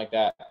or something like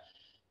that.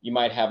 You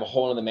might have a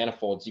whole other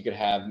manifolds. You could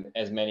have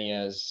as many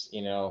as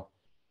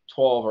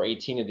 12 or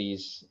 18 of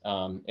these,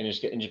 and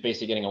just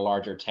basically getting a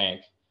larger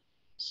tank.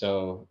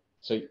 So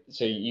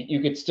you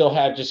could still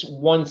have just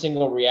one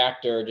single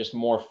reactor, just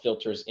more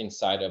filters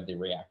inside of the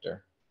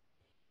reactor.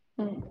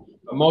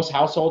 Most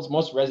households,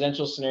 most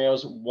residential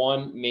scenarios,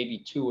 1, maybe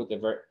 2 of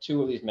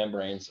these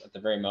membranes at the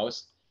very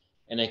most,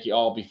 and they can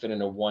all be fit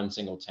into one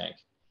single tank.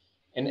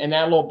 And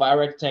that little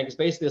bioreactor tank is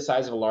basically the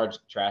size of a large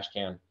trash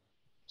can.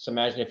 So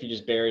imagine if you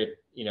just buried,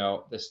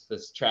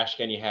 this trash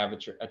can you have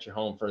at your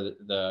home for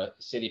the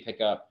city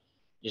pickup,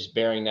 just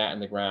burying that in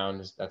the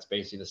ground. That's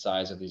basically the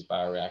size of these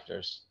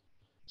bioreactors.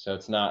 So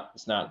it's not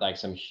like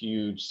some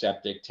huge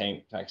septic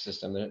tank type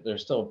system. They're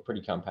still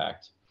pretty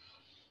compact.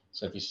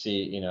 So if you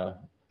see,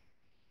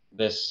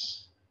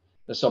 this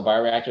little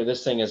bioreactor,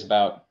 this thing is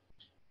about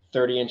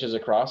 30 inches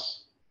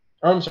across,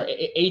 or I'm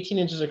sorry, 18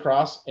 inches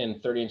across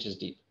and 30 inches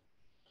deep.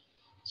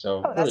 So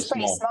Oh, really that's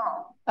pretty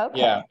small. Okay.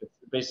 Yeah,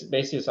 it's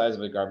basically the size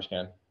of a garbage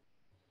can.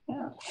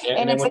 Yeah.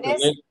 And then with the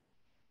lid,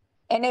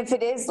 and if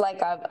it is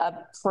like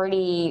a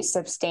pretty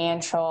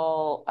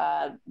substantial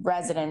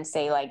residence,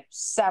 say like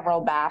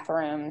several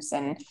bathrooms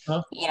and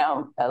like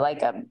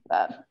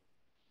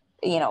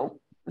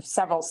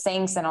several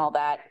sinks and all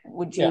that,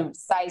 would you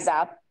size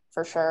up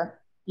for sure?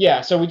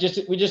 Yeah, so we just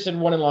did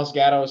one in Los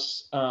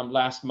Gatos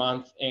last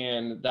month,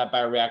 and that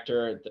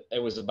bioreactor, it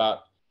was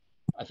about,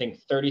 I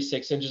think,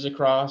 36 inches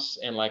across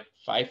and like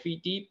 5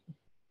 feet deep.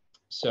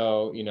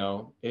 So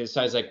his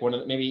size like one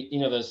of maybe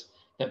those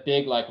the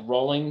big like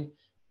rolling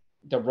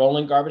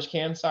garbage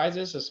can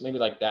sizes is maybe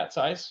like that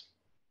size.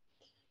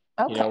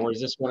 Okay. Whereas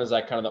this one is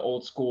like kind of the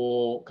old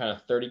school kind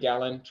of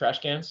 30-gallon trash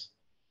cans.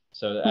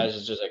 So as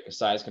is just like a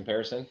size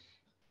comparison.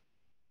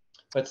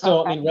 But still,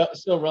 okay. I mean,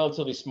 still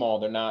relatively small.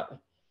 They're not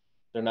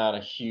a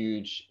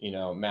huge,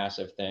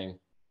 massive thing.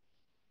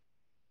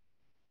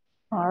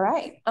 All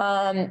right.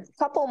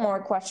 Couple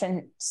more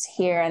questions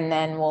here and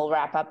then we'll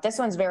wrap up. This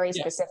one's very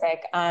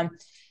specific.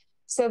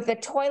 So if the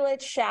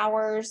toilets,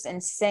 showers,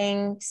 and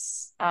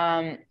sinks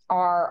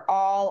are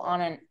all on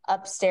an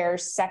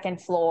upstairs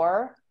second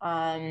floor,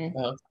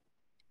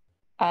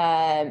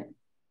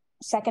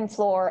 second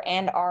floor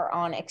and are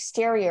on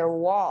exterior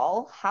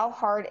wall, how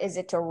hard is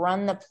it to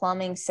run the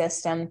plumbing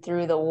system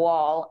through the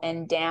wall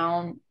and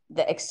down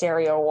the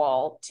exterior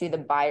wall to the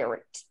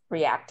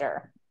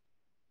bioreactor?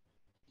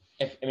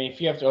 If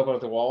you have to open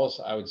up the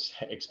walls, I would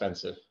say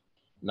expensive,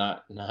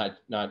 not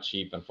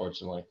cheap,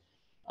 unfortunately.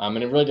 And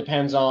it really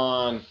depends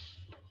on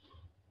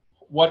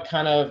what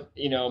kind of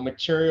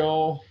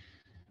material,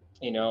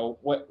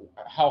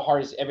 how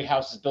hard is every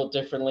house is built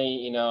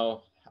differently.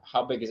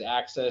 How big is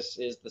access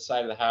is the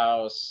side of the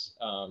house.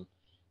 Do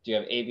you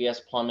have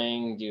ABS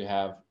plumbing? Do you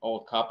have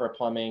old copper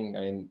plumbing? I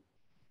mean,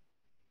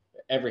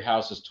 every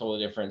house is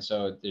totally different,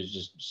 so there's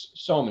just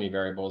so many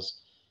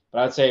variables.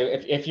 But I'd say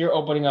if you're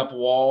opening up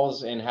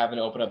walls and having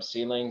to open up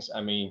ceilings,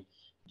 I mean,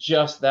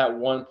 just that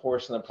one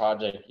portion of the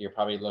project, you're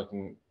probably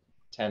looking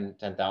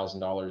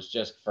 $10,000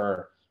 just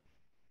for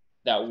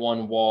that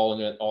one wall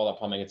and all that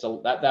plumbing. It's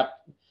that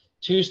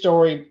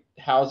 2-story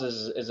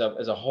houses is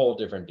a whole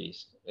different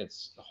beast.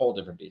 It's a whole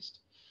different beast.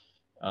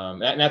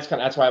 And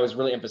that's why I was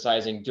really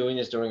emphasizing doing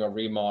this during a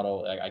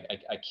remodel.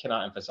 I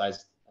cannot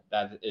emphasize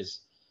that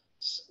is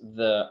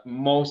the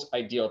most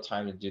ideal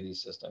time to do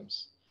these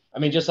systems. I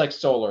mean, just like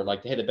solar,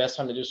 like, hey, the best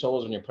time to do solar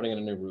is when you're putting in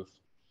a new roof,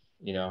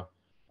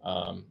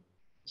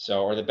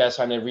 or the best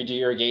time to redo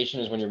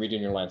irrigation is when you're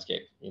redoing your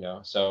landscape,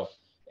 so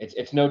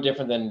it's no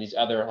different than these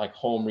other like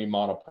home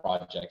remodel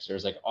projects.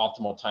 There's like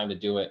optimal time to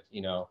do it,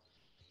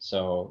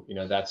 so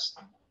that's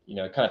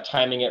kind of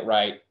timing it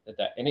right at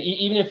that. And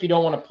even if you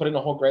don't want to put in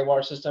a whole gray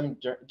water system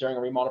during a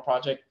remodel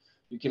project,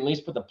 you can at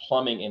least put the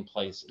plumbing in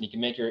place, and you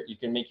can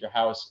make your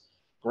house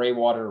gray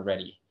water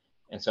ready.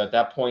 And so at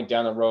that point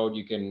down the road,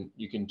 you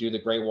can do the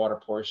gray water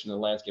portion, the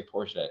landscape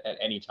portion at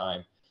any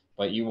time.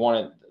 But you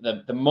want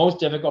the most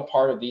difficult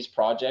part of these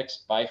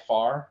projects by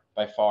far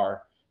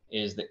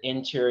is the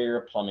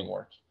interior plumbing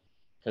work,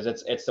 because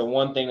it's the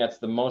one thing that's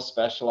the most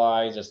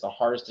specialized. It's the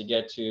hardest to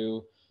get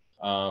to.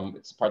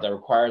 It's the part that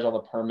requires all the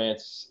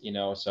permits,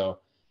 so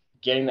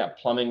getting that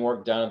plumbing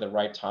work done at the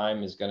right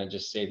time is going to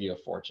just save you a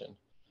fortune.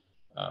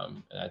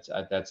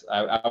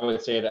 I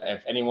would say that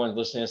if anyone's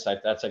listening to this,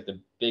 that's like the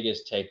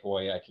biggest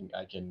takeaway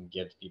I can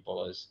give to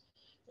people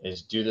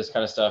is do this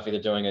kind of stuff,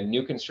 either doing a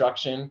new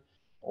construction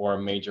or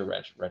a major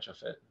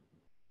retrofit.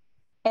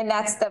 And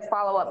that's the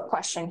follow-up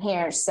question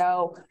here.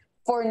 So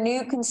for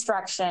new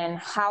construction,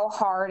 how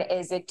hard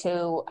is it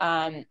to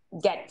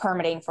get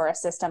permitting for a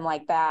system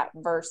like that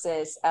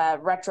versus a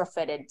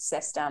retrofitted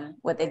system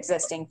with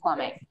existing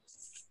plumbing?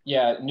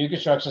 Yeah, new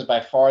construction is by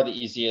far the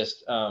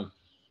easiest.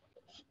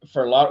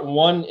 For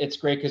it's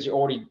great because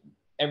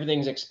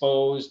everything's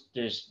exposed.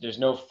 There's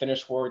no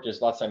finish work.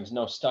 There's lots of times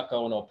no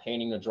stucco, no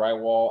painting, no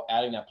drywall.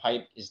 Adding that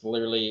pipe is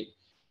literally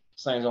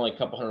sometimes only a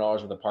couple $100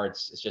 worth of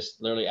parts. It's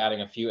just literally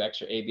adding a few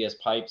extra ABS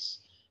pipes,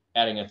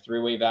 adding a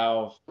 3-way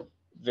valve,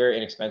 very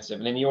inexpensive.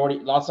 And then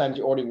lots of times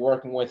you're already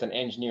working with an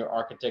engineer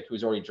architect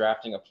who's already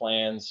drafting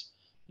plans.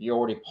 You're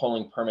already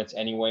pulling permits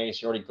anyway. So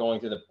you're already going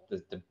through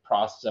the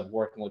process of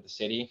working with the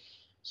city.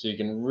 So you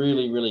can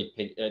really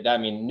pick.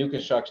 New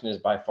construction is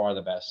by far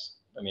the best.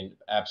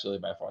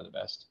 Absolutely by far the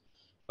best.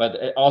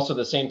 But also at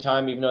the same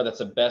time, even though that's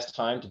the best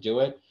time to do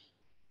it,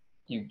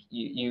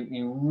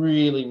 you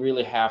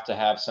really have to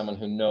have someone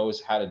who knows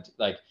how to,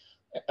 like,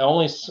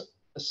 only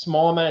a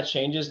small amount of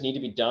changes need to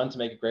be done to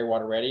make it gray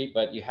water ready,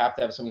 but you have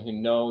to have someone who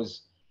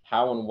knows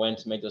how and when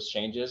to make those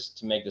changes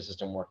to make the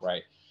system work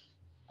right.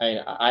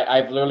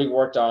 I've literally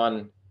worked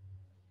on,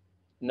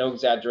 no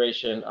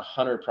exaggeration,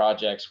 100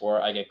 projects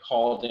where I get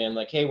called in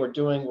like, hey, we're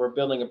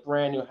building a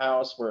brand new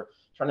house. We're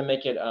trying to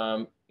make it,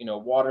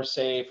 water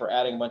safe. We're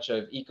adding a bunch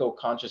of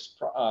eco-conscious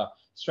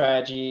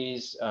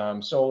strategies,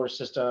 solar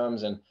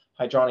systems and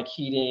hydronic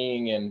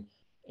heating and,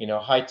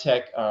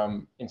 high-tech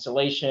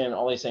insulation,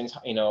 all these things,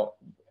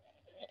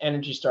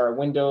 Energy Star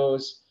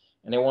windows,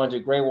 and they want to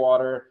do gray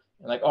water.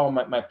 And like, oh,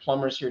 my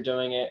plumber's here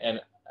doing it.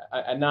 And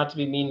I not to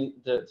be mean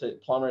to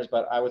plumbers,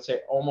 but I would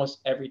say almost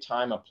every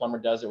time a plumber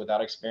does it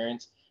without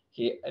experience,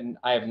 and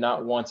I have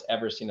not once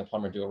ever seen a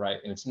plumber do it right.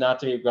 And it's not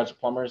to be a grudge of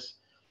plumbers.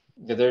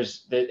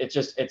 It's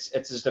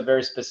just a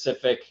very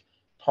specific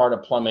part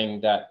of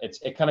plumbing that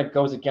it kind of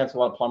goes against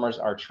what a lot of plumbers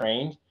are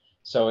trained.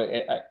 So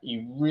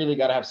you really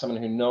got to have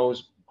someone who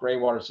knows gray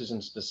water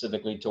systems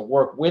specifically to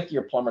work with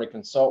your plumber, to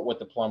consult with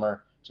the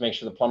plumber to make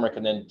sure the plumber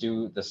can then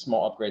do the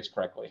small upgrades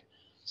correctly.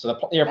 So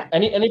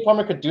any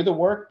plumber could do the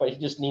work, but he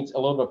just needs a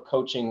little bit of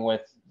coaching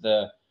with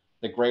the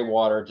gray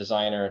water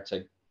designer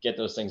to get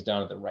those things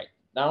done at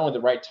not only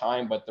the right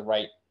time, but the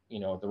right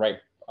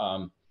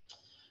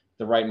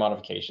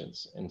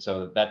modifications. And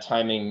so that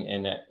timing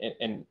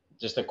and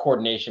just the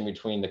coordination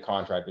between the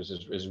contractors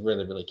is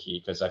really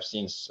key, because I've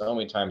seen so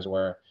many times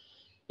where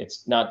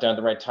it's not done at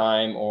the right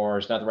time, or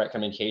it's not the right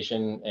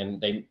communication, and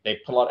they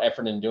put a lot of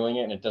effort in doing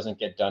it and it doesn't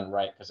get done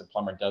right because the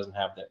plumber doesn't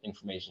have the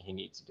information he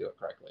needs to do it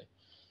correctly.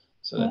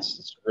 So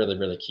it's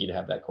really key to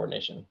have that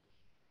coordination.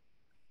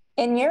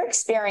 In your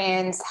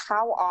experience,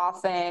 how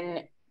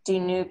often do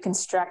new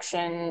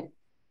construction,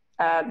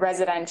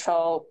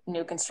 residential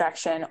new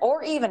construction,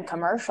 or even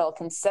commercial,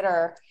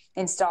 consider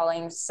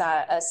installing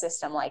a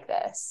system like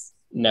this?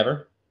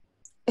 Never.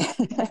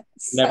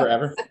 Never,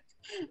 ever.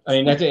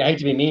 I hate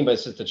to be mean, but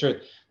it's just the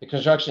truth. The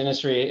construction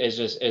industry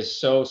is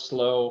so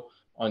slow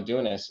on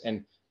doing this.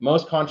 And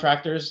most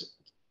contractors,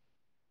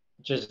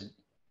 just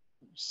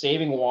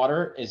saving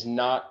water is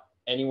not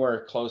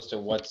anywhere close to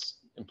what's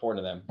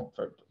important to them.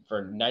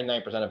 For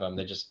 99% of them,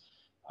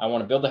 I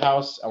want to build the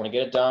house, I want to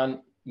get it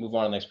done, move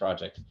on to the next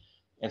project.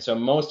 And so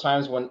most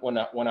times when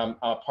I'm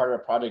a part of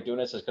a project doing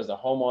this is because the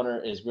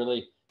homeowner is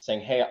really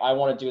saying, hey, I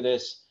want to do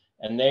this,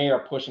 and they are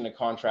pushing the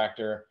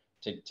contractor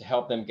to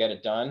help them get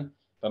it done.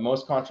 But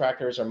most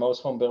contractors or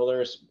most home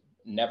builders,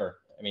 never.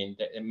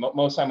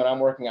 Most time when I'm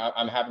working,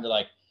 I'm having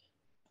to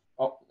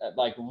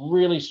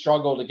really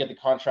struggle to get the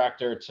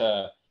contractor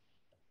to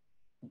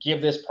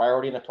give this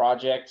priority in the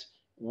project,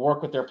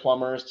 work with their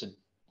plumbers to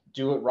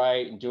do it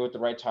right and do it at the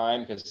right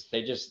time, because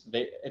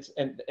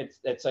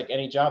it's like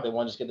any job. They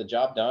want to just get the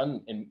job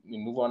done and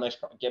move on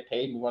next, get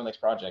paid, move on to the next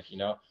project,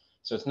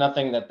 So it's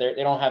nothing that they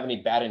don't have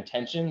any bad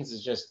intentions.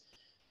 It's just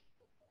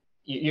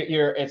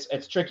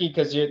it's tricky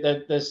because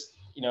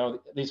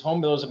these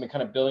home builders have been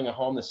kind of building a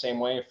home the same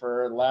way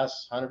for the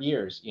last 100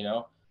 years,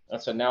 And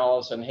so now all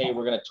of a sudden, hey,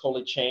 we're going to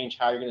totally change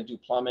how you're going to do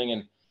plumbing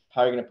and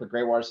how you're going to put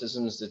gray water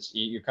systems.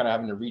 You're kind of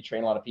having to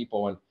retrain a lot of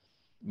people, and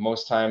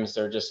most times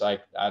they're just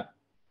like,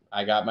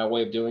 I got my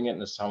way of doing it,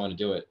 and this is how I'm going to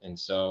do it. And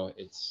so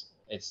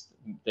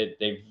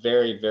they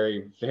very,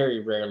 very, very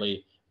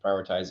rarely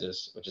prioritize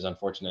this, which is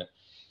unfortunate.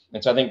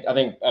 And so I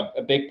think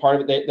a big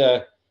part of it,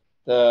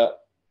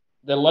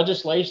 the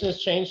legislation has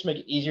changed to make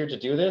it easier to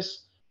do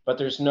this, but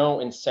there's no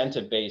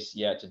incentive base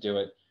yet to do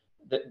it.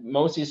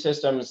 Most of these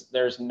systems,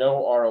 there's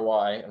no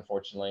ROI,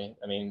 unfortunately.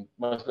 I mean,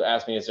 most people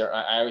ask me, is there?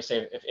 I always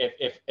say,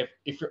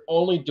 if you're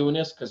only doing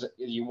this because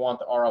you want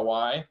the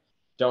ROI,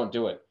 don't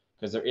do it,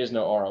 because there is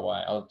no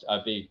ROI.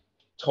 I'll be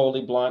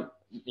totally blunt.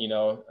 You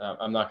know,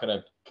 I'm not going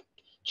to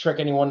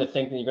trick anyone to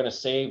think that you're going to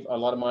save a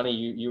lot of money.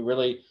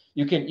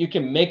 You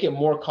can make it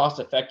more cost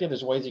effective.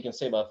 There's ways you can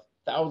save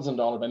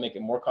 $1,000 by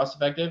making it more cost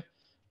effective.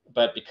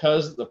 But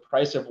because the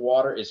price of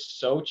water is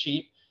so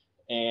cheap,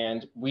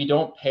 and we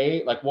don't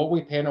pay, like what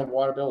we pay on a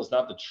water bill is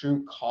not the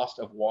true cost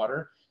of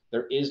water,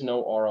 there is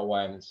no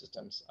ROI in the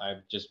systems.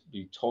 I'd just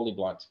be totally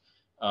blunt.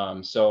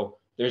 So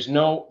there's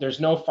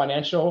no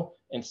financial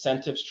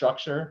incentive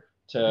structure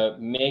to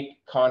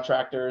make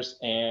contractors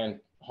and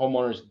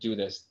homeowners do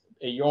this.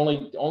 The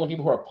only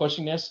people who are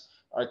pushing this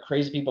are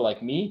crazy people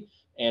like me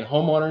and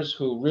homeowners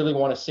who really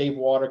want to save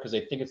water because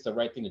they think it's the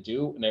right thing to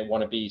do, and they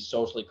want to be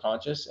socially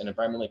conscious and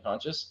environmentally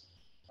conscious.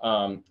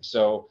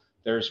 So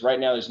there's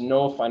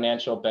no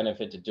financial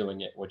benefit to doing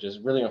it, which is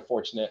really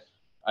unfortunate.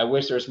 I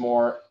wish there's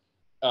more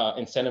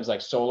incentives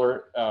like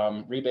solar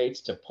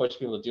rebates to push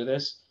people to do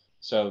this.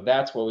 So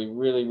that's what we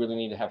really, really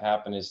need to have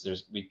happen. Is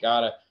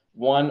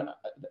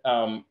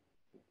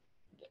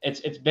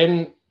it's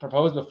been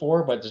proposed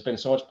before, but there's been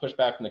so much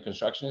pushback from the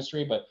construction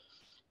industry. But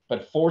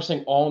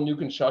forcing all new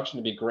construction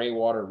to be gray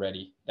water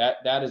ready,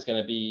 that is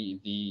going to be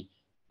the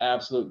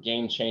absolute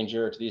game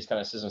changer to these kind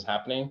of systems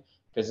happening,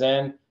 because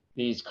then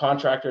these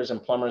contractors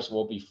and plumbers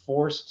will be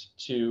forced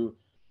to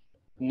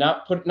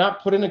not put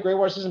in a gray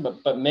water system,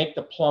 but make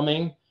the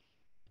plumbing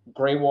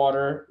gray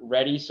water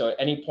ready. So at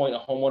any point, a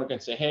homeowner can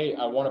say, hey,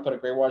 I want to put a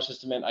gray water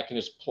system in. I can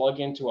just plug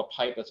into a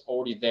pipe that's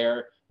already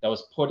there, that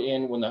was put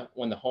in when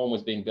the home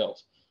was being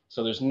built.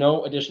 So there's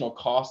no additional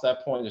cost at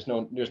that point. There's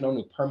no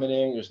new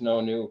permitting. There's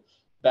no new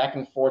back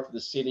and forth with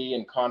the city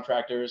and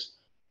contractors.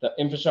 The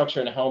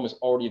infrastructure in a home is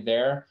already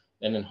there,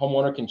 and then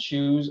homeowner can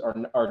choose or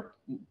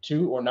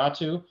not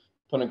to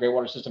put in a gray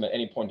water system at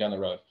any point down the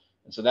road.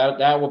 And so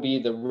that will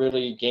be the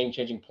really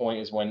game-changing point,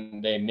 is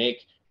when they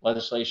make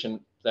legislation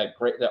that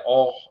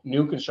all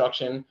new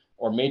construction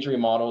or major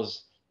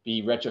remodels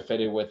be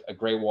retrofitted with a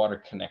gray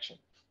water connection.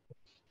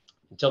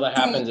 Until that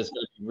happens, it's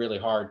going to be really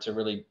hard to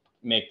really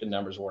make the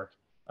numbers work,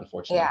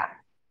 unfortunately. Yeah,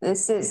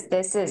 this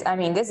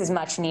is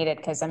much needed,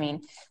 because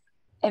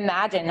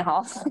imagine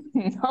all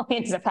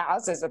millions of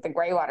houses with the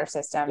gray water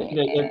system.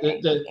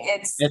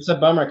 It's a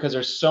bummer, because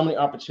there's so many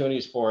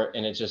opportunities for it,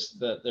 and it's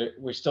just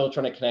we're still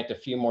trying to connect a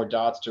few more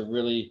dots to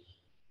really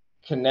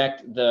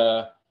connect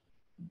the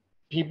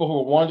people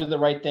who want to do the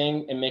right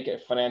thing and make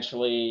it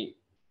financially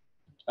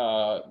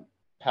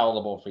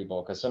palatable for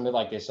people. Because somebody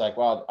like this, like,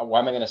 wow, why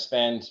am I going to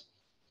spend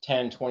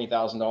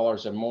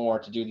 $10,000-$20,000 or more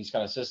to do these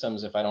kind of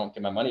systems if I don't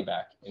get my money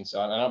back? And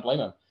so I don't blame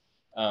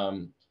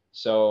them.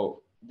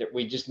 So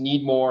we just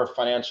need more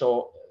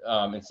financial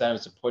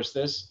incentives to push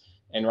this.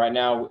 And right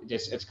now,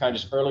 it's kind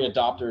of just early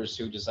adopters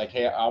who just like,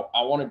 hey,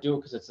 I want to do it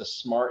because it's the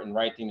smart and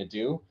right thing to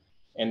do.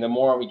 And the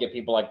more we get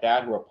people like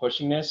that who are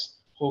pushing this,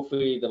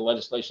 hopefully the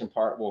legislation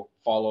part will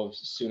follow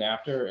soon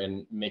after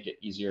and make it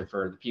easier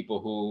for the people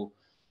who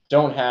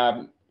don't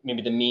have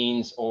maybe the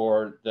means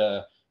or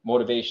the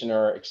motivation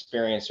or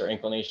experience or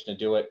inclination to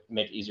do it,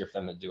 make it easier for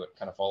them to do it,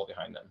 kind of follow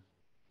behind them.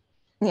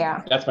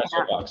 Yeah, that's my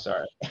soapbox.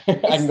 Sorry, I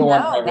can go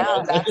on.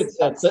 No, it's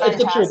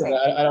the truth of it.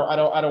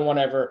 I don't want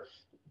to ever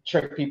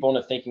trick people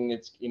into thinking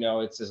it's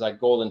this like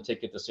golden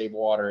ticket to save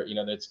water.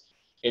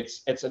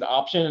 It's an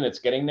option, and it's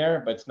getting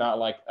there, but it's not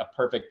like a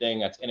perfect thing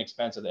that's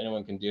inexpensive that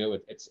anyone can do.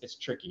 It's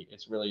tricky.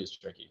 It's really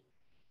tricky.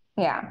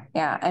 Yeah.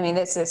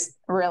 This is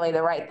really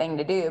the right thing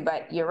to do,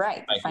 but you're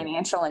right. The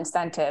financial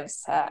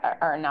incentives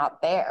are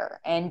not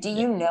there. And do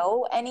you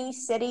know any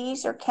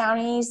cities or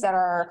counties that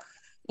are,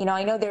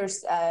 I know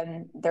there's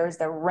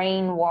the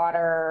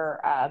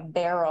rainwater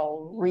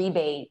barrel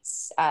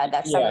rebates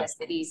that some of the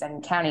cities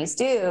and counties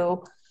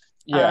do.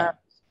 Yeah.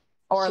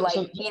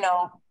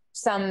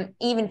 Some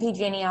even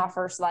PG&E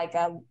offers like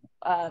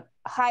a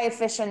high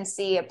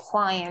efficiency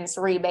appliance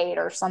rebate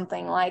or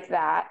something like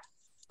that.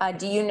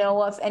 Do you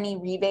know of any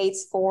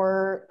rebates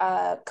for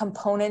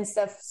components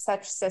of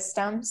such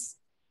systems?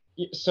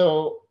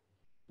 So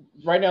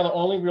right now, the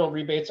only real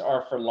rebates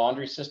are for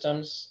laundry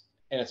systems.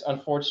 And it's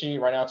unfortunately,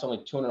 right now, it's only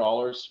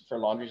 $200 for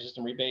laundry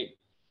system rebate.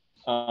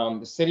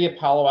 The city of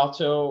Palo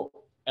Alto,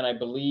 and I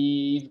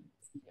believe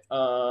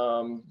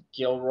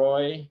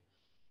Gilroy,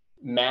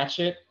 match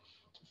it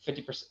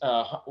 50%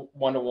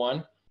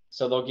 1-to-1.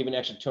 So they'll give you an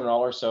extra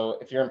 $200. So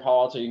if you're in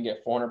Palo Alto, you can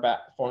get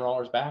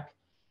 $400 back.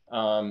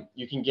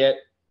 You can get,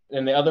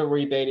 and the other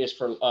rebate is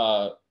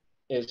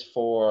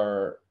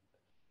for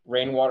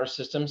rainwater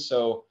systems.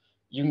 So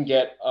you can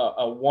get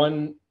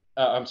you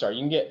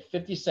can get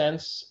 50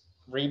 cents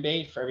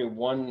rebate for every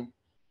one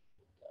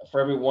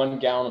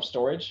gallon of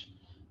storage.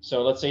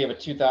 So let's say you have a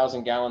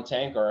 2,000 gallon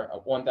tank or a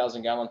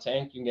 1,000 gallon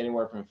tank, you can get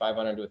anywhere from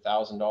 $500 to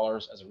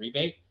 $1,000 as a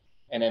rebate.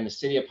 And then the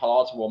city of Palo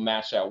Alto will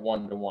match that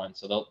 1-to-1.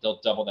 So they'll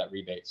double that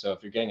rebate. So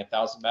if you're getting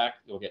 1,000 back,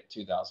 you'll get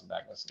 2,000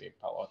 back in the city of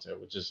Palo Alto,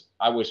 which is,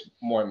 I wish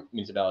more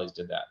municipalities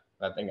did that.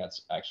 I think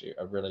that's actually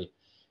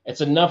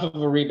it's enough of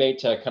a rebate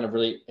to kind of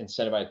really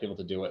incentivize people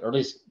to do it, or at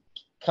least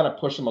kind of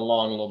push them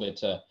along a little bit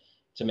to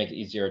make it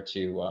easier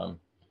to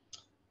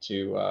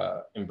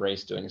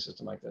embrace doing a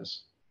system like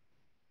this.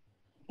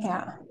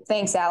 Yeah,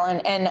 thanks, Alan.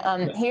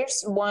 And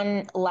here's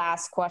one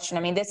last question. I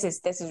mean, this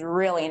is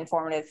really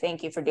informative.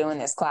 Thank you for doing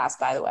this class,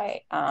 by the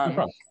way. No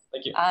problem.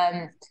 Thank you.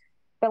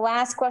 The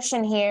last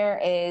question here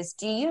is,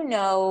 do you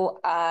know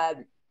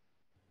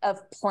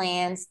of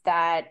plants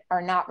that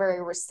are not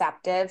very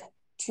receptive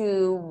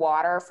to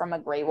water from a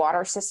gray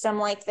water system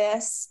like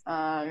this?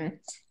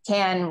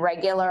 Can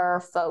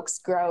regular folks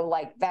grow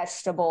like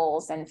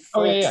vegetables and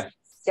fruits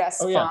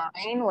just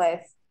fine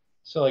with?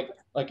 So like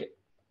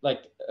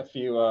if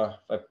you if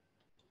I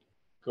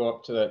go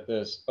up to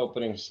this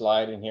opening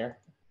slide in here,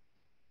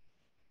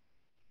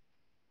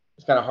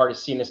 it's kind of hard to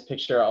see in this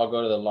picture. I'll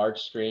go to the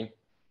large screen.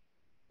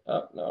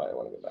 Oh no, I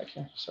want to go back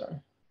here. Sorry.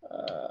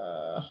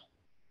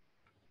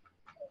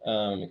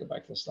 Let me go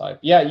back to the slide.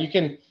 Yeah, you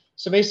can.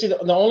 So basically,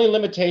 the only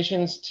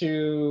limitations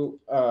to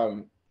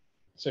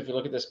so if you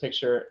look at this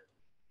picture,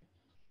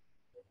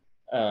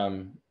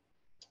 in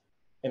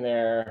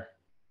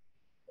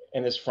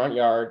this front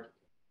yard,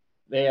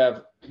 they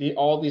have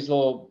all these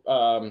little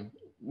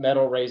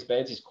metal raised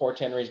beds. These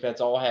Corten raised beds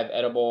all have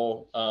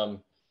edible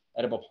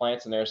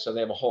plants in there. So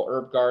they have a whole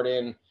herb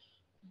garden.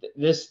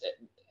 This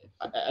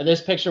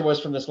picture was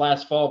from this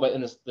last fall, but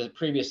in the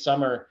previous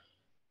summer,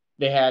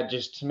 they had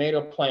just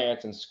tomato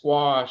plants and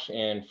squash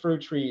and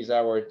fruit trees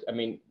that were, I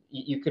mean,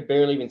 you could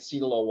barely even see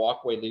the little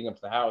walkway leading up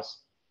to the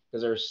house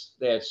because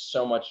they had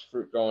so much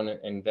fruit growing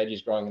and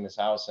veggies growing in this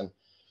house. And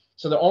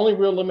so the only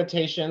real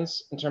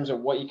limitations in terms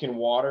of what you can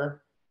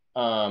water,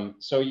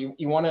 so you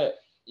want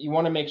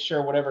to make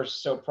sure whatever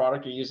soap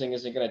product you're using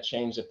isn't going to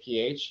change the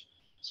pH.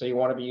 So you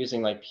want to be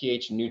using like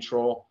pH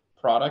neutral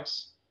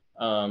products,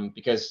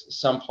 because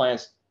some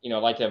plants,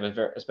 like to have a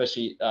very,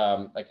 especially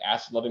like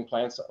acid loving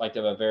plants like to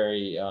have a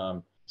very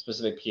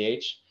specific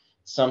pH.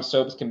 Some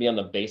soaps can be on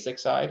the basic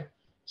side.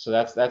 So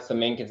that's the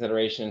main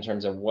consideration in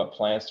terms of what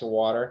plants to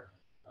water.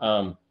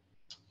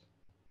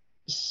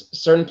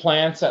 Certain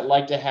plants that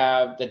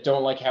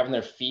don't like having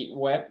their feet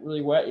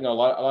really wet. A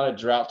lot of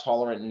drought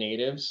tolerant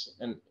natives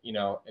and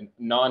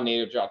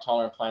non-native drought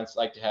tolerant plants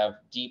like to have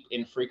deep,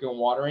 infrequent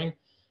watering.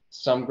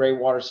 Some gray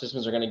water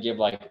systems are going to give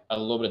like a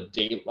little bit of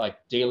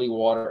daily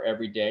water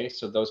every day.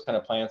 So those kind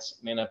of plants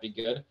may not be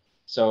good.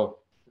 So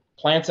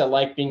plants that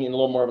like being in a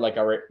little more of like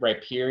a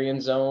riparian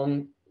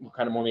zone,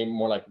 kind of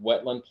more like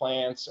wetland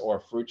plants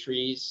or fruit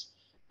trees.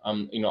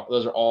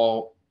 Those are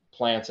all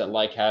plants that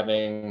like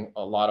having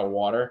a lot of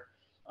water.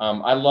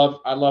 I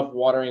love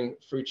watering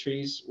fruit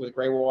trees with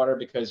gray water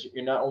because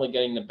you're not only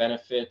getting the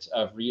benefit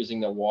of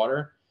reusing the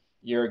water,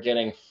 you're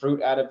getting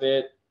fruit out of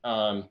it.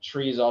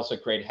 Trees also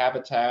create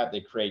habitat,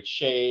 they create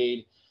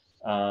shade,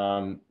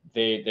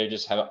 they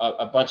just have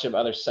a bunch of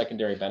other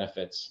secondary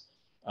benefits.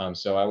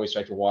 So I always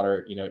try to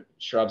water,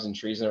 shrubs and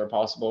trees whenever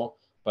possible.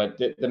 But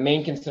the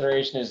main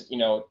consideration is,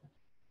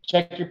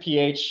 check your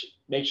pH,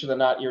 make sure they're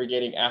not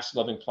irrigating acid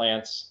loving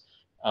plants.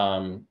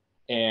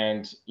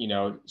 And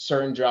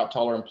certain drought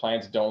tolerant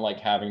plants don't like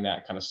having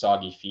that kind of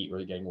soggy feet where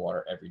they're getting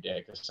water every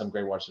day, because some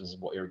gray water systems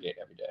will irrigate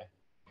every day.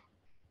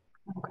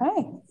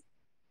 Okay.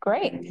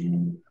 Great.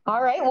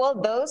 All right. Well,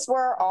 those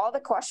were all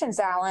the questions,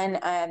 Alan.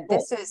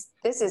 Cool.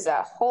 This is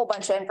a whole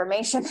bunch of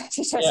information that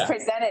you just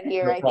presented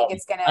here. No I think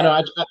it's gonna. I know.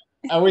 I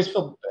always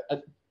feel a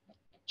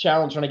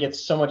challenge trying to get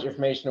so much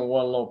information in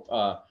one little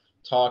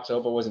talk. So I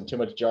hope it wasn't too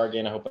much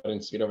jargon. I hope I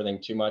didn't speed over everything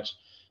too much.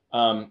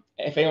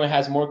 If anyone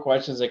has more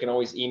questions, they can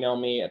always email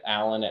me at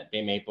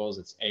Alan@baymaples.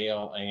 It's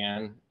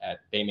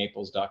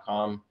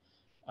ALAN@baymaples.com.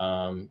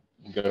 You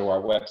can go to our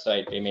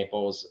website, Bay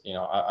Maples.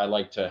 I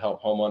like to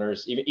help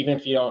homeowners, even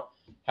if you don't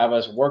have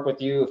us work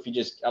with you.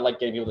 I like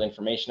getting people the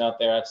information out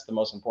there. That's the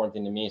most important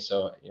thing to me.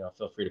 So,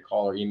 feel free to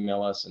call or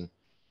email us. And,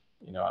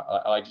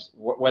 I like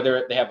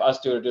whether they have us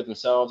do it or do it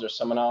themselves or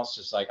someone else,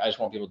 just like, I just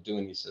want people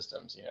doing these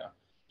systems,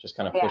 just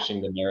kind of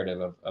pushing the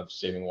narrative of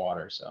saving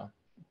water. So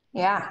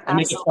yeah, and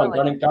make it fun.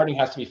 Gardening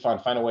has to be fun.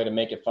 Find a way to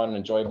make it fun and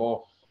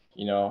enjoyable,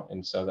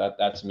 and so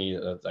that to me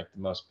is like the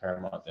most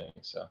paramount thing.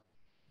 So.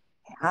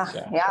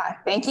 Yeah.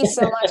 Thank you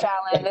so much,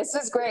 Alan. This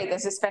is great.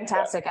 This is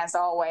fantastic as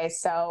always.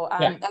 So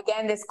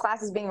again, this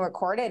class is being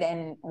recorded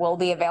and will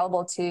be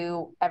available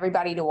to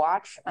everybody to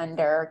watch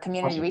under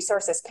community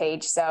resources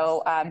page.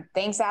 So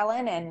thanks,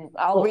 Alan. And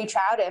I'll reach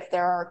out if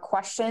there are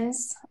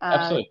questions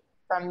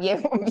from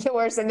you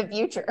viewers in the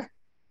future.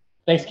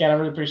 Thanks, Ken. I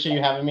really appreciate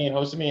you having me and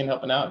hosting me and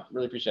helping out.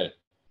 Really appreciate it.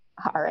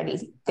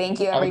 Alrighty. Thank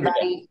you,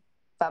 everybody.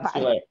 Bye-bye. See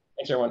you later.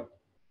 Thanks, everyone.